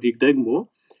ከመጣ ነው ደግሞ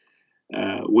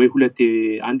ወይ ሁለቴ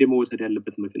አንዴ መወሰድ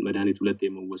ያለበት መድኃኒት ሁለቴ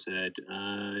መወሰድ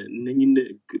እነኚህን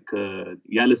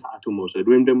ያለ ሰዓቱ መውሰድ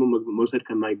ወይም ደግሞ መውሰድ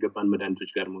ከማይገባን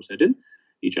መድኃኒቶች ጋር መውሰድን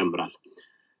ይጨምራል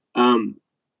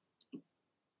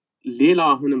ሌላ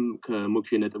አሁንም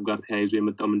ከሞክሼ ነጥብ ጋር ተያይዞ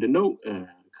የመጣው ምንድነው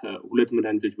ከሁለት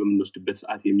መድኃኒቶች በምንወስድበት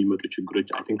ሰዓት የሚመጡ ችግሮች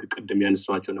አይ ቲንክ ቀደም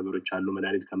ያነሳዋቸው ነገሮች አሉ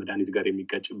መድኃኒት ከመድኃኒት ጋር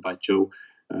የሚጋጭባቸው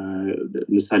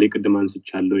ምሳሌ ቀደም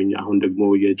አንስቻለሁኝ አሁን ደግሞ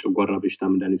የጨጓራ በሽታ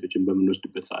መድኃኒቶችን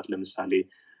በምንወስድበት ሰዓት ለምሳሌ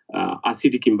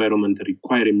አሲዲክ ኢንቫይሮንመንት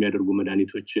ሪኳየር የሚያደርጉ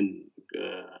መድኃኒቶችን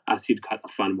አሲድ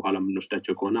ካጠፋን በኋላ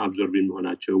የምንወስዳቸው ከሆነ አብዞርብ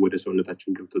የሚሆናቸው ወደ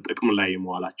ሰውነታችን ገብተው ጥቅም ላይ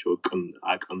የመዋላቸው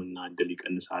አቅምና እድል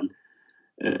ይቀንሳል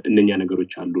እነኛ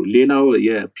ነገሮች አሉ ሌላው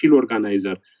የፒል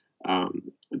ኦርጋናይዘር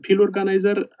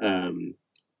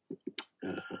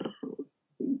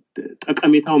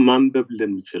ጠቀሜታው ማንበብ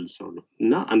ለሚችል ሰው ነው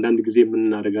እና አንዳንድ ጊዜ ምን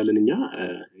እናደርጋለን እኛ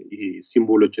ይሄ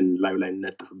ሲምቦሎችን ላይ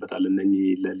እንነጥፍበታለን እነኚህ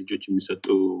ለልጆች የሚሰጡ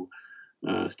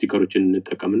ስቲከሮችን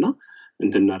እንጠቀምና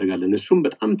እንትን እናደርጋለን እሱም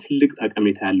በጣም ትልቅ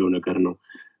ጠቀሜታ ያለው ነገር ነው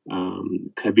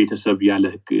ከቤተሰብ ያለ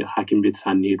ሐኪም ቤት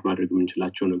ሳንሄድ ማድረግ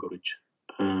የምንችላቸው ነገሮች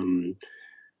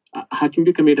ሐኪም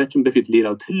ቤት ከመሄዳችን በፊት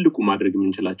ሌላው ትልቁ ማድረግ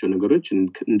የምንችላቸው ነገሮች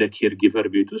እንደ ኬር ጊቨር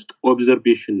ቤት ውስጥ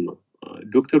ኦብዘርቬሽን ነው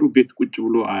ዶክተሩ ቤት ቁጭ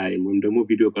ብሎ አይም ወይም ደግሞ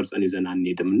ቪዲዮ ቀርጸን ይዘን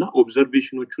አንሄድምና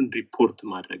ኦብዘርቬሽኖቹን ሪፖርት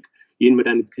ማድረግ ይህን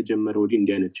መድኃኒት ከጀመረ ወዲህ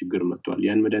እንዲህ አይነት ችግር መጥቷል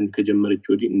ያን መድኃኒት ከጀመረች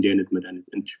ወዲህ እንዲህ አይነት መድኃኒት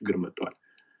ችግር መጥቷል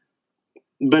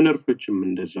በነርሶችም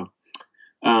እንደዛ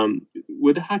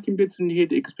ወደ ሐኪም ቤት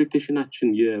ስንሄድ ኤክስፔክቴሽናችን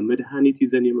የመድኃኒት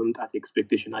ይዘን የመምጣት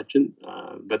ኤክስፔክቴሽናችን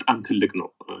በጣም ትልቅ ነው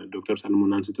ዶክተር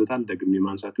ሰለሞን አንስቶታል ደግሜ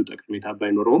ማንሳቱ ጠቀሜታ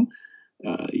ባይኖረውም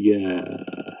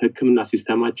የህክምና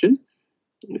ሲስተማችን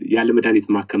ያለ መድኃኒት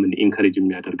ማከምን ኢንከሬጅ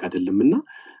የሚያደርግ አይደለምና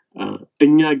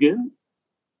እኛ ግን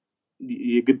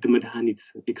የግድ መድኃኒት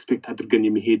ኤክስፔክት አድርገን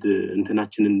የሚሄድ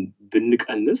እንትናችንን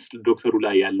ብንቀንስ ዶክተሩ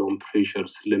ላይ ያለውን ፕሬሸር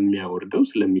ስለሚያወርደው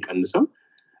ስለሚቀንሰው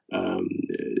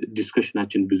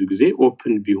ዲስከሽናችን ብዙ ጊዜ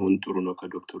ኦፕን ቢሆን ጥሩ ነው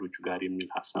ከዶክተሮቹ ጋር የሚል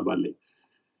ሐሳብ አለኝ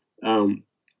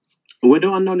ወደ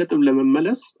ዋናው ነጥብ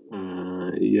ለመመለስ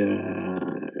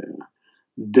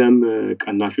የደም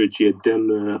ቀናሾች የደም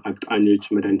አቅጣኞች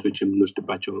መድኃኒቶች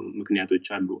የምንወስድባቸው ምክንያቶች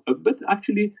አሉ but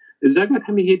actually እዛ ጋር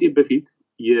ከመሄድ በፊት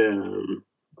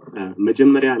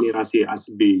የመጀመሪያ እኔ ራሴ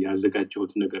አስቤ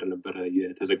ያዘጋጀሁት ነገር ነበር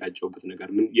የተዘጋጀሁበት ነገር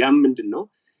ያም ምንድነው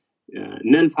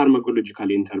non pharmacological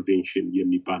intervention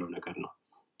የሚባለው ነገር ነው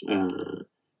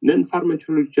non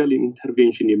pharmacological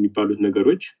intervention የሚባሉት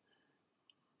ነገሮች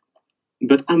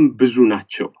በጣም ብዙ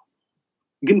ናቸው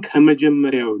ግን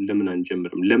ከመጀመሪያው ለምን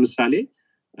አንጀምርም ለምሳሌ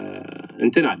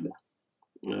እንትን አለ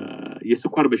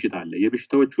የስኳር በሽታ አለ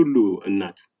የበሽታዎች ሁሉ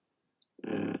እናት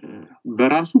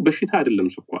በራሱ በሽታ አይደለም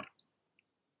ስኳር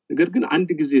ነገር ግን አንድ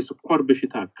ጊዜ ስኳር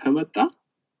በሽታ ከመጣ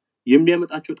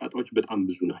የሚያመጣቸው ጣጣዎች በጣም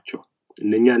ብዙ ናቸው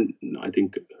እነኛን አይ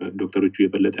ቲንክ ዶክተሮቹ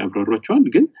የበለጠ ያብራሯቸዋል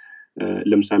ግን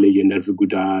ለምሳሌ የነርቭ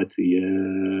ጉዳት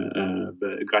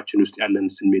በእግራችን ውስጥ ያለን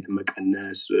ስሜት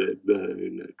መቀነስ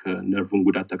ከነርቭን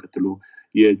ጉዳት ተከትሎ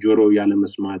የጆሮ ያለ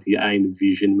መስማት የአይን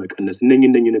ቪዥን መቀነስ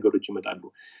እነኚህ ነገሮች ይመጣሉ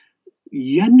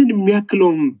ያንን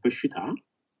የሚያክለው በሽታ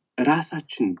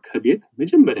ራሳችን ከቤት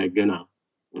መጀመሪያ ገና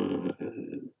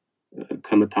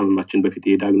ከመታመማችን በፊት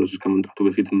የዳያግኖሲስ ከመምጣቱ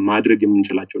በፊት ማድረግ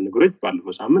የምንችላቸው ነገሮች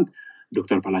ባለፈው ሳምንት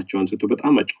ዶክተር ፓላቸው አንስቶ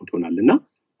በጣም አጫውቶናልና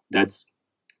that's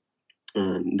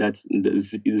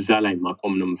እዛ ላይ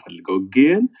ማቆም ነው የምፈልገው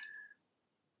ግን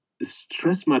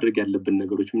ስትረስ ማድረግ ያለብን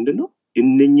ነገሮች ምንድነው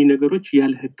እነኚህ ነገሮች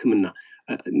ያለ ህክምና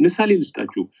ምሳሌ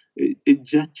ልስጣችሁ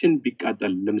እጃችን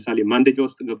ቢቃጠል ለምሳሌ ማንደጃ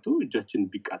ውስጥ ገብቶ እጃችን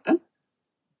ቢቃጠል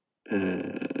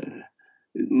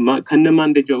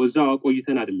ከነማንደጃው እዛው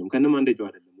አቆይተን አይደለም ከነማንደጃው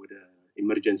አይደለም ወደ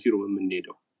ኢመርጀንሲ ሩም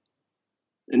የምንሄደው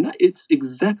እና it's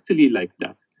exactly like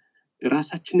that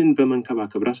ራሳችንን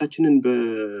በመንከባከብ ራሳችንን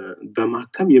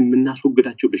በማከም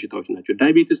የምናስወግዳቸው በሽታዎች ናቸው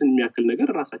ዳያቤቲስን የሚያክል ነገር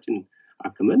ራሳችንን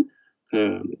አክመን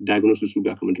ዳያግኖሲሱ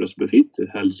ጋር ከመድረስ በፊት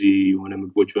ሄልዚ የሆነ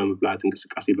ምግቦች በመብላት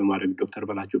እንቅስቃሴ በማድረግ ዶክተር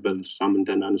በላቸው በሳምንት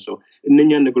እናንሰው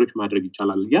እነኛን ነገሮች ማድረግ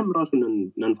ይቻላል ያም ራሱ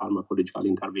non pharmacological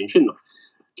intervention ነው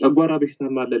ጨጓራ በሽታ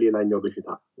ማለት ሌላኛው በሽታ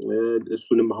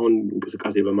እሱንም አሁን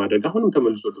እንቅስቃሴ በማድረግ አሁንም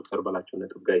ተመልሶ ዶክተር በላቸው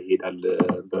ነጥብ ጋር ይሄዳል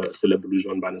ስለ ብሉ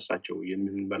ዞን ባነሳቸው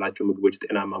የምንበላቸው ምግቦች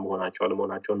ጤናማ መሆናቸው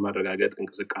አለመሆናቸውን ማረጋገጥ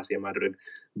እንቅስቃሴ ማድረግ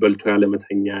በልቶ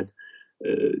ያለመተኛት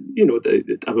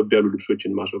ጠበብ ያሉ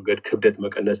ልብሶችን ማስወገድ ክብደት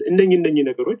መቀነስ እነኚህ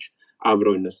ነገሮች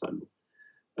አብረው ይነሳሉ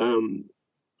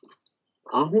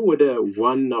አሁን ወደ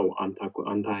ዋናው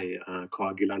አንታይ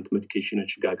ኮአጉላንት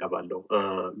ሜዲኬሽኖች ጋር ገባለሁ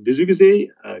ብዙ ጊዜ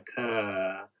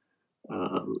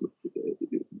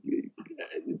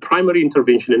ፕራይመሪ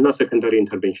ኢንተርቬንሽን እና ሴኮንዳሪ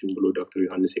ኢንተርቬንሽን ብሎ ዶክተር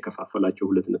ዮሐንስ የከፋፈላቸው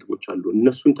ሁለት ነጥቦች አሉ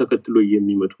እነሱን ተከትሎ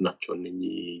የሚመጡ ናቸው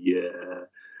እነኚህ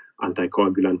የአንታይ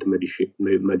ኮአጉላንት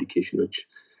ሜዲኬሽኖች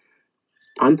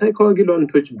አንታይ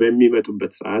ኮአጉላንቶች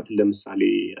በሚመጡበት ሰዓት ለምሳሌ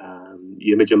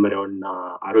የመጀመሪያውና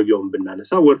አሮጌውን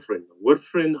ብናነሳ ወርፍሪን ነው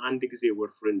ወርፍሪን አንድ ጊዜ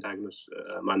ወርፍሪን ዳያግኖስ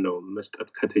ማነው መስጠት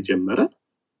ከተጀመረ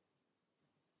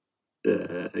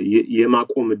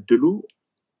የማቆም እድሉ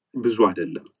ብዙ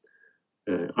አይደለም።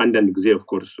 አንዳንድ ጊዜ ኦፍ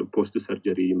ኮርስ ፖስት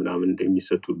ሰርጀሪ ምናምን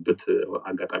የሚሰጡበት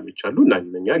አጋጣሚዎች አሉ እና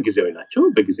እነኛ ጊዜያዊ ናቸው።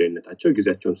 በጊዜያዊነታቸው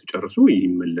ጊዜያቸውን ሲጨርሱ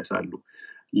ይመለሳሉ።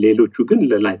 ሌሎቹ ግን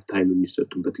ለላይፍ ታይም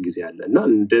የሚሰጡበት ጊዜ አለ እና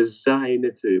እንደዛ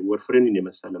አይነት ወርፍሬንን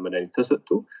የመሰለ መድኃኒት ተሰጥቶ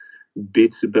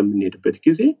ቤት በምንሄድበት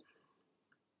ጊዜ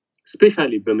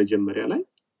ስፔሻሊ በመጀመሪያ ላይ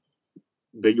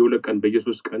በየ2 ቀን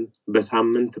በየ3 ቀን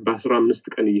በሳምንት በ15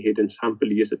 ቀን እየሄደን ሳምፕል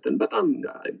እየሰጠን በጣም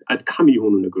አድካሚ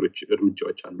የሆኑ ነገሮች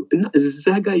እርምጃዎች አሉ እና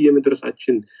እዛ ጋር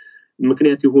የመድረሳችን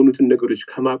ምክንያት የሆኑትን ነገሮች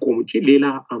ከማቆም ውጪ ሌላ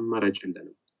አማራጭ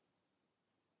የለንም።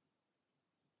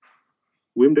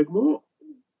 ወይም ደግሞ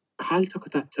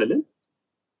ካልተከታተልን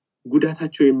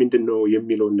ጉዳታቸው ምንድነው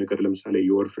የሚለውን ነገር ለምሳሌ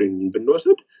የወርፍሬን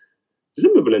ብንወስድ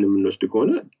ዝም ብለን የምንወስድ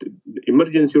ከሆነ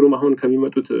ኢመርጀንሲ ሩም አሁን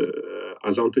ከሚመጡት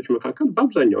አዛውንቶች መካከል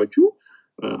በአብዛኛዎቹ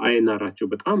አይናራቸው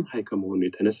በጣም ሃይ ከመሆኑ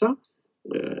የተነሳ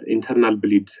ኢንተርናል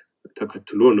ብሊድ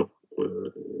ተከትሎ ነው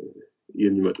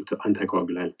የሚመጡት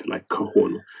አንታይኮአጉላንት ላይ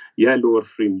ከሆኑ ያ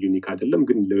ለወርፍሬን ዩኒክ አይደለም።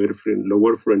 ግን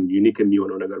ለወርፍሬን ዩኒክ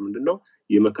የሚሆነው ነገር ምንድነው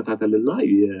የመከታተልና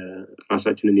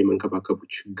የራሳችንን የመንከባከቡ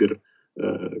ችግር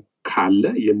ካለ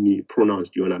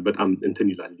ፕሮናውንስድ ይሆናል። በጣም እንትን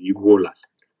ይላል ይጎላል።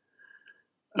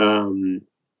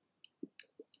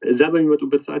 እዛ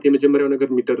በሚመጡበት ሰዓት የመጀመሪያው ነገር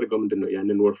የሚደረገው ምንድነው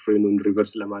ያንን ወርፍሬኑን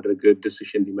ሪቨርስ ለማድረግ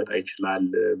ዲሲሽን ሊመጣ ይችላል።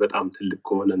 በጣም ትልቅ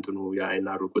ከሆነ እንትኑ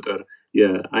የአይናሩ ቁጥር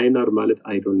የአይናር ማለት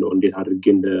አይ ዶንት ኖ እንዴት አድርጌ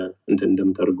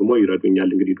እንደምተረጉመው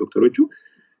ይረዱኛል እንግዲህ ዶክተሮቹ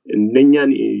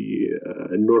እነኛን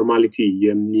ኖርማሊቲ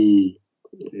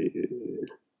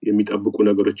የሚጠብቁ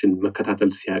ነገሮችን መከታተል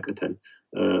ሲያቀተን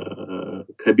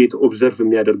ከቤት ኦብዘርቭ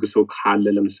የሚያደርግ ሰው ካለ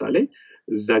ለምሳሌ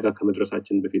እዛ ጋር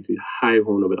ከመድረሳችን በፊት ሃይ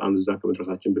ሆኖ በጣም እዛ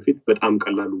ከመድረሳችን በፊት በጣም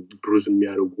ቀላሉ ብሩዝ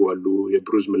የሚያደርጉ አሉ።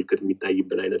 የብሩዝ ምልክት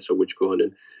የሚታይብን አይነት ሰዎች ከሆነ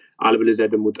አልበለዚያ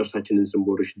ደግሞ ጥርሳችንን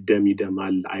ስንቦርሽ ደም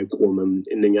ይደማል አይቆምም።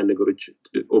 እነኛ ነገሮች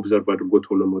ኦብዘርቭ አድርጎ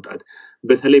ቶሎ መውጣት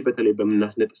በተለይ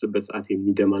በምናስነጥስበት ሰዓት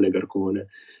የሚደማ ነገር ከሆነ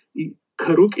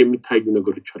ከሩቅ የሚታዩ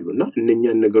ነገሮች አሉና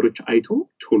እነኛን ነገሮች አይቶ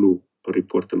ቶሎ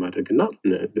ሪፖርት ማድረግና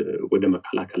ወደ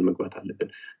መከላከል መግባት አለብን።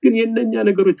 ግን የነኛ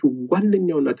ነገሮች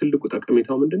ዋነኛውና ትልቁ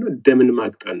ጠቀሜታው ምንድነው? ደምን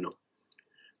ማቅጠን ነው።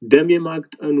 ደም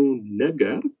የማቅጠኑ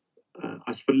ነገር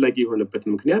አስፈላጊ የሆነበት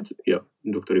ምክንያት ያው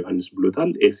ዶክተር ዮሐንስ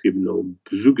ብሎታል ኤፊብ ነው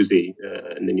ብዙ ጊዜ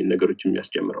እነኚህ ነገሮች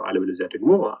የሚያስጀምረው። አለበለዚያ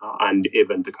ደግሞ አንድ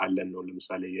ኢቨንት ካለን ነው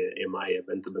ለምሳሌ የኤምአይ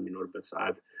ኢቨንት በሚኖርበት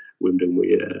ሰዓት ወይም ደግሞ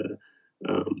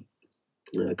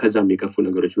ከዛም የከፉ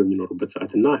ነገሮች በሚኖሩበት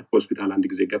ሰዓት እና ሆስፒታል አንድ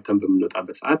ጊዜ ገብተን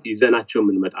በምንወጣበት ሰዓት ይዘናቸው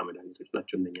የምንመጣ መድኃኒቶች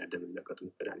ናቸው እነኛ ደም የሚያቀጡ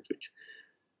መድኃኒቶች።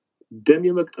 ደም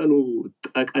የመቅጠኑ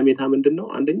ጠቀሜታ ምንድነው?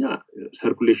 አንደኛ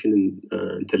ሰርኩሌሽንን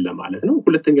እንትን ለማለት ነው።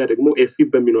 ሁለተኛ ደግሞ ኤፊብ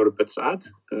በሚኖርበት ሰዓት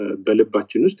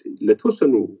በልባችን ውስጥ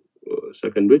ለተወሰኑ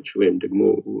ሰከንዶች ወይም ደግሞ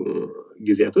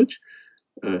ጊዜያቶች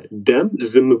ደም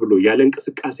ዝም ብሎ ያለ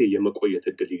እንቅስቃሴ የመቆየት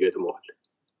እድል ይገጥመዋል።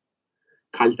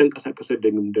 ካልተንቀሳቀሰ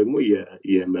ደግሞ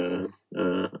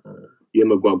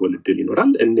የመጓጎል እድል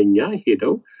ይኖራል። እነኛ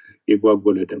ሄደው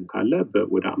የጓጎለ ደም ካለ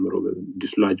ወደ አእምሮ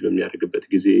ዲስሎጅ በሚያደርግበት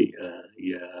ጊዜ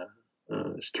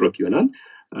የስትሮክ ይሆናል።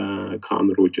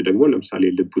 ከአእምሮ ውጭ ደግሞ ለምሳሌ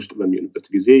ልብ ውስጥ በሚሆንበት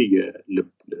ጊዜ የልብ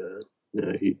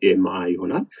ኤምአይ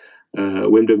ይሆናል።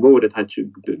 ወይም ደግሞ ወደ ታች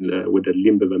ወደ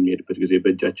ሊምብ በሚሄድበት ጊዜ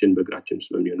በእጃችን በእግራችን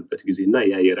ውስጥ በሚሆንበት ጊዜ እና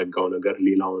ያ የረጋው ነገር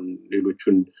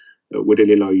ሌሎቹን ወደ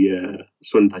ሌላው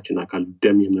የሰውነታችን አካል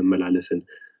ደም የመመላለስን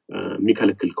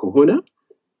የሚከለክል ከሆነ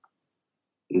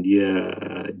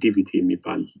የዲቪቲ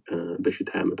የሚባል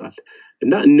በሽታ ያመጣል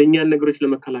እና እነኛን ነገሮች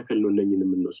ለመከላከል ነው እነኝን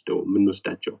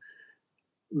የምንወስዳቸው።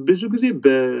 ብዙ ጊዜ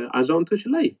በአዛውንቶች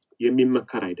ላይ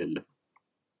የሚመከር አይደለም።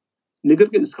 ነገር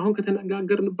ግን እስካሁን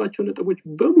ከተነጋገርንባቸው ነጥቦች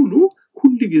በሙሉ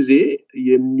ሁሉ ጊዜ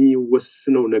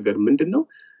የሚወስነው ነገር ምንድነው?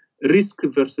 ሪስክ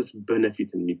ቨርሰስ ቤኔፊት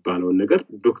የሚባለው ነገር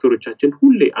ዶክተሮቻችን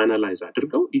ሁሌ አናላይዝ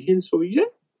አድርገው ይሄን ሰውዬ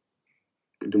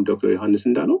ቅድም ዶክተር ዮሐንስ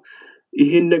እንዳለው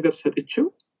ይሄን ነገር ሰጥቼው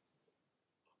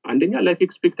አንደኛ ላይፍ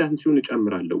ኤክስፔክታንሲውን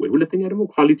እጨምራለሁ ወይ፣ ሁለተኛ ደግሞ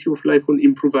ኳሊቲ ኦፍ ላይፉን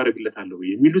ኢምፕሩቭ አደርግለታለሁ ወይ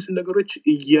የሚሉትን ነገሮች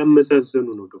እያመዛዘኑ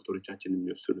ነው ዶክተሮቻችን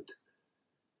የሚወስኑት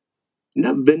እና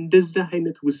በእንደዛ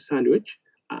አይነት ውሳኔዎች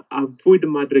አቮይድ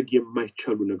ማድረግ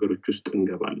የማይቻሉ ነገሮች ውስጥ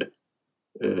እንገባለን።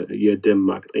 የደም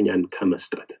ማቅጠኛን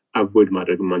ከመስጠት አቮይድ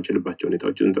ማድረግ የማንችልባቸው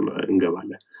ሁኔታዎች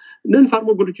እንገባለን። ነን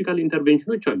ፋርማኮሎጂካል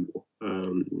ኢንተርቬንሽኖች አሉ።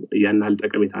 ያን ያህል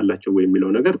ጠቀሜታ አላቸው ወይ የሚለው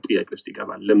ነገር ጥያቄ ውስጥ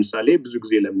ይገባል። ለምሳሌ ብዙ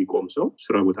ጊዜ ለሚቆም ሰው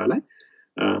ስራ ቦታ ላይ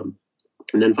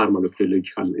ነን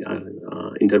ፋርማኮሎጂካል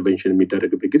ኢንተርቬንሽን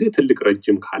የሚደረግበት ጊዜ ትልቅ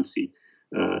ረጅም ካልሲ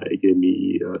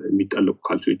የሚጠለቁ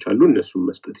ካልሲዎች አሉ። እነሱን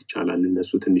መስጠት ይቻላል።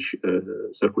 እነሱ ትንሽ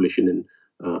ሰርኩሌሽንን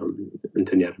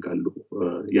እንትን ያደርጋሉ፣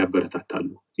 ያበረታታሉ፣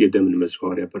 የደምን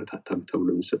መዘዋወር ያበረታታሉ ተብሎ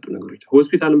የሚሰጡ ነገሮች።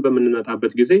 ሆስፒታልን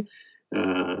በምንመጣበት ጊዜ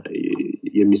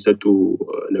የሚሰጡ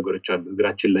ነገሮች አሉ።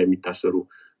 እግራችን ላይ የሚታሰሩ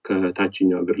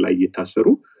ከታችኛው እግር ላይ እየታሰሩ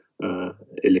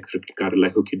ኤሌክትሪክ ጋር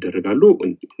ላይ ሆክ ይደረጋሉ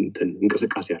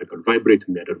እንቅስቃሴ ያደርጋሉ ቫይብሬት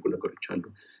የሚያደርጉ ነገሮች አሉ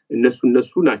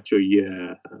እነሱ ናቸው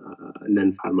የነን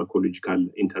ፋርማኮሎጂካል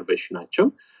ኢንተርቬንሽን ናቸው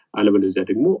አለበለዚያ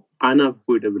ደግሞ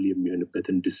unavoidable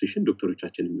የሚሆንበትን ዲሲዥን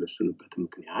ዶክተሮቻችን የሚወስኑበት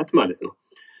ምክንያት ማለት ነው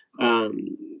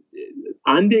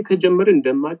አንዴ ከጀመረ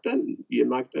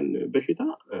የማቅጠን በሽታ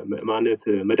ማለት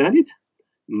መድኃኒት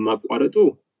ማቋረጡ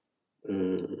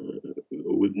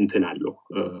አለው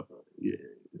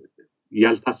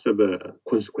ያልታሰበ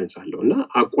ኮንሲኩዌንስ አለውና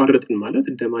አቋረጥን ማለት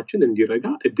ደማችን እንዲረጋ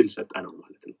እድል ሰጠነው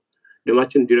ማለት ነው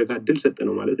ደማችን እንዲረጋ እድል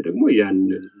ሰጠነው ማለት ደግሞ ያን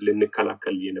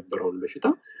ልንከላከል የነበረውን በሽታ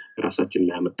ራሳችን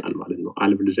ላይ ያመጣን ማለት ነው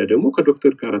አለበለዚያ ደግሞ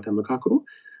ከዶክተር ጋር ተመካክሮ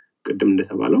ቅድም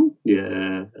እንደተባለው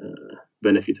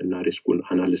የቤኔፊት እና ሪስኩን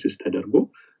አናሊሲስ ተደርጎ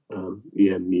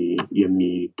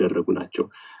የሚደረጉ ናቸው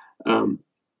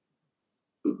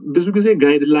ብዙ ጊዜ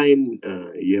ጋይድላይን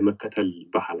የመከተል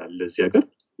ባህል አለ እዚህ ሀገር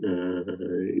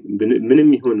ምንም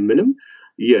ይሁን ምንም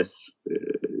yes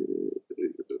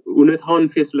እውነታውን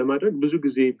ፌስ ለማድረግ ብዙ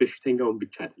ጊዜ በሽተኛውን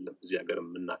ብቻ አይደለም እዚህ ሀገር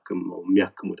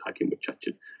የሚያክሙት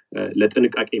ሐኪሞቻችን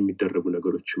ለጥንቃቄ የሚደረጉ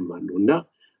ነገሮችም አሉና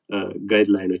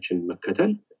ጋይድላይኖችን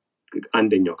መከተል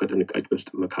አንደኛው ከጥንቃቄ ውስጥ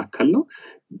መካከል ነው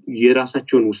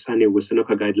የራሳቸውን ውሳኔ ወስነው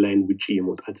ከጋይድላይን ውጪ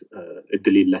የመውጣት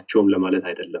እድል የላቸውም ለማለት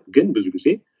አይደለም ግን ብዙ ጊዜ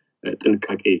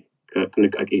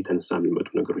ከጥንቃቄ የተነሳ የሚመጡ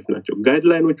ነገሮች ናቸው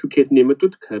ጋይድላይኖቹ ከየት ነው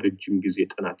የመጡት ከረጅም ጊዜ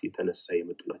ጥናት የተነሳ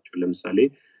የመጡ ናቸው ለምሳሌ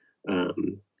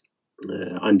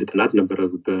አንድ ጥናት ነበር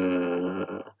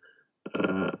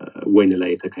በወይን ላይ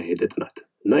የተካሄደ ጥናት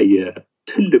እና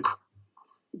የትልቅ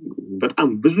በጣም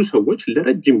ብዙ ሰዎች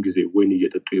ለረጅም ጊዜ ወይን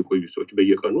እየጠጡ የቆዩ ሰዎች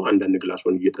በየቀኑ አንዳንድ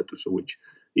ግላሶን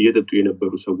እየጠጡ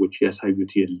የነበሩ ሰዎች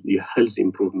ያሳዩት የሄልዝ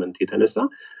ኢምፕሩቭመንት የተነሳ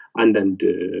አንዳንድ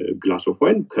ግላስ ኦፍ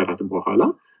ዋይን ከራት በኋላ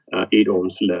 8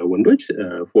 ounce ለወንዶች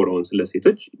 4 ounce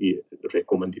ለሴቶች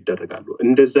ሬኮመንድ ይደረጋሉ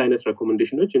እንደዛ አይነት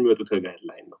ሬኮመንዴሽኖች የሚወጡት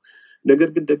ከጋይድላይን ነው ነገር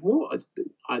ግን ደግሞ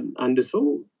አንድ ሰው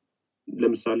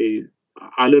ለምሳሌ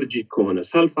አለርጂክ ከሆነ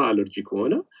ሰልፋ አለርጂክ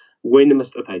ከሆነ ወይን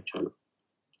መስጠት አይቻልም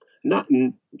እና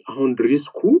አሁን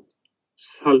ሪስኩ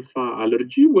ሰልፋ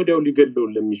አለርጂ ወዲያው ሊገለው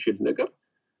ለሚችል ነገር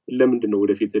ለምንድነው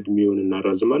ወደፊት እድሜውን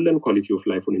እናራዝማለን ኳሊቲ ኦፍ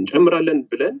ላይፉን እንጨምራለን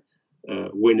ብለን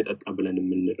ወይን ጠጣ ብለን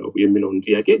የሚለውን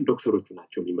ጥያቄ ዶክተሮቹ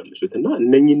ናቸው የሚመልሱት እና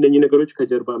እነኚህ ነገሮች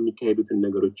ከጀርባ የሚካሄዱትን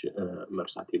ነገሮች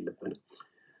መርሳት የለብንም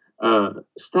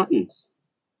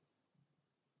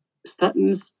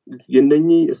statins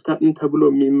የነኚህ ስታቲን ተብሎ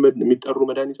የሚጠሩ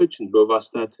መድኃኒቶች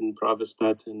ሎቫስታቲን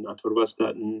ፕራቫስታቲን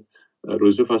አቶርቫስታቲን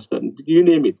ሮዙቫስታቲን you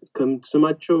name it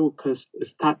ስማቸው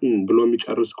ከስታቲን ብሎ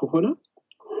የሚጨርስ ከሆነ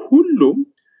ሁሉም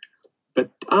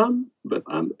በጣም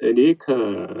እኔ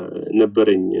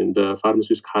ከነበረኝ በፋርማሲ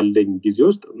ውስጥ ካለኝ ጊዜ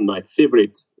ውስጥ my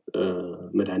favorite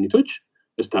መድኃኒቶች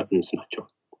ስታቲንስ ናቸው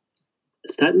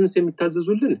ስታቲንስ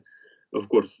የሚታዘዙልን of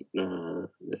course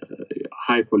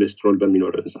high cholesterol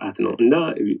በሚኖረን ሰዓት ነው እና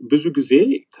ብዙ ጊዜ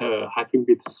ከሐኪም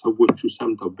ቤት ሰዎቹ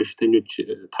ሰምተው በሽተኞች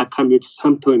ታካሚዎች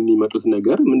ሰምተው የሚመጡት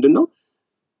ነገር ምንድነው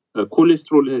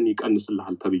ኮሌስትሮልህን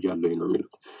ይቀንስልሃል ተብያለሁ ነው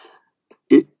የሚሉት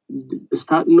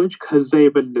ስታቲኖች ከዛ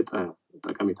የበለጠ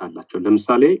ጠቀሜታ አላቸው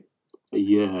ለምሳሌ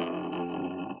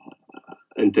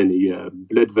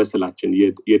የብለድ ቨስላችን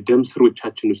የደም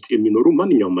ስሮቻችን ውስጥ የሚኖሩ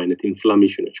ማንኛውም አይነት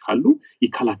ኢንፍላሜሽኖች ካሉ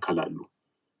ይከላከላሉ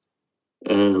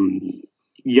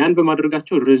ያን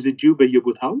በማድረጋቸው ሬዚዲው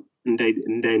በየቦታው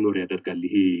እንዳይኖር ያደርጋል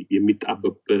ይሄ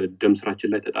የሚጣበቅ ደም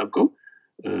ስራችን ላይ ተጣብቀው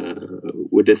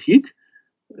ወደፊት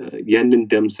ያንን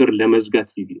ደም ስር ለመዝጋት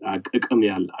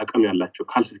አቅም ያላቸው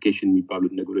ካልሲፊኬሽን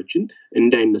የሚባሉት ነገሮችን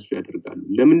እንዳይነሱ ያደርጋሉ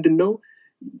ለምንድነው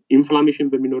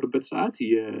ኢንፍላሜሽን በሚኖርበት ሰዓት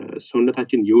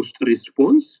የሰውነታችን የውስጥ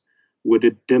ሪስፖንስ ወደ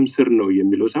ደም ስር ነው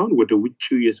የሚለው ሳይሆን ወደ ውጭ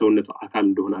የሰውነት አካል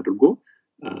እንደሆነ አድርጎ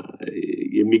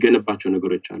የሚገነባቸው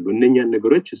ነገሮች አሉ እነኛን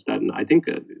ነገሮች I think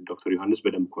ዶክተር ዮሐንስ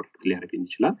በደንብ ኮሬክት ሊያደርገኝ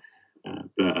ይችላል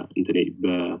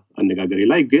በአነጋገሬ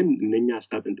ላይ ግን እነኛ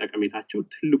ስታቲን ጠቀሜታቸው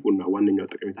ትልቁና ዋነኛው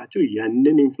ጠቀሜታቸው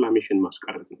ያንን ኢንፍላሜሽን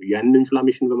ማስቀረት ነው ያንን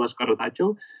ኢንፍላሜሽን በማስቀረታቸው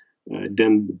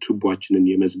ደም ቱቦአችንን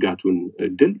የመዝጋቱን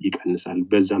እድል ይቀንሳል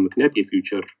በዛ ምክንያት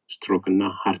የፊውቸር ስትሮክ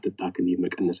እና ሃርት አታክን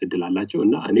የመቀነስ እድል አላቸው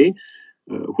እና እኔ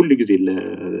ሁሉ ጊዜ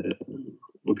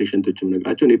ለፔሸንቶችም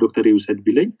ነግራቸው እኔ ዶክተር ይውሰድ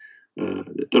ቢለኝ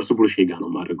ጥርስ ብሩሽ ጋር ነው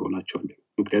ማድረግላቸው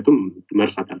ምክንያቱም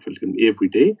መርሳት አልፈልግም ኤቭሪ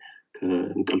ዴይ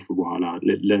ከእንቅልፍ በኋላ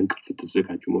ለእንቅልፍ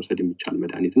ተዘጋጁ መውሰድ የሚቻል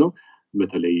መድኃኒት ነው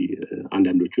በተለይ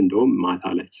አንዳንዶቹ እንደውም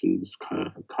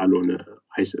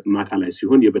ማታ ላይ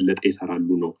ሲሆን የበለጠ ይሰራሉ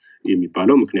ነው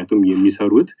የሚባለው ምክንያቱም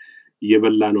የሚሰሩት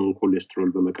የበላነውን ኮሌስትሮል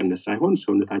በመቀነስ ሳይሆን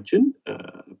ሰውነታችን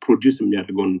ፕሮዲዩስ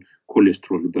የሚያደርገውን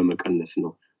ኮሌስትሮል በመቀነስ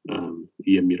ነው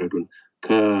የሚረዱን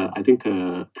I think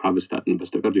ፕራቫስታቲን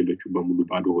በስተቀር ሌሎቹ በሙሉ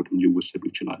ባዶ ሆድም ሊወሰዱ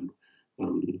ይችላሉ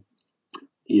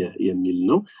የሚል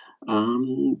ነው።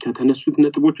 ከተነሱት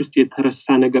ነጥቦች ውስጥ የተረሳ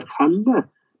ነገር ካለ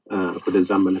ወደዛ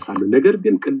መለካለሁ። ነገር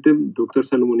ግን ቅድም ዶክተር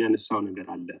ሰለሞን ያነሳው ነገር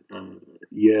አለ።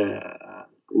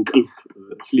 የእንቅልፍ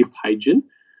ስሊፕ ሃይጂን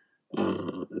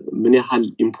ምን ያህል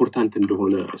ኢምፖርታንት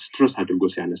እንደሆነ ስትረስ አድርጎ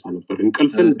ሲያነሳ ነበር።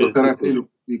 እንቅልፍን ዶክተር አክሊሉ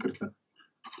ይቅርታ፣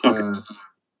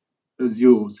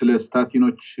 እዚሁ ስለ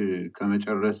ስታቲኖች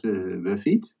ከመጨረስ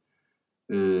በፊት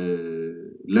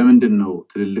ለምንድን ነው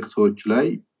ትልልቅ ሰዎች ላይ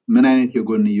ምን አይነት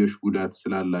የጎንዮሽ ጉዳት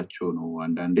ስላላቸው ነው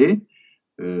አንዳንዴ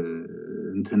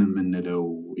እንትን የምንለው?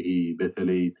 ይሄ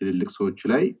በተለይ ትልልቅ ሰዎች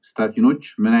ላይ ስታቲኖች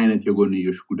ምን አይነት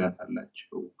የጎንዮሽ ጉዳት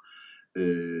አላቸው?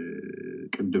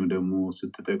 ቅድም ደግሞ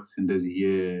ስትጠቅስ እንደዚህ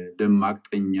የደም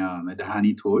ማቅጠኛ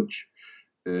መድኃኒቶች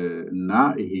እና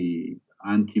ይሄ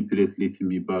አንቲፕሌትሌት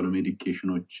የሚባሉ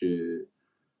ሜዲኬሽኖች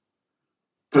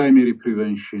ፕራይመሪ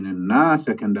ፕሪቨንሽን እና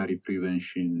ሰከንዳሪ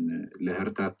ፕሪቨንሽን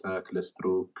ለሃርት አታክ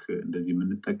ለስትሮክ እንደዚህ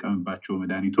የምንጠቀምባቸው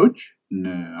መድኃኒቶች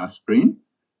አስፕሪን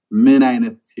ምን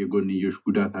አይነት የጎንዮሽ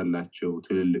ጉዳት አላቸው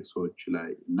ትልልቅ ሰዎች ላይ?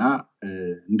 እና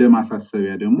እንደ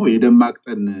ማሳሰቢያ ደግሞ የደም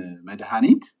ማቅጠን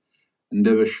መድኃኒት እንደ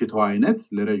በሽታው አይነት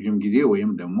ለረጅም ጊዜ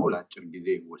ወይም ደግሞ ለአጭር ጊዜ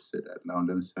ይወሰዳል። አሁን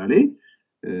ለምሳሌ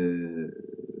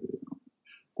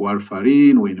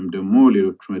ዋርፋሪን ወይንም ደግሞ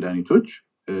ሌሎች መድኃኒቶች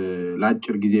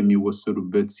ለአጭር ጊዜ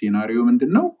የሚወሰዱበት ሲናሪዮ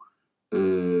ምንድነው?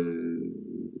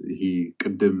 ይሄ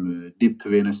ቅድም ዲፕ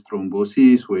ቬነስ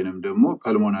ትሮምቦሲስ ወይንም ደግሞ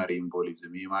ፐልሞናሪ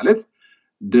ኤምቦሊዝም ማለት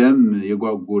ደም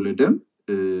የጓጎለ ደም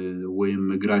ወይም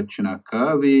እግራችን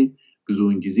አካባቢ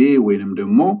ብዙውን ጊዜ ወይንም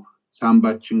ደግሞ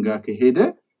ሳምባችን ጋር ከሄደ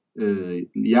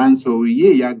ያን ሰውዬ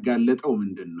ያጋለጠው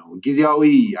ምንድነው? ጊዜያዊ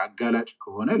አጋላጭ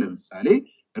ከሆነ ለምሳሌ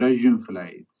ረጅም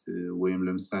ፍላይት ወይም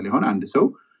ለምሳሌ ሆነ አንድ ሰው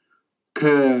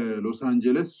ከሎስ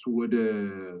አንጀለስ ወደ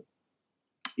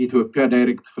ኢትዮጵያ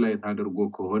ዳይሬክት ፍላይት አድርጎ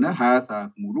ከሆነ 20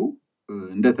 ሰዓት ሙሉ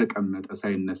እንደተቀመጠ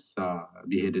ሳይነሳ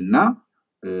ቢሄድና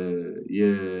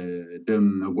የደም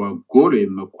መጓጎል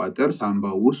ወይም መቋጠር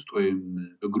ሳምባ ውስጥ ወይም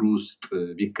እግሩ ውስጥ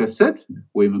ቢከሰት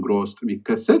ወይም እግሯ ውስጥ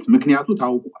ቢከሰት ምክንያቱ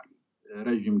ታውቋል።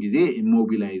 ረጅም ጊዜ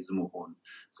ኢሞቢላይዝ መሆን።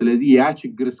 ስለዚህ ያ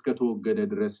ችግር እስከተወገደ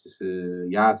ድረስ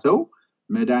ያ ሰው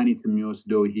መድኃኒት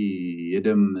የሚወስደው ይሄ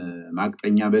የደም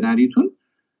ማቅጠኛ መድኃኒቱን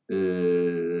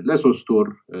ለ3 ወር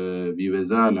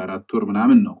ቢበዛ ለ4 ወር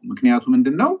ምናምን ነው። ምክንያቱ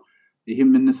ምንድነው? ይሄ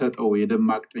የምንሰጠው የደም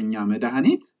ማቅጠኛ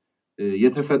መድኃኒት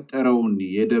የተፈጠረውን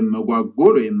የደም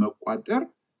መጓጎል ወይም መቋጠር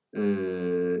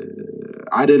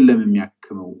አይደለም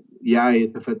የሚያክመው። ያ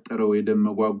የተፈጠረው የደም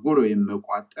መጓጎል ወይም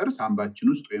መቋጠር ሳምባችን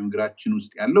ውስጥ ወይም እግራችን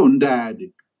ውስጥ ያለው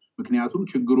እንዳያድግ። ምክንያቱም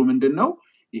ችግሩ ምንድነው?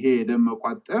 ይሄ የደም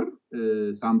መቋጠር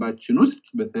ሳምባችን ውስጥ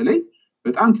በተለይ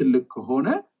በጣም ትልቅ ከሆነ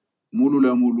ሙሉ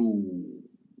ለሙሉ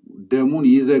ደሙን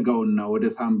ይዘጋውና ወደ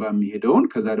ሳምባ የሚሄደውን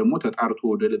ከዛ ደግሞ ተጣርቶ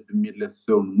ወደ ልብ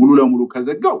የሚለሰውን ሙሉ ለሙሉ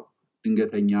ከዘጋው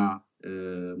ድንገተኛ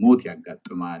ሞት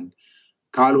ያጋጥማል።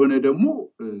 ካልሆነ ደግሞ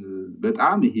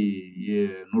በጣም ይሄ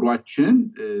የኑሯችንን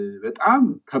በጣም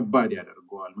ከባድ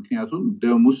ያደርገዋል። ምክንያቱም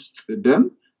ደም ውስጥ ደም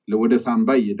ወደ ሳምባ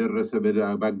እየደረሰ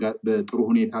በጥሩ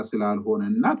ሁኔታ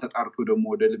ስላልሆነና ተጣርቶ ደግሞ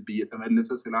ወደ ልብ እየተመለሰ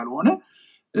ስላልሆነ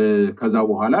ከዛ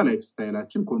በኋላ ላይፍ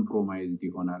ስታይላችን ኮምፕሮማይዝድ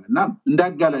ይሆናል። እና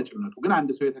እንዳጋላጭነቱ ግን አንድ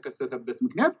ሰው የተከሰተበት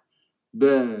ምክንያት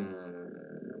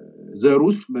በዘር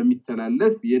ውስጥ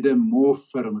በሚተላለፍ የደም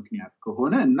መወፈር ምክንያት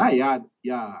ከሆነ እና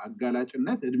ያ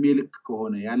አጋላጭነት እድሜ ልክ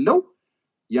ከሆነ ያለው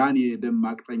ያን የደም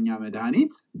ማቅጠኛ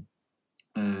መድኃኒት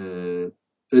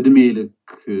እድሜ ልክ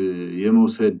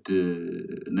የመውሰድ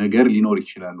ነገር ሊኖር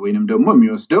ይችላል። ወይንም ደግሞ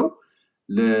የሚወስደው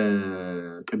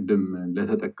ለቅድም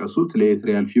ለተጠቀሱት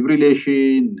ለኤትሪያል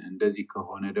ፊብሪሌሽን እንደዚህ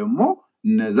ከሆነ ደግሞ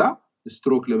እነዛ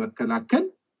ስትሮክ ለመከላከል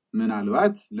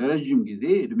ምናልባት ለረጅም ጊዜ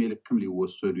እድሜ ልክም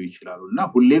ሊወሰዱ ይችላሉና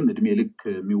ሁሌም እድሜ ልክ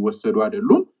የሚወሰዱ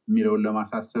አይደሉም የሚለውን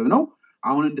ለማሳሰብ ነው።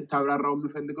 አሁን እንድታብራራው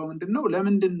የምፈልገው ምንድነው?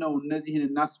 ለምንድነው እነዚህን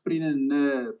እና አስፕሪንን እና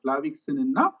ፍላቪክስን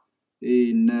እና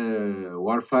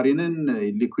ዋርፋሪንን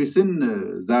ሊኩዊስን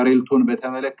ዛሬልቶን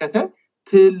በተመለከተ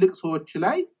ትልቅ ሰዎች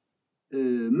ላይ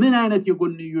ምን አይነት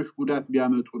የጎንዮሽ ጉዳት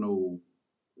ቢያመጡ ነው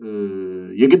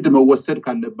የግድ መወሰድ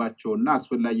ካለባቸውና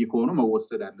አስፈላጊ ከሆኑ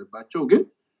መወሰድ አለባቸው ግን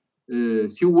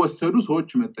ሲወሰዱ ሰዎች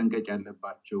መጠንቀቅ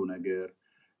ያለባቸው ነገር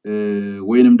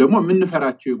ወይንም ደግሞ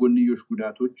የምንፈራቸው የጎንዮሽ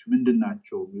ጉዳቶች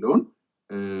ምንድናቸው የሚለውን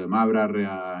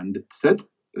ማብራሪያ እንድትሰጥ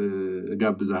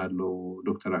ጋብዛለሁ።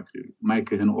 ዶክተር አክሊሉ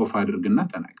ማይክህን ኦፍ አድርግና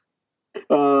ተናገር።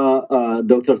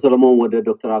 ዶክተር ሰለሞን ወደ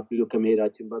ዶክተር አክሊሉ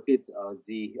ከመሄዳችን በፊት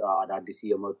እዚህ አዳዲስ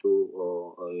እየመጡ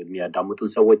የሚያዳምጡን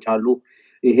ሰዎች አሉ።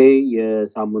 ይሄ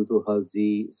የሳምንቱ ሄልዚ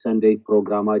ሰንዴይ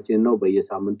ፕሮግራማችን ነው።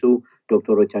 በየሳምንቱ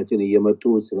ዶክተሮቻችን እየመጡ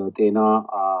ስለ ጤና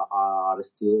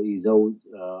አርስት ይዘው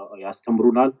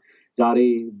ያስተምሩናል ዛሬ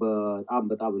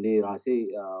በጣም እኔ ራሴ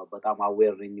በጣም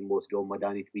አዌር ነኝ የምወስደው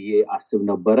መድኃኒት ብዬ አስብ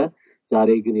ነበረ ዛሬ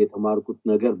ግን የተማርኩት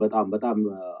ነገር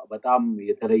በጣም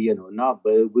የተለየ ነው እና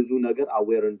በብዙ ነገር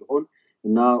አዌር እንደሆን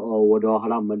እና ወደ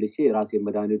ኋላ መልሼ ራሴ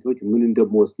መድኃኒቶች ምን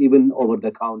እንደምወስድ even over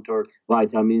the counter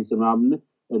vitamins ምናምን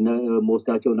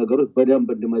መወስዳቸው ነገሮች በደንብ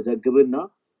እንድመዘግብና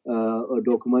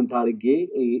ዶክመንት አድርጌ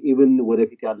even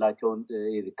ወደፊት ያላቸውን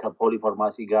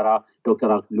ከፖሊፋርማሲ ጋራ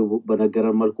ዶክተር አክሊሉ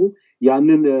በነገረን መልኩ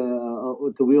ያንን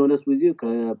to be honest with you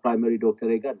ከፕራይመሪ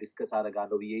ዶክተር ጋር ዲስከስ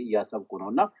አደርጋለሁ ብዬ እያሰብኩ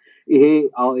ነውና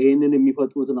ይሄንን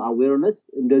የሚፈጥሩትን awareness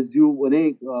እንደዚሁ እኔ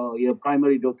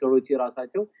የፕራይመሪ ዶክተሮች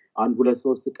የራሳቸው 1 2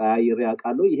 3 ቀያይሬ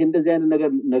ያውቃለሁ ይሄ እንደዚህ አይነት ነገር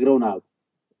ነግረውናል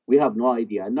we have no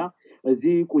idea እና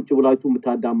እዚህ ቁጭ ብላችሁ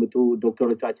የምታዳምጡ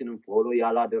ዶክተሮቻችንን ፎሎ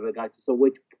ያላደረጋችሁ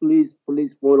ሰዎች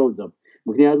please follow them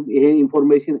ምክንያቱም ይሄ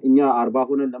ኢንፎርሜሽን እኛ 40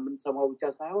 ሆነን ለምንሰማው ብቻ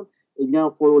ሳይሆን እኛ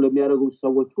ፎሎ ለሚያደርጉ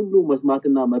ሰዎች ሁሉ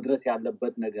መስማትና መድረስ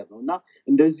ያለበት ነገር ነውና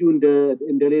እንደዚሁ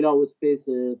እንደሌላው ስፔስ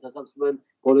ተሰብስበን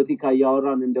ፖለቲካ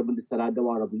ያወራን እንደምንሰራደው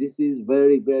አረብ this is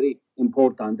very very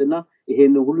important እና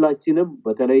ይሄን ሁላችንም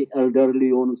በተለይ elderly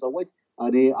የሆኑ ሰዎች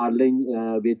እኔ አለኝ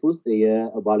ቤት ውስጥ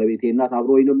የባለቤቴ እናት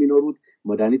አብሮኝ ነው የሚኖሩት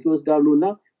መድኃኒት ይወስዳሉና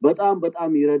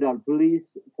በጣም ይረዳል please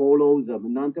follow them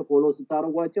እናንተ ፎሎ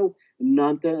ስታረጓቸው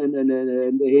እናንተ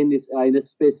ይሄን አይነት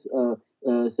ስፔስ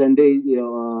ሰንዴይ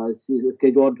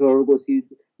ስኬጁል ተደርጎ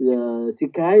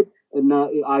ሲካሄድ እና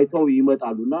አይተው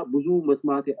ይመጣሉና ብዙ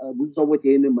ሰዎች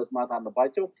ይሄንን መስማት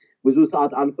አለባቸው ብዙ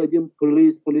ሰዓት አልፈጅም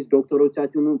please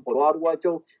ዶክተሮቻችንን ፎሎ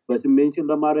አድርጓቸው በስሜንሽን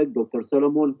ለማድረግ ዶክተር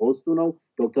ሰለሞን ሆስቱ ነው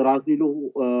ዶክተር አክሊሉ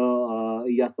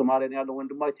እያስተማረን ያለው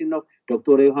ወንድማችን ነው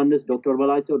ዶክተር ዮሐንስ ዶክተር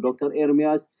በላቸው ዶክተር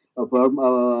ኤርሚያስ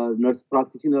ነርስ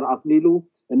ፕራክቲሽነር አክሊሉ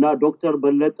እና ዶክተር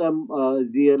በለጠም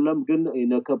እዚህ የለም ግን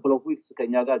in a couple of weeks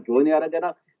ከኛ ጋር ጆይን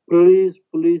ያደርገናል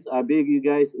please I beg you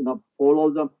guys follow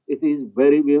them it is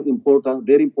very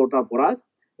important for us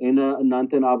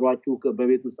እናንተን አብራችሁ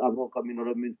በቤት ውስጥ አብሮ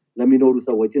ለሚኖሩ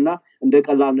ሰዎች እና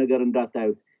እንደቀላል ነገር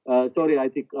እንዳታዩት sorry I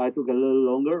think I took a little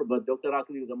longer but Dr.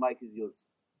 Aklilu the mic is yours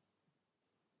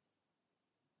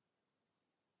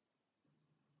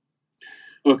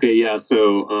Okay, yeah, so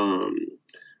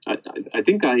I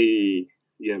think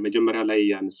የመጀመሪያ ላይ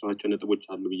ያነሳኋቸው ነጥቦች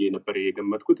አሉ ብዬ ነበር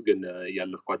የገመትኩት ግን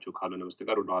ያለፍኳቸው ካልሆነ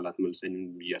በስተቀር ወደ ኋላ ተመልሰኝ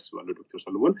ያስባለሁ ዶክተር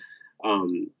ሰለሞን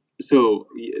so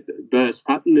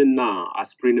በስታቲንና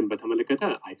አስፕሪንን በተመለከተ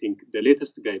I think the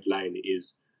latest guideline is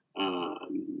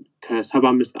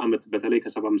ከ75 ዓመት በተለይ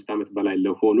ከ75 ዓመት በላይ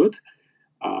ለሆኑት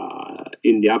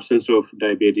in the absence of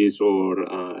diabetes or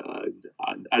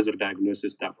other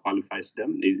diagnosis that qualifies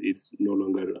them it's no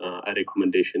longer a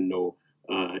recommendation no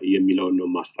የሚለውን ነው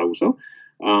ማስታውሰው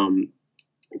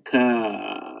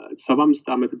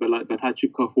ከ75 ዓመት በታች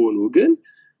ከሆኑ ግን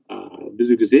ብዙ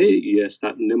ጊዜ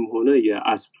የስታቲንም ሆነ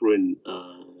የአስፕሪን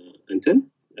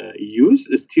use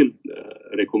still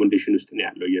recommendation ውስጥ ነው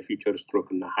ያለው የፊውቸር ስትሮክ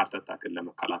እና ሃርት አታክን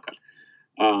ለመከላከል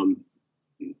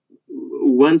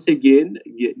once again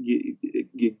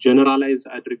generalize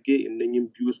አድርጌ እነኝም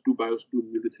ቢወስዱ ባይወስዱ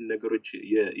የሚሉትን ነገሮች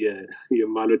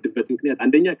የማልወድበት ምክንያት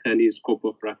አንደኛ ከኔ ስኮፕ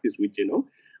ኦፍ ፕራክቲስ ውጪ ነው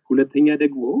ሁለተኛ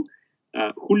ደግሞ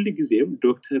ሁሉ ጊዜም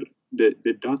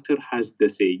the doctor has the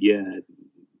say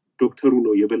ዶክተሩ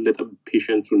ነው የበለጠ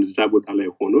ፔሸንቱን እዛ ቦታ ላይ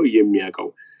ሆኖ የሚያቀው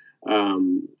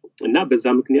እና በዛ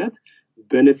ምክንያት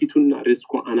ቤኔፊቱና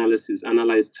ሪስኩ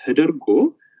አናላይዝ ተደርጎ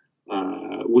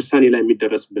ውሳኔ ላይ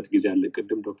የሚደረስበት ጊዜ አለ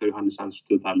ቅድም ዶክተር ዮሐንስ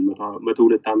አንስቶታል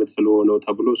 102 ዓመት ስለሆነው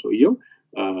ተብሎ ሰውየው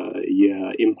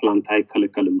የኢምፕላንት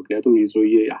አይከለከልም ምክንያቱም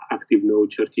ይዞዬ አክቲቭ ነው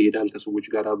ቸርች ይሄዳል ከሰዎች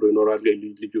ጋር አብሮ ይኖራል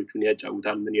ልጆቹን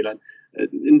ያጫውታል ምን ይላል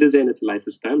እንደዚህ አይነት ላይፍ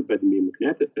ስታይል በእድሜ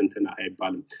ምክንያት እንትና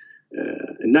አይባልም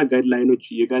እና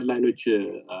የጋይድላይኖች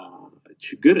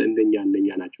ችግር እንደኛ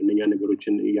ናቸው እነኛ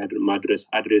ነገሮችን ማድረስ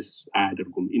አድሬስ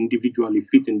አያደርጉም ኢንዲቪጁዋሊ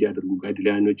ፊት እንዲያደርጉ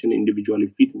ጋይድላይኖችን ኢንዲቪጁዋሊ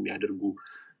ፊት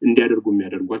እንዲያደርጉ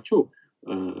የሚያደርጓቸው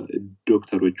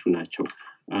ዶክተሮቹ ናቸው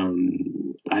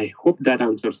I hope that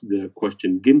answers the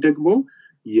question ግን ደግሞ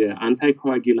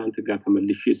የአንታይኮአጊላንት ጋር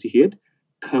ተመልሼ ሲሄድ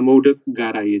ከመውደቅ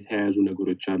ጋር የተያያዙ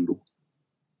ነገሮች አሉ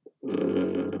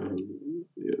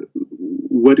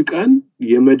ወድቀን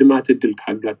የመድማት እድል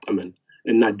ካጋጠመን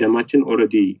እና ደማችን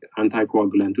already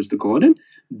አንታይኮአጊላንት ውስጥ ከሆነ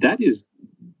that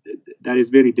is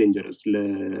very dangerous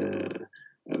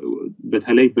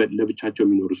በተለይ ለብቻቸው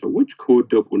የሚኖሩ ሰዎች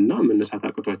ከወደቁና መነሳት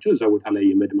አቅቷቸው እዛ ቦታ ላይ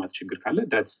የመድማት ችግር ካለ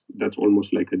that's almost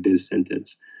like a death sentence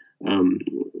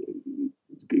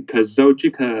ከዛው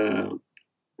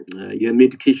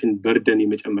የሜዲኬሽን በርደን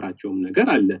የመጨመራቸውም ነገር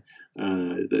አለ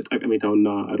ጠቀሜታውና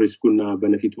ሪስኩና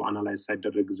በነፊቱ አናላይዝ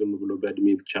ሳይደረግ ዝም ብሎ በእድሜ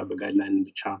ብቻ በጋይድላይን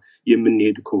ብቻ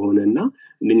የምንሄድ ከሆነና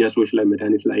እነኛ ሰዎች ላይ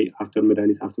መድኃኒት ላይ አፍተር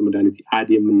መድኃኒት አድ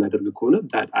የምናደርግ ከሆነ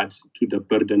that adds to the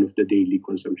burden of the daily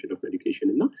consumption of medication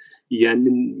እና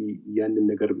ያንን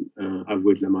ነገር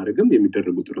አቮይድ ለማድረግም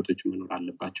የሚደረጉ ጥረቶች መኖር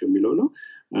አለባቸው የሚለው ነው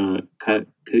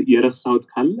የረሳውት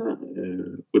ካለ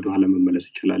ወደ ኋላ መመለስ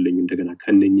ይችላል እንደገና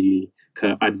ከነኚህ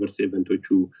ከአድቨርስ ኢቨንቶቹ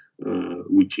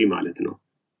ውጪ ማለት ነው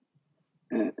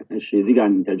እሺ እዚህ ጋር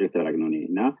ኢንተርጀክት አደረግነው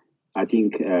እና I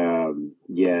think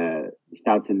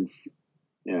የstatins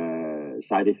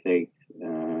side effect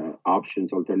options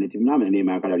alternative እና እኔ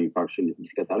ማይካርዲያል ኢንፋርክሽን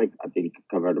ዲስከስ አደረግ I think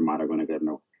covered ማድረገው ነገር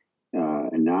ነው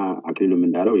እና አክሊሉም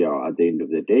እንዳለው ያው at the end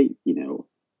of the day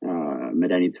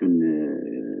መድኃኒቱን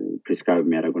ፕሪስክራይብ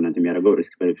የሚያደርገው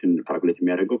ሪስክ ቤኔፊት ካልኩሌት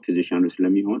የሚያደርገው ፊዚሻኑ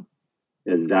ስለሚሆን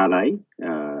እዛ ላይ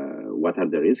what are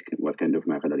the risk what kind of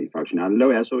myocardial infarction አለው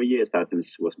ያ ሰውዬ statins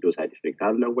ወስዶ side effect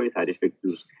አለው ወይ side effect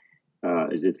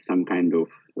is it some kind of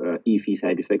EFI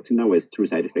side effect ነው ወይ true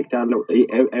side effect አለው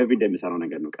every day የሚሰራው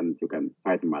ነገር ነው ቀን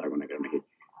ፋይት ማድረገው ነገር ነው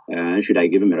should I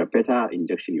give him repeta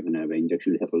injection የሆነ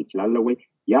በኢንጀክሽን ሊሰጠው ይችላል ወይ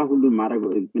ያ ሁሉ ማድረግ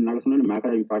ምናገር ስለሆነ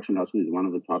myocardial infarction also is one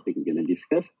of the topic we're going to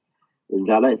discuss እዛ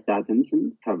ላይ statins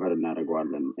cover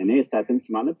እናደርገዋለን እኔ statins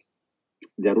ማለት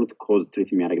the root cause treat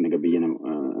የሚያደርግ ነገር ብዬ ነው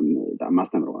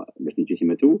ማስተምረው በፊት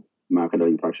ሲመጡ myocardial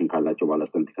infarction ካላቸው በኋላ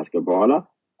ስታንት ካስገባ በኋላ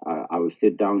I will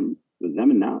sit down with them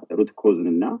እና root cause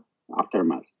እና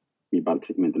aftermath የሚባል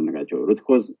ትሪትመንት እንነጋቸው root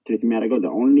cause treat የሚያደርገው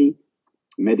the only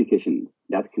medication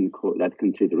that can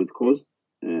treat root cause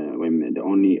when the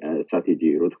only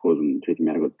strategy root cause treat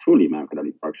የሚያደርገው truly myocardial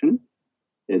infarction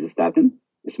is a statin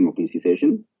smoking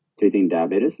cessation treating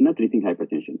diabetes እና treating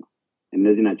hypertension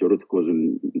እነዚህ ናቸው root cause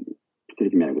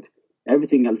treat የሚያደርጉት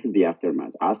everything else is the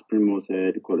aftermath aspirin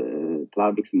መውሰድ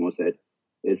Plavix መውሰድ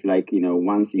it's like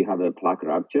once you have a plaque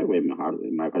rupture when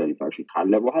myocardial infarction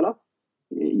ካለ በኋላ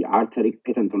የአርተሪ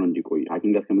ፔተንት ሆኖ እንዲቆይ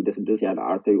ሐኪም ጋር ከመድረስ ድረስ ያለ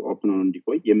አርተሪ ኦፕን ሆኖ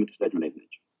እንዲቆይ የምትወስዳቸው መድኃኒት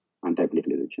ናቸው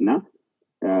አንታይፕሌትሌቶች እና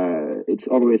it's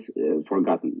always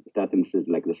forgotten statins is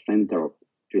like the center of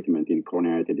treatment in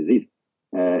coronary artery disease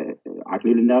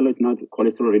አክሊሉ እንዳለው it's not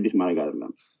cholesterol reduce ማድረግ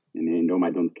አይደለም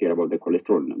I don't care about the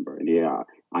cholesterol number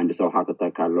አንድ ሰው heart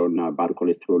attack ካለውና bad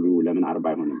cholesterol ለምን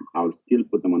 40 አይሆንም I will still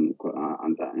put them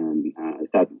on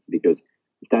statins because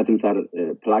statins are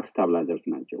plaque stabilizers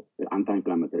ናቸው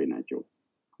anti-inflammatory ናቸው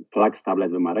plaque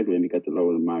stabilize በማድረግ በሚቀጥለው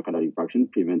myocardial infarction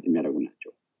prevent የሚያደርጉ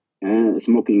ናቸው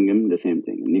smokingም the same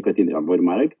thing nicotine avoid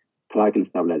ማድረግ plaque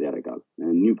stabilize ያደርጋል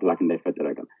new plaque እንዳይፈጠር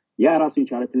ያደርጋል ያ ራሱን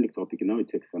የቻለ ትልቅ ቶፒክ ነው it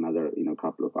takes another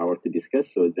couple of hours to discuss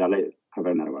so እዛ ላይ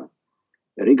cover እናደርጋለን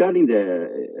regarding the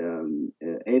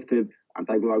AFib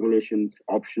anticoagulations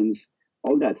options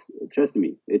all that trust me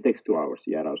it takes 2 hours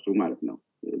ያ ራሱ ማለት ነው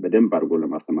በደንብ አድርጎ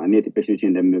ለማስተማር እኔ ፔሽንቶች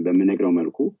በምነግረው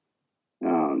መልኩ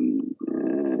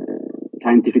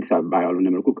ሳይንቲፊክ ባይሆን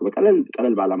መልኩ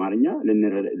ቀለል ባለ አማርኛ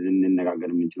ልንነጋገር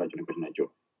የምንችላቸው ነገሮች ናቸው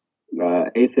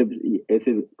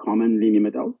AFib commonly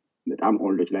የሚመጣው በጣም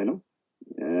ኦልዶች ላይ ነው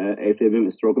AFibም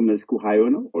ስትሮክም ሪስኩ ሃይ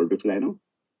ነው ኦልዶች ላይ ነው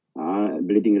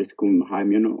bleeding riskም ሃይ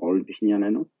ነው ኦልዶች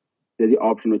ላይ ነው ስለዚህ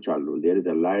ኦፕሽኖች አሉ there is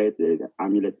a light there is an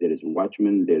amulet there is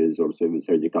watchman there is also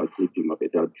surgical clipping of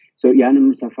it so ያንን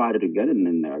ሰፋ አድርገን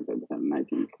እንነጋገርበታለን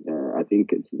I think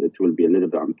it will be a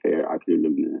little bit unfair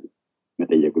አክሊሉም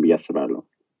መጠየቁ ብያስባለሁ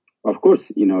of course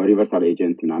reversal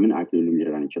agent ምናምን አክሊሉም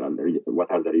ሊረዳን ይችላል what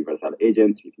are the reversal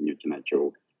agents የትኞቹ ናቸው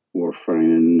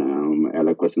warfarin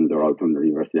eloquacin zeralton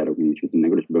reverse ያደርጉ የሚችሉት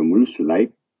ነገሮች በሙሉ እሱ ላይ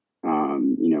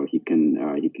he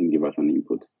can give us an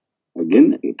input again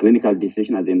clinical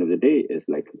decision at the end of the day is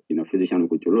like physician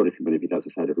ቁጭ ብሎ risk benefit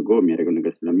assess አድርጎ የሚያደርገው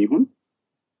ነገር ስለሚሆን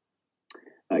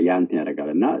ያንተ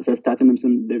ያደርጋልና ስታቲንም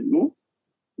ስም ደግሞ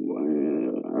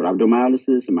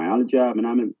rhabdomyolysis myalgia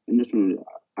ምናምን እነሱን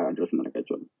አድረስ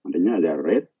እናደርጋቸዋለን አንደኛ they are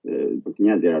rare ሁለተኛ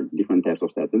there are different types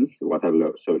of statins water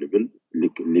soluble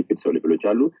lipid soluble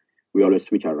አሉ we always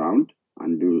switch around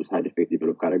and do side effect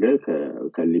develop ካደረገ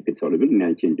ከሊፒድ soluble እና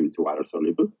change to water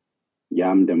soluble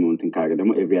ያም ደግሞ እንትን ካደረገ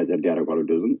ደግሞ every other day ያደርጋሉ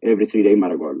ዶዝን every 3 day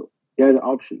ማድረጋሉ there are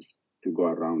options to go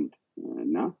around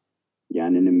እና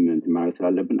ያንንም እንትን ማለት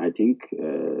ስላለብን I think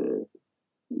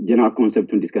general concept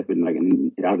to discuss with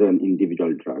rather than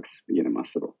individual drugs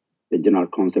ማስበው the general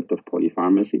concept of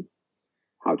polypharmacy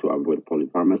how to avoid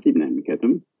polypharmacy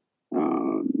ምክንያቱም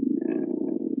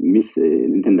ሚስ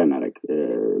እንትን እንዳናረግ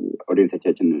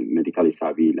ኦዲየንሳችን ሜዲካሊ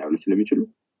ሳቢ ላይሆን ስለሚችሉ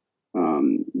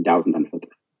ዳውት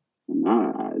እንዳንፈጥር እና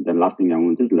the last thing I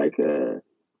want is like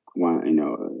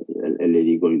a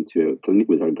lady going to a clinic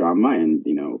with her grandma and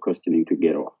questioning to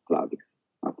get off Plavix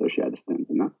after she understands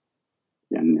እና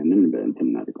ያንን በእንትን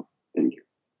እናደርገው thank you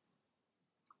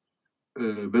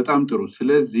በጣም ጥሩ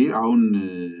ስለዚህ አሁን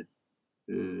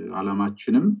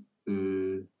አላማችንም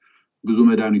ብዙ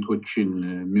መድኃኒቶችን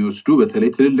የሚወስዱ በተለይ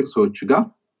ትልልቅ ሰዎች ጋር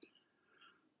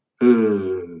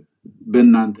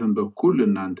በእናንተም በኩል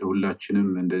እናንተ ሁላችንም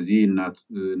እንደዚህ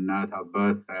እናት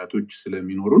አባት አያቶች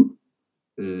ስለሚኖሩን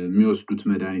የሚወስዱት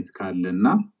መድኃኒት ካለና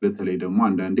በተለይ ደግሞ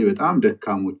አንዳንዴ በጣም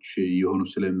ደካሞች የሆኑ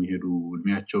ስለሚሄዱ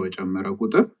እድሜያቸው በጨመረ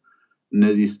ቁጥር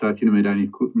እነዚህ ስታቲን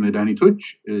መድኃኒቶች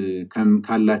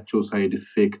ካላቸው ሳይድ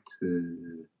ኢፌክት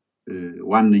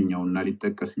ዋነኛውና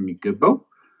ሊጠቀስ የሚገባው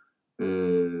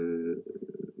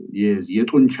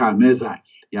የጡንቻ መዛል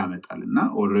ያመጣልና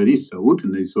ኦሬዲ ሰውት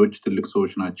እነዚህ ሰዎች ትልቅ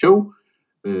ሰዎች ናቸው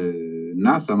እና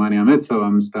 80 ዓመት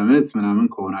 75 ዓመት ምናምን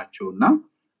ከሆናቸውና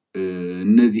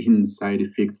እነዚህን ሳይድ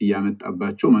ኢፌክት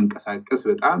ያመጣባቸው መንቀሳቀስ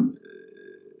በጣም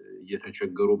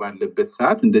እየተቸገሩ ባለበት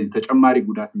ሰዓት እንደዚህ ተጨማሪ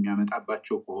ጉዳት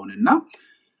የሚያመጣባቸው ከሆነና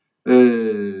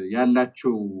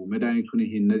ያላቸው መድኃኒቱን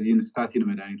ይሄ እነዚህን ስታቲን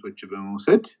መድኃኒቶች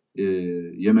በመውሰድ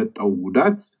የመጣው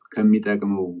ጉዳት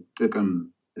ከሚጠቅመው ጥቅም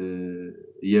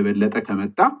የበለጠ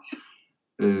ከመጣ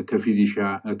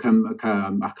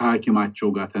ከሐኪማቸው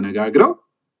ጋር ተነጋግረው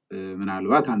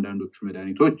ምናልባት አንዳንዶቹ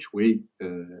መድኃኒቶች ወይ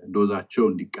ዶዛቸው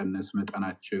እንዲቀነስ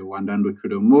መጠናቸው አንዳንዶቹ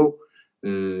ደግሞ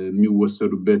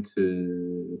የሚወሰዱበት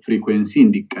ፍሪኩዌንሲ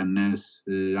እንዲቀነስ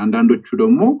አንዳንዶቹ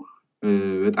ደግሞ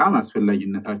በጣም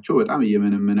አስፈላጊነታቸው በጣም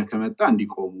እየመነመነ ከመጣ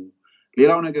እንዲቆሙ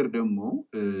ሌላው ነገር ደግሞ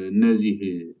እነዚህ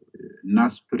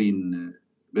ናስፕሪን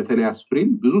በተለይ አስፕሪን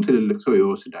ብዙ ትልልቅ ሰው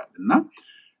ይወስዳልና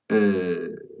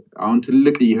አሁን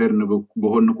ትልቅ ይሄርን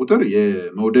በሆነ ቁጥር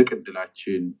የመውደቅ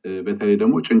እድላችን በተለይ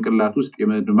ደግሞ ጭንቅላት ውስጥ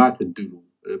የመድማት እድሉ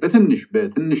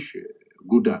በትንሽ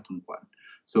ጉዳት እንኳን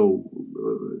ሰው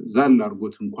ዛል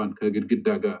አርጎት እንኳን ከግድግዳ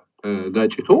ጋር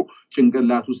ጋጭቶ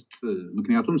ጭንቅላት ውስጥ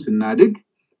ምክንያቱም ስናድግ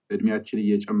እድሜያችን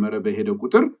እየጨመረ በሄደ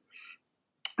ቁጥር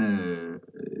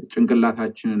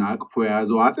ጭንቅላታችንን አቅፎ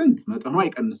ያዘው አጥንት መጠኑ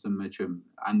አይቀንስም መቼም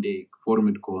አንዴ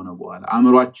ፎርምድ ከሆነ በኋላ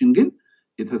አእምሮአችን ግን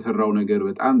የተሰራው ነገር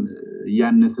በጣም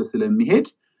ያነሰ ስለሚሄድ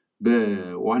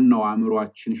በዋናው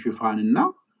አእምሮአችን ሽፋንና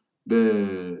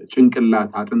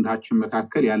በጭንቅላት አጥንታችን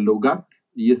መካከል ያለው ጋፕ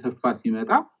እየሰፋ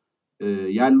ሲመጣ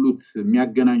ያሉት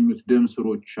የሚያገናኙት ደም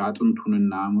ስሮች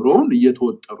አጥንቱንና አእምሮውን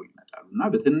እየተወጠሩ ይመጣሉና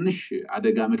በትንሽ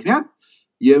አደጋ ምክንያት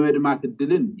የመድማት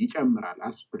እድልን ይጨምራል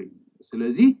አስፕሪን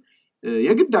ስለዚህ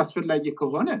የግድ አስፈላጊ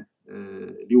ከሆነ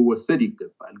ሊወሰድ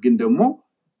ይገባል ግን ደግሞ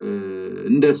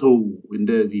እንደ ሰው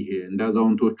እንደዚህ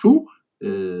እንዳዛውንቶቹ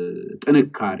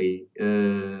ጥንካሬ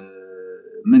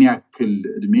ምን ያክል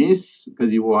እድሜስ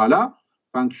ከዚህ በኋላ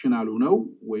ፋንክሽናል ሆነው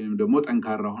ወይንም ደግሞ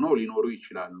ጠንካራ ሆነው ሊኖሩ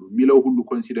ይችላሉ የሚለው ሁሉ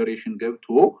ኮንሲደሬሽን ገብቶ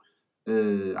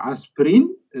አስፕሪን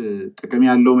ጥቅም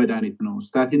ያለው መድኃኒት ነው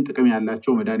ስታቲን ጥቅም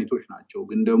ያላቸው መድኃኒቶች ናቸው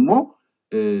ግን ደግሞ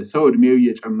ሰው እድሜው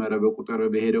እየጨመረ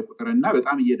በሄደ ቁጥርና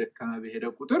በጣም እየደከመ በሄደ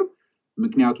ቁጥር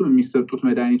ምክንያቱም የሚሰጡት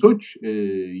መድኃኒቶች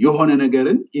የሆነ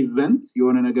ነገርን ኢቨንት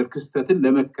የሆነ ነገር ክስተትን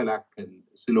ለመከላከል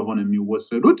ስለሆነ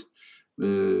የሚወሰዱት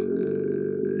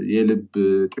የልብ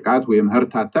ጥቃት ወይም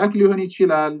ሀርት አታክ ሊሆን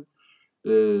ይችላል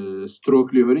ስትሮክ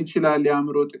ሊሆን ይችላል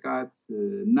የአእምሮ ጥቃት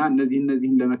እና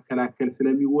እነዚህን ለመከላከል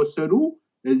ስለሚወሰዱ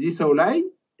እዚህ ሰው ላይ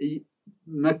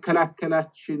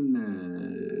መከላከላችን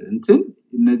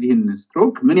እነዚህን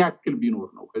ስትሮክ ምን ያክል ቢኖር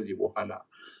ነው ከዚህ በኋላ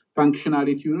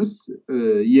ፋንክሽናሊቲውንስ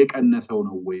እየቀነሰው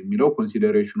ነው ወይ የሚለው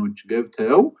ኮንሲደሬሽኖች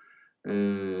ገብተው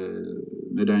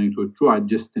መድኃኒቶቹ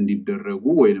አጀስት እንዲደረጉ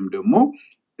ወይንም ደግሞ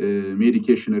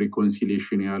ሜዲኬሽን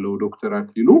ሪኮንሲሊዬሽን ያለው ዶክተር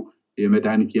አክሊሉ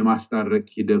የመድኃኒት የማስታረቅ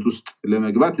ሂደት ውስጥ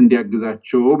ለመግባት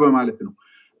እንዲያግዛቸው በማለት ነው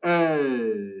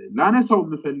ላነሳው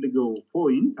የምፈልገው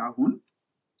ፖይንት አሁን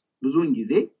ብዙውን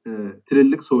ጊዜ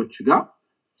ትልልቅ ሰዎች ጋር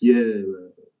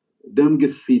የደም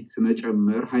ግፊት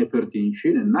መጨመር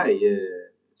ሃይፐርቴንሽን እና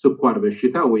የስኳር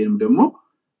በሽታ ወይንም ደግሞ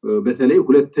በተለይ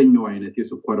ሁለተኛው አይነት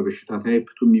የስኳር በሽታ ታይፕ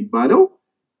 2 የሚባለው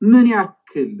ምን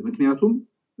ያክል ምክንያቱም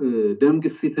ደም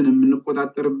ግፊትን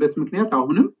የምንቆጣጠርበት ምክንያት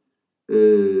አሁንም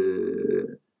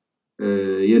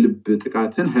የልብ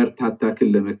ጥቃትን ሀርት አታክን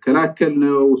ለመከላከል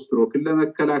ነው ስትሮክን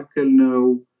ለመከላከል ነው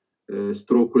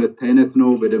ስትሮክ ሁለት አይነት ነው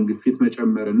በደም ግፊት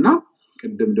መጨመርና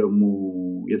ቅድም ደግሞ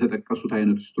የተጠቀሱት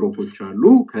አይነት ስትሮኮች አሉ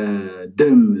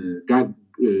ከደም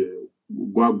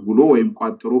ጓጉሎ ወይም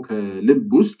ቋጥሮ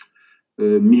ከልብ ውስጥ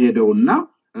የሚሄደውና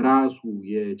ራሱ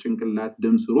የጭንቅላት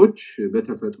ደም ስሮች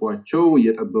በተፈጥሯቸው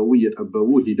እየጠበቡ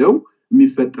ሂደው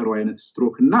የሚፈጠረው አይነት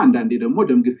ስትሮክ እና አንዳንዴ ደግሞ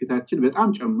ደም ግፊታችን በጣም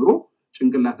ጨምሮ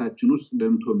ጭንቅላታችን ውስጥ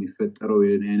ደምቶ የሚፈጠረው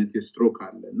አይነት የስትሮክ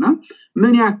አለና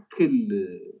ምን ያክል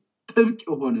ጥብቅ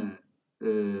የሆነ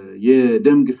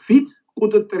የደም ግፊት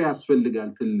ቁጥጥር ያስፈልጋል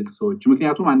ትልልቅ ሰዎች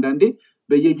ምክንያቱም አንዳንዴ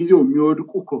በየጊዜው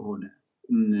የሚወድቁ ከሆነ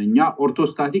እኛ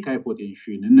ኦርቶስታቲክ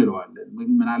ሃይፖቴንሽን እንለዋለን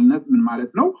ምን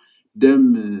ማለት ነው ደም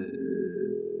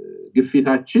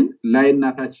ግፊታችን ላይና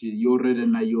ታች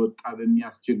እየወረደና እየወጣ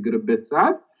በሚያስቸግርበት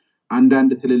ሰዓት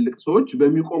አንዳንድ ትልልቅ ሰዎች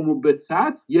በሚቆሙበት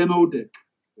ሰዓት የመውደቅ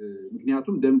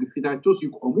ምክንያቱም ደም ግፊታቸው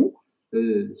ሲቆሙ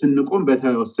ስንቆም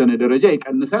በተወሰነ ደረጃ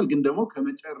ይቀንሳል ግን ደግሞ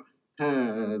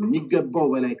ከሚገባው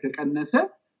በላይ ከቀነሰ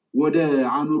ወደ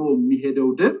አእምሮ የሚሄደው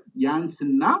ደም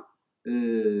ያንስና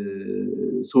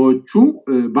ሰዎቹ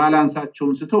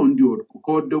ባላንሳቸውን ስተው እንዲወድቁ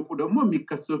ከወደቁ ደግሞ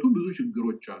የሚከሰቱ ብዙ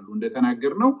ችግሮች አሉ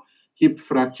እንደተናገርነው ሂፕ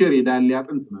ፍራክቸር የዳሌ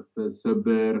አጥንት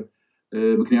መሰበር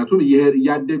ምክንያቱም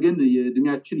ያደገን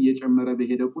የእድሜያችን እየጨመረ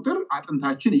በሄደ ቁጥር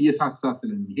አጥንታችን እየሳሳ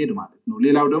ስለሚሄድ ማለት ነው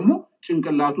ሌላው ደግሞ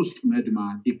ጭንቅላት ውስጥ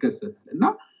መድማት ይከሰታል እና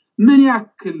ምን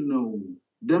ያክል ነው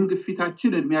ደም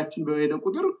ግፊታችን እድሜያችን በሄደ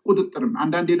ቁጥር ቁጥጥር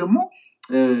አንዳንዴ ደግሞ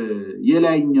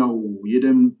የላይኛው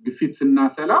የደም ግፊት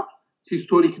ስናሰላ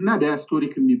ሲስቶሊክ እና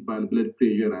ዳያስቶሊክ የሚባል ብለድ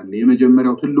ፕሬሸር አለ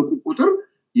የመጀመሪያው ትልቁ ቁጥር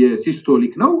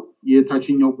የሲስቶሊክ ነው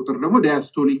የታችኛው ቁጥር ደግሞ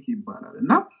ዳያስቶሊክ ይባላል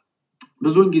እና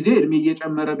ብዙውን ጊዜ እድሜ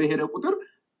እየጨመረ በሄደ ቁጥር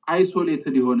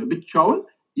አይሶሌትድ የሆነ ብቻውን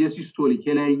የሲስቶሊክ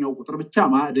የላይኛው ቁጥር ብቻ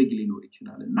ማደግ ሊኖር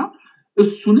ይችላል እና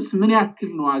እሱንስ ምን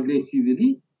ያክል ነው አግሬሲቭሊ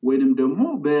ወይንም ደግሞ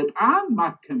በጣም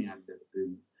ማከም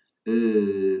ያለብን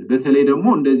በተለይ ደግሞ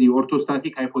እንደዚህ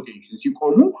ኦርቶስታቲክ ሃይፖቴንሽን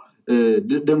ሲቆሙ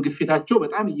ደም ግፊታቸው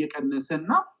በጣም እየቀነሰና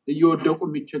እየወደቁ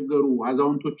የሚቸገሩ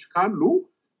አዛውንቶች ካሉ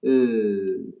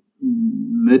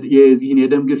የዚህን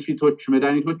የደም ግፊቶች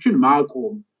መድኃኒቶችን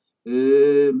ማቆም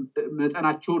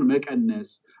መጠናቸውን መቀነስ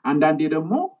አንዳንዴ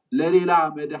ደግሞ ለሌላ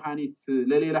መድኃኒት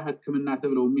ለሌላ ህክምና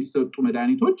ተብለው የሚሰጡ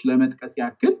መድኃኒቶች ለመጥቀስ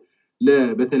ያክል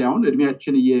በተለይ አሁን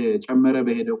እድሜያችን እየጨመረ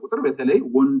በሄደ ቁጥር በተለይ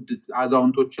ወንድ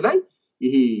አዛውንቶች ላይ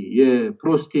ይሄ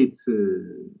የፕሮስቴት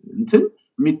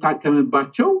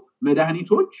የሚታከምባቸው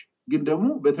መድኃኒቶች ግን ደግሞ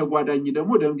በተጓዳኝ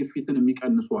ደግሞ ደም ግፊትን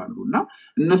የሚቀንሱ አሉና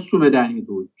እነሱ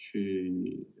መድኃኒቶች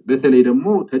በተለይ ደግሞ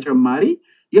ተጨማሪ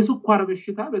የስኳር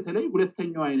በሽታ በተለይ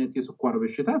ሁለተኛው አይነት የስኳር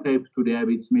በሽታ ታይፕ 2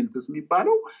 ዲያቤቲስ ሜልትስ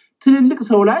የሚባለው ትልልቅ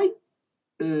ሰው ላይ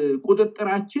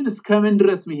ቁጥጥራችን እስከምን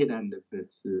ድረስ መሄድ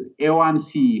አለበት A1C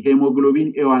ሄሞግሎቢን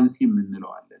A1C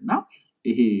የምንለው አለና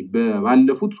ይሄ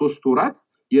ባለፉት 3 ወራት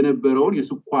የነበረውን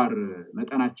የስኳር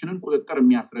መጠናችንን ቁጥጥር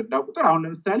የሚያስረዳ ቁጥር አሁን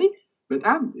ለምሳሌ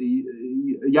በጣም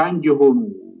ያንግ የሆኑ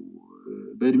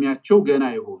በእድሜያቸው ገና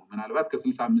የሆኑ ምናልባት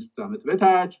ከ65 ዓመት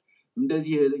በታች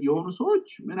እንደዚህ የሆኑ ሰዎች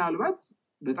ምናልባት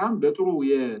በጣም በጥሩ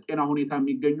የጤና ሁኔታ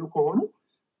የሚገኙ ከሆኑ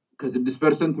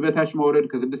ከ6% በታች ማውረድ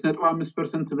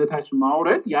ከ6.5% በታች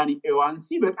ማውረድ ያኒ A1C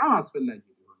በጣም አስፈላጊ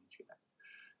ሊሆን ይችላል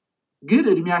ግን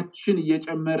እድሜያችን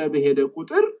እየጨመረ በሄደ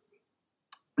ቁጥር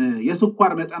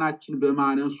የስኳር መጠናችን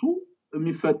በማነሱ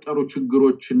የሚፈጠሩ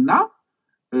ችግሮችና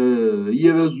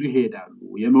እየበዙ ይሄዳሉ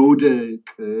የመውደቅ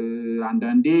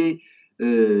አንዳንዴ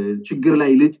ችግር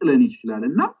ላይ ሊጥለን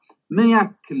ይችላልና ምን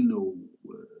ያክል ነው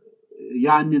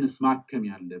ያንንስ ማከም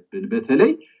ያለብን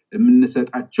በተለይ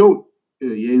የምንሰጣቸው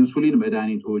የኢንሱሊን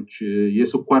መድኃኒቶች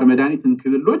የስኳር መድኃኒት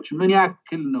እንክብሎች ምን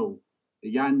ያክል ነው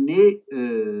ያኔ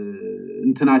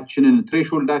እንትናችንን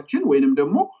ትሬሾልዳችን ወይንም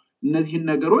ደግሞ እነዚህን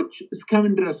ነገሮች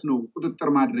እስከምን ድረስ ነው ቁጥጥር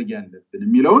ማድረግ ያለብን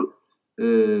የሚለውን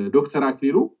ዶክተር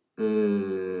አክሊሉ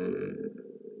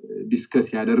ዲስከስ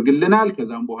ያደርግልናል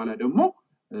ከዛም በኋላ ደግሞ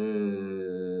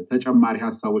ተጨማሪ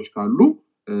ሐሳቦች ካሉ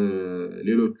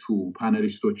ሌሎቹ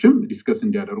ፓነሊስቶችም ዲስከስ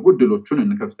እንዲያደርጉ ድሎቹን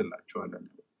እንከፍትላቸዋለን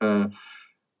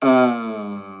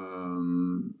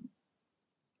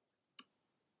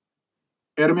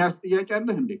ኤርሚያስ ጥያቄ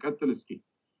አለህ እንዴ ቀጥል እስኪ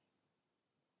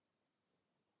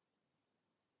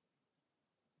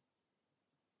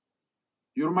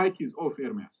Your mic is off,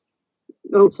 Ermias.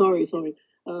 Oh, sorry.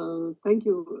 Thank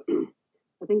you.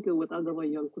 I think what other way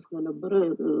ያልኩ ስለነበረ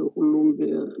ሁሉም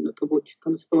ነጥቦች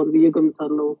ተነስተዋል ብዬ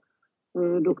ገምታለሁ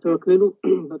ዶክተር አክሊሉ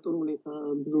በጥሩ ሁኔታ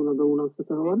ብዙ ነገሩን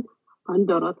አንስተዋል አንድ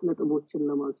አራት ነጥቦችን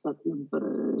ለማንሳት ነበር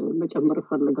መጨመር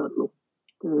ፈልጋለሁ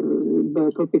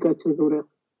በቶፒካችን ዙሪያ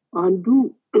አንዱ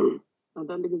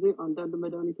አንዳንድ ጊዜ አንዳንድ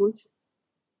መድኃኒቶች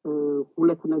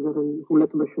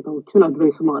ሁለት በሽታዎችን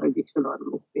አድሬስ ማድረግ ይችላሉ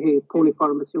ይሄ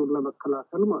ፖሊፋርማሲውን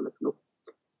ለመከላከል ማለት ነው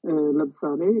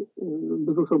ለምሳሌ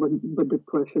ብዙ ሰው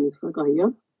በዲፕሬሽን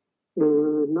ይሰቃያል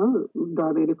እና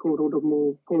ዳይቤቲክ ሆኖ ደግሞ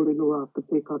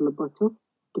ፖሊኒውሮፓቲ ካለባቸው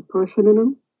ዲፕሬሽንንም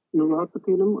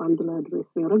ኒውሮፓቲንም አንድ ላይ አድሬስ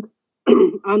ያደርግ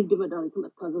አንድ መድኃኒት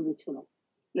መታዘዝ ይችላል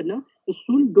እና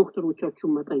እሱን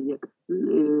ዶክተሮቻችሁን መጠየቅ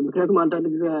ምክንያቱም አንዳንድ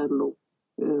ጊዜ ያለው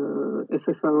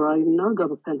SSRI እና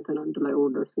ጋባፔንቲን አንድ ላይ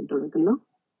ኦርደር ሲደረግና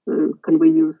can we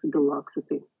use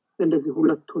duloxetine እንደዚህ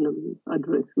ሁለቱንም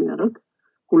አድሬስ የሚያደርግ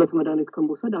ሁለት መድኃኒት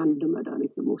ከመውሰድ አንድ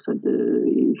መድኃኒት መውሰድ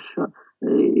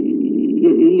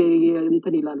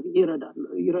እንትን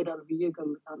ይረዳል ብዬ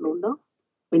ገምታለሁና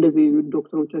እንደዚህ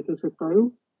ዶክተሮቻችን ስታዩ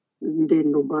እንዴት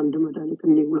ነው በአንድ መድኃኒት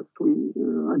ሁለቱን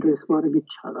አድሬስ ማድረግ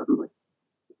ይቻላል ወይ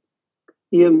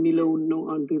የሚለውን ነው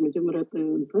አንዱ የመጀመሪያ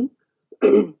እንትን።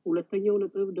 ሁለተኛው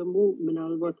ነጥብ ደግሞ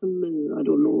ምናልባትም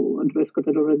አዶኖ አድሬስ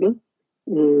ከተደረገ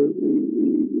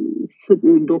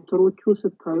ዶክተሮቹ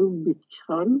ስታዩ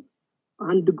ቢቻል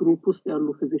አንድ ግሩፕ ውስጥ ያሉ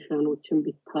ፊዚሽያኖችን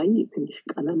ቢታይ ትንሽ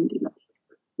ቀለል ይላል።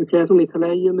 ምክንያቱም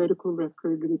የተለያየ ሜዲካል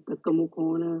ሬኮርድ የሚጠቀሙ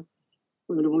ከሆነ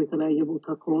ወይም ደግሞ የተለያየ ቦታ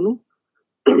ከሆኑ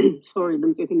ሶሪ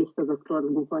ድምጼ ትንሽ ተዘግቷል፣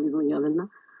 ጉንፋን ይዞኛል እና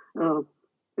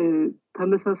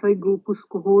ተመሳሳይ ግሩፕ ውስጥ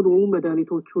ከሆኑ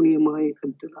መድኃኒቶቹን የማየት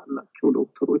እድል አላቸው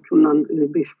ዶክተሮቹ እና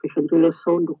ፔሸንቱ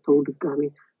የረሳውን ዶክተሩ ድጋሜ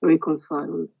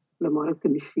ሪኮንሳይል ለማድረግ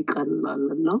ትንሽ ይቀላል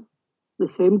እና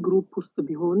በሴም ግሩፕ ውስጥ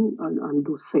ቢሆን አንዱ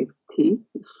ሴፍቲ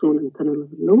እሱን እንትን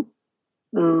ነው።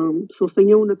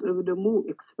 ሶስተኛው ነጥብ ደግሞ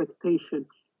ኤክስፔክቴሽን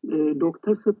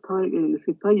ዶክተር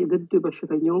ሲታይ የግድ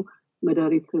በሽተኛው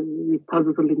መድኃኒት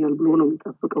ይታዘዝልኛል ብሎ ነው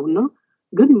የሚጠብቀው እና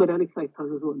ግን መድኃኒት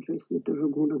ሳይታዘዙ አድሬስ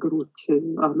የሚደረጉ ነገሮች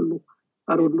አሉ።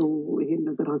 አሮሎ ይሄን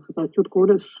ነገር አንስታችሁት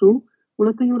ከሆነ እሱ።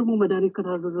 ሁለተኛው ደግሞ መድኃኒት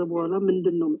ከታዘዘ በኋላ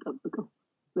ምንድን ነው የምጠብቀው?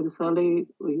 ለምሳሌ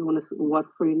የሆነ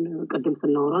ዋርፍሬን ቀደም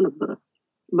ስናወራ ነበረ።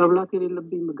 መብላት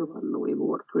የሌለብኝ ምግብ አለ ወይ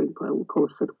ዋርፍሬን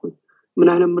ከወሰድኩኝ ምን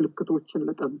አይነት ምልክቶችን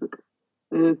ልጠብቅ?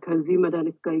 ከዚህ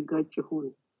መድኃኒት ጋር ይጋጭ ይሆን?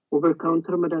 ኦቨር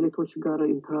ካውንተር መድኃኒቶች ጋር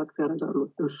ኢንተራክት ያደርጋሉ?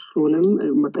 እሱንም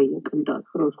መጠየቅ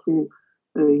እንዳትረሱ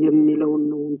የሚለውን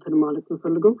ነው እንትን ማለት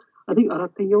የምፈልገው። አይ ቲንክ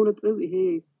አራተኛው ነጥብ ይሄ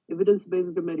ኤቪደንስ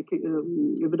ቤዝድ ሜዲካል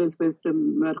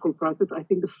ፕራክቲስ አይ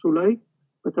ቲንክ እሱ ላይ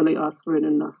በተለይ አስፕሪን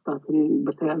እና ስታቲን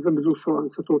በተያያዘ ብዙ ሰው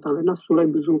አንስቶታል እና እሱ ላይ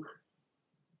ብዙ